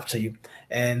really capture you.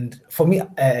 And for me,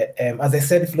 as I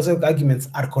said, philosophical arguments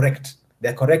are correct.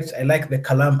 They're correct. I like the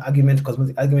Kalam argument,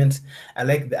 cosmetic arguments. I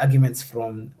like the arguments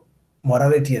from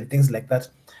morality and things like that.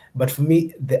 But for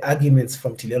me, the arguments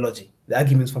from teleology, the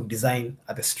arguments from design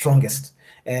are the strongest.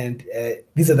 And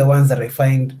these are the ones that I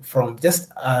find from just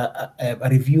a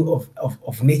review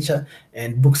of nature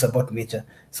and books about nature.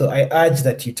 So I urge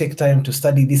that you take time to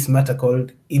study this matter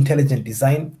called intelligent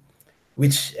design,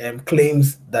 which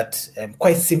claims that,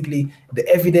 quite simply, the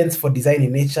evidence for design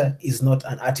in nature is not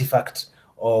an artifact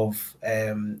of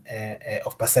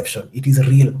perception. It is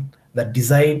real. that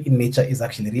design in nature is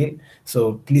actually real.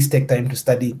 So please take time to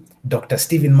study Dr.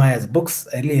 Stephen Meyer's books.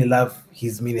 I really love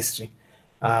his ministry.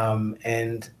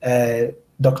 And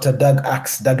Dr.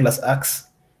 Douglas Axe,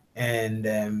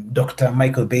 and Dr.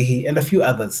 Michael Behe, and a few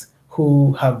others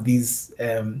who have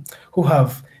who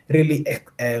have really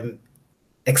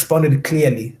expounded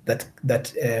clearly that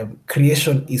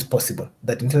creation is possible,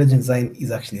 that intelligent design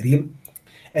is actually real.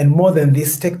 And more than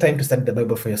this, take time to study the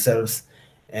Bible for yourselves,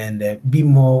 and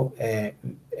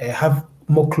have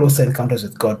more closer encounters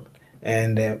with God,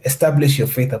 and establish your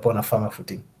faith upon a firmer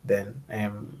footing than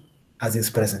as is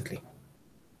presently.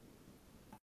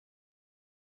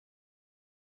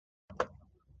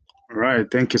 All right,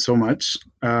 thank you so much.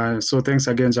 So thanks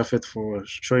again, Japheth, for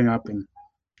showing up and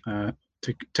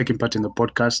taking part in the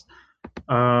podcast.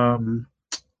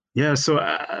 Yeah, so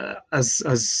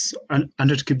as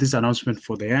under to keep this announcement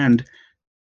for the end,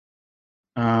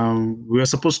 we were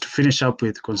supposed to finish up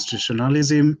with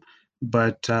constitutionalism,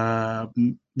 but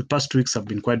the past weeks have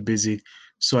been quite busy.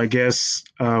 So I guess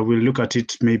we'll look at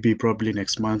it probably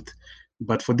next month.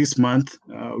 But for this month,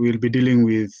 we'll be dealing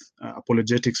with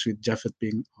apologetics, with Japheth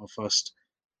being our first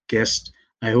guest.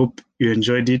 I hope you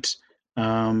enjoyed it.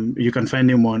 You can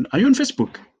find him on. Are you on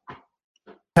Facebook?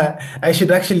 I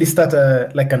should actually start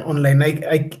like an online.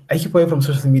 I keep away from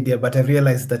social media, but I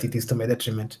realized that it is to my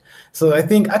detriment. So I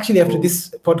think actually after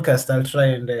this podcast, I'll try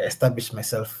and establish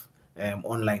myself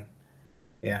online.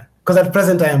 Yeah, because at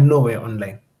present I am nowhere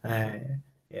online.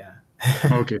 Yeah.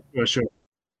 Okay, sure.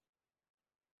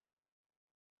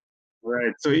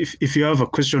 Right. So if you have a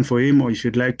question for him, or if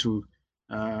you'd like to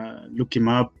look him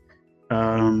up,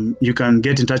 you can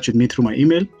get in touch with me through my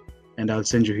email, and I'll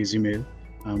send you his email.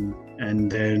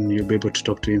 And then you'll be able to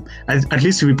talk to him. At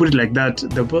least if we put it like that,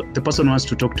 the person who wants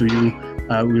to talk to you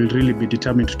will really be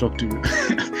determined to talk to you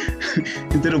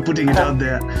instead of putting it out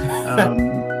there.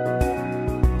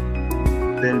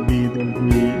 They'll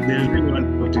really want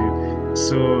to talk to you.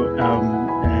 So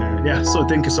yeah. So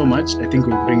thank you so much. I think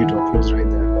we'll bring it to a close right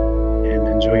there, and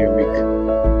enjoy your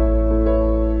week.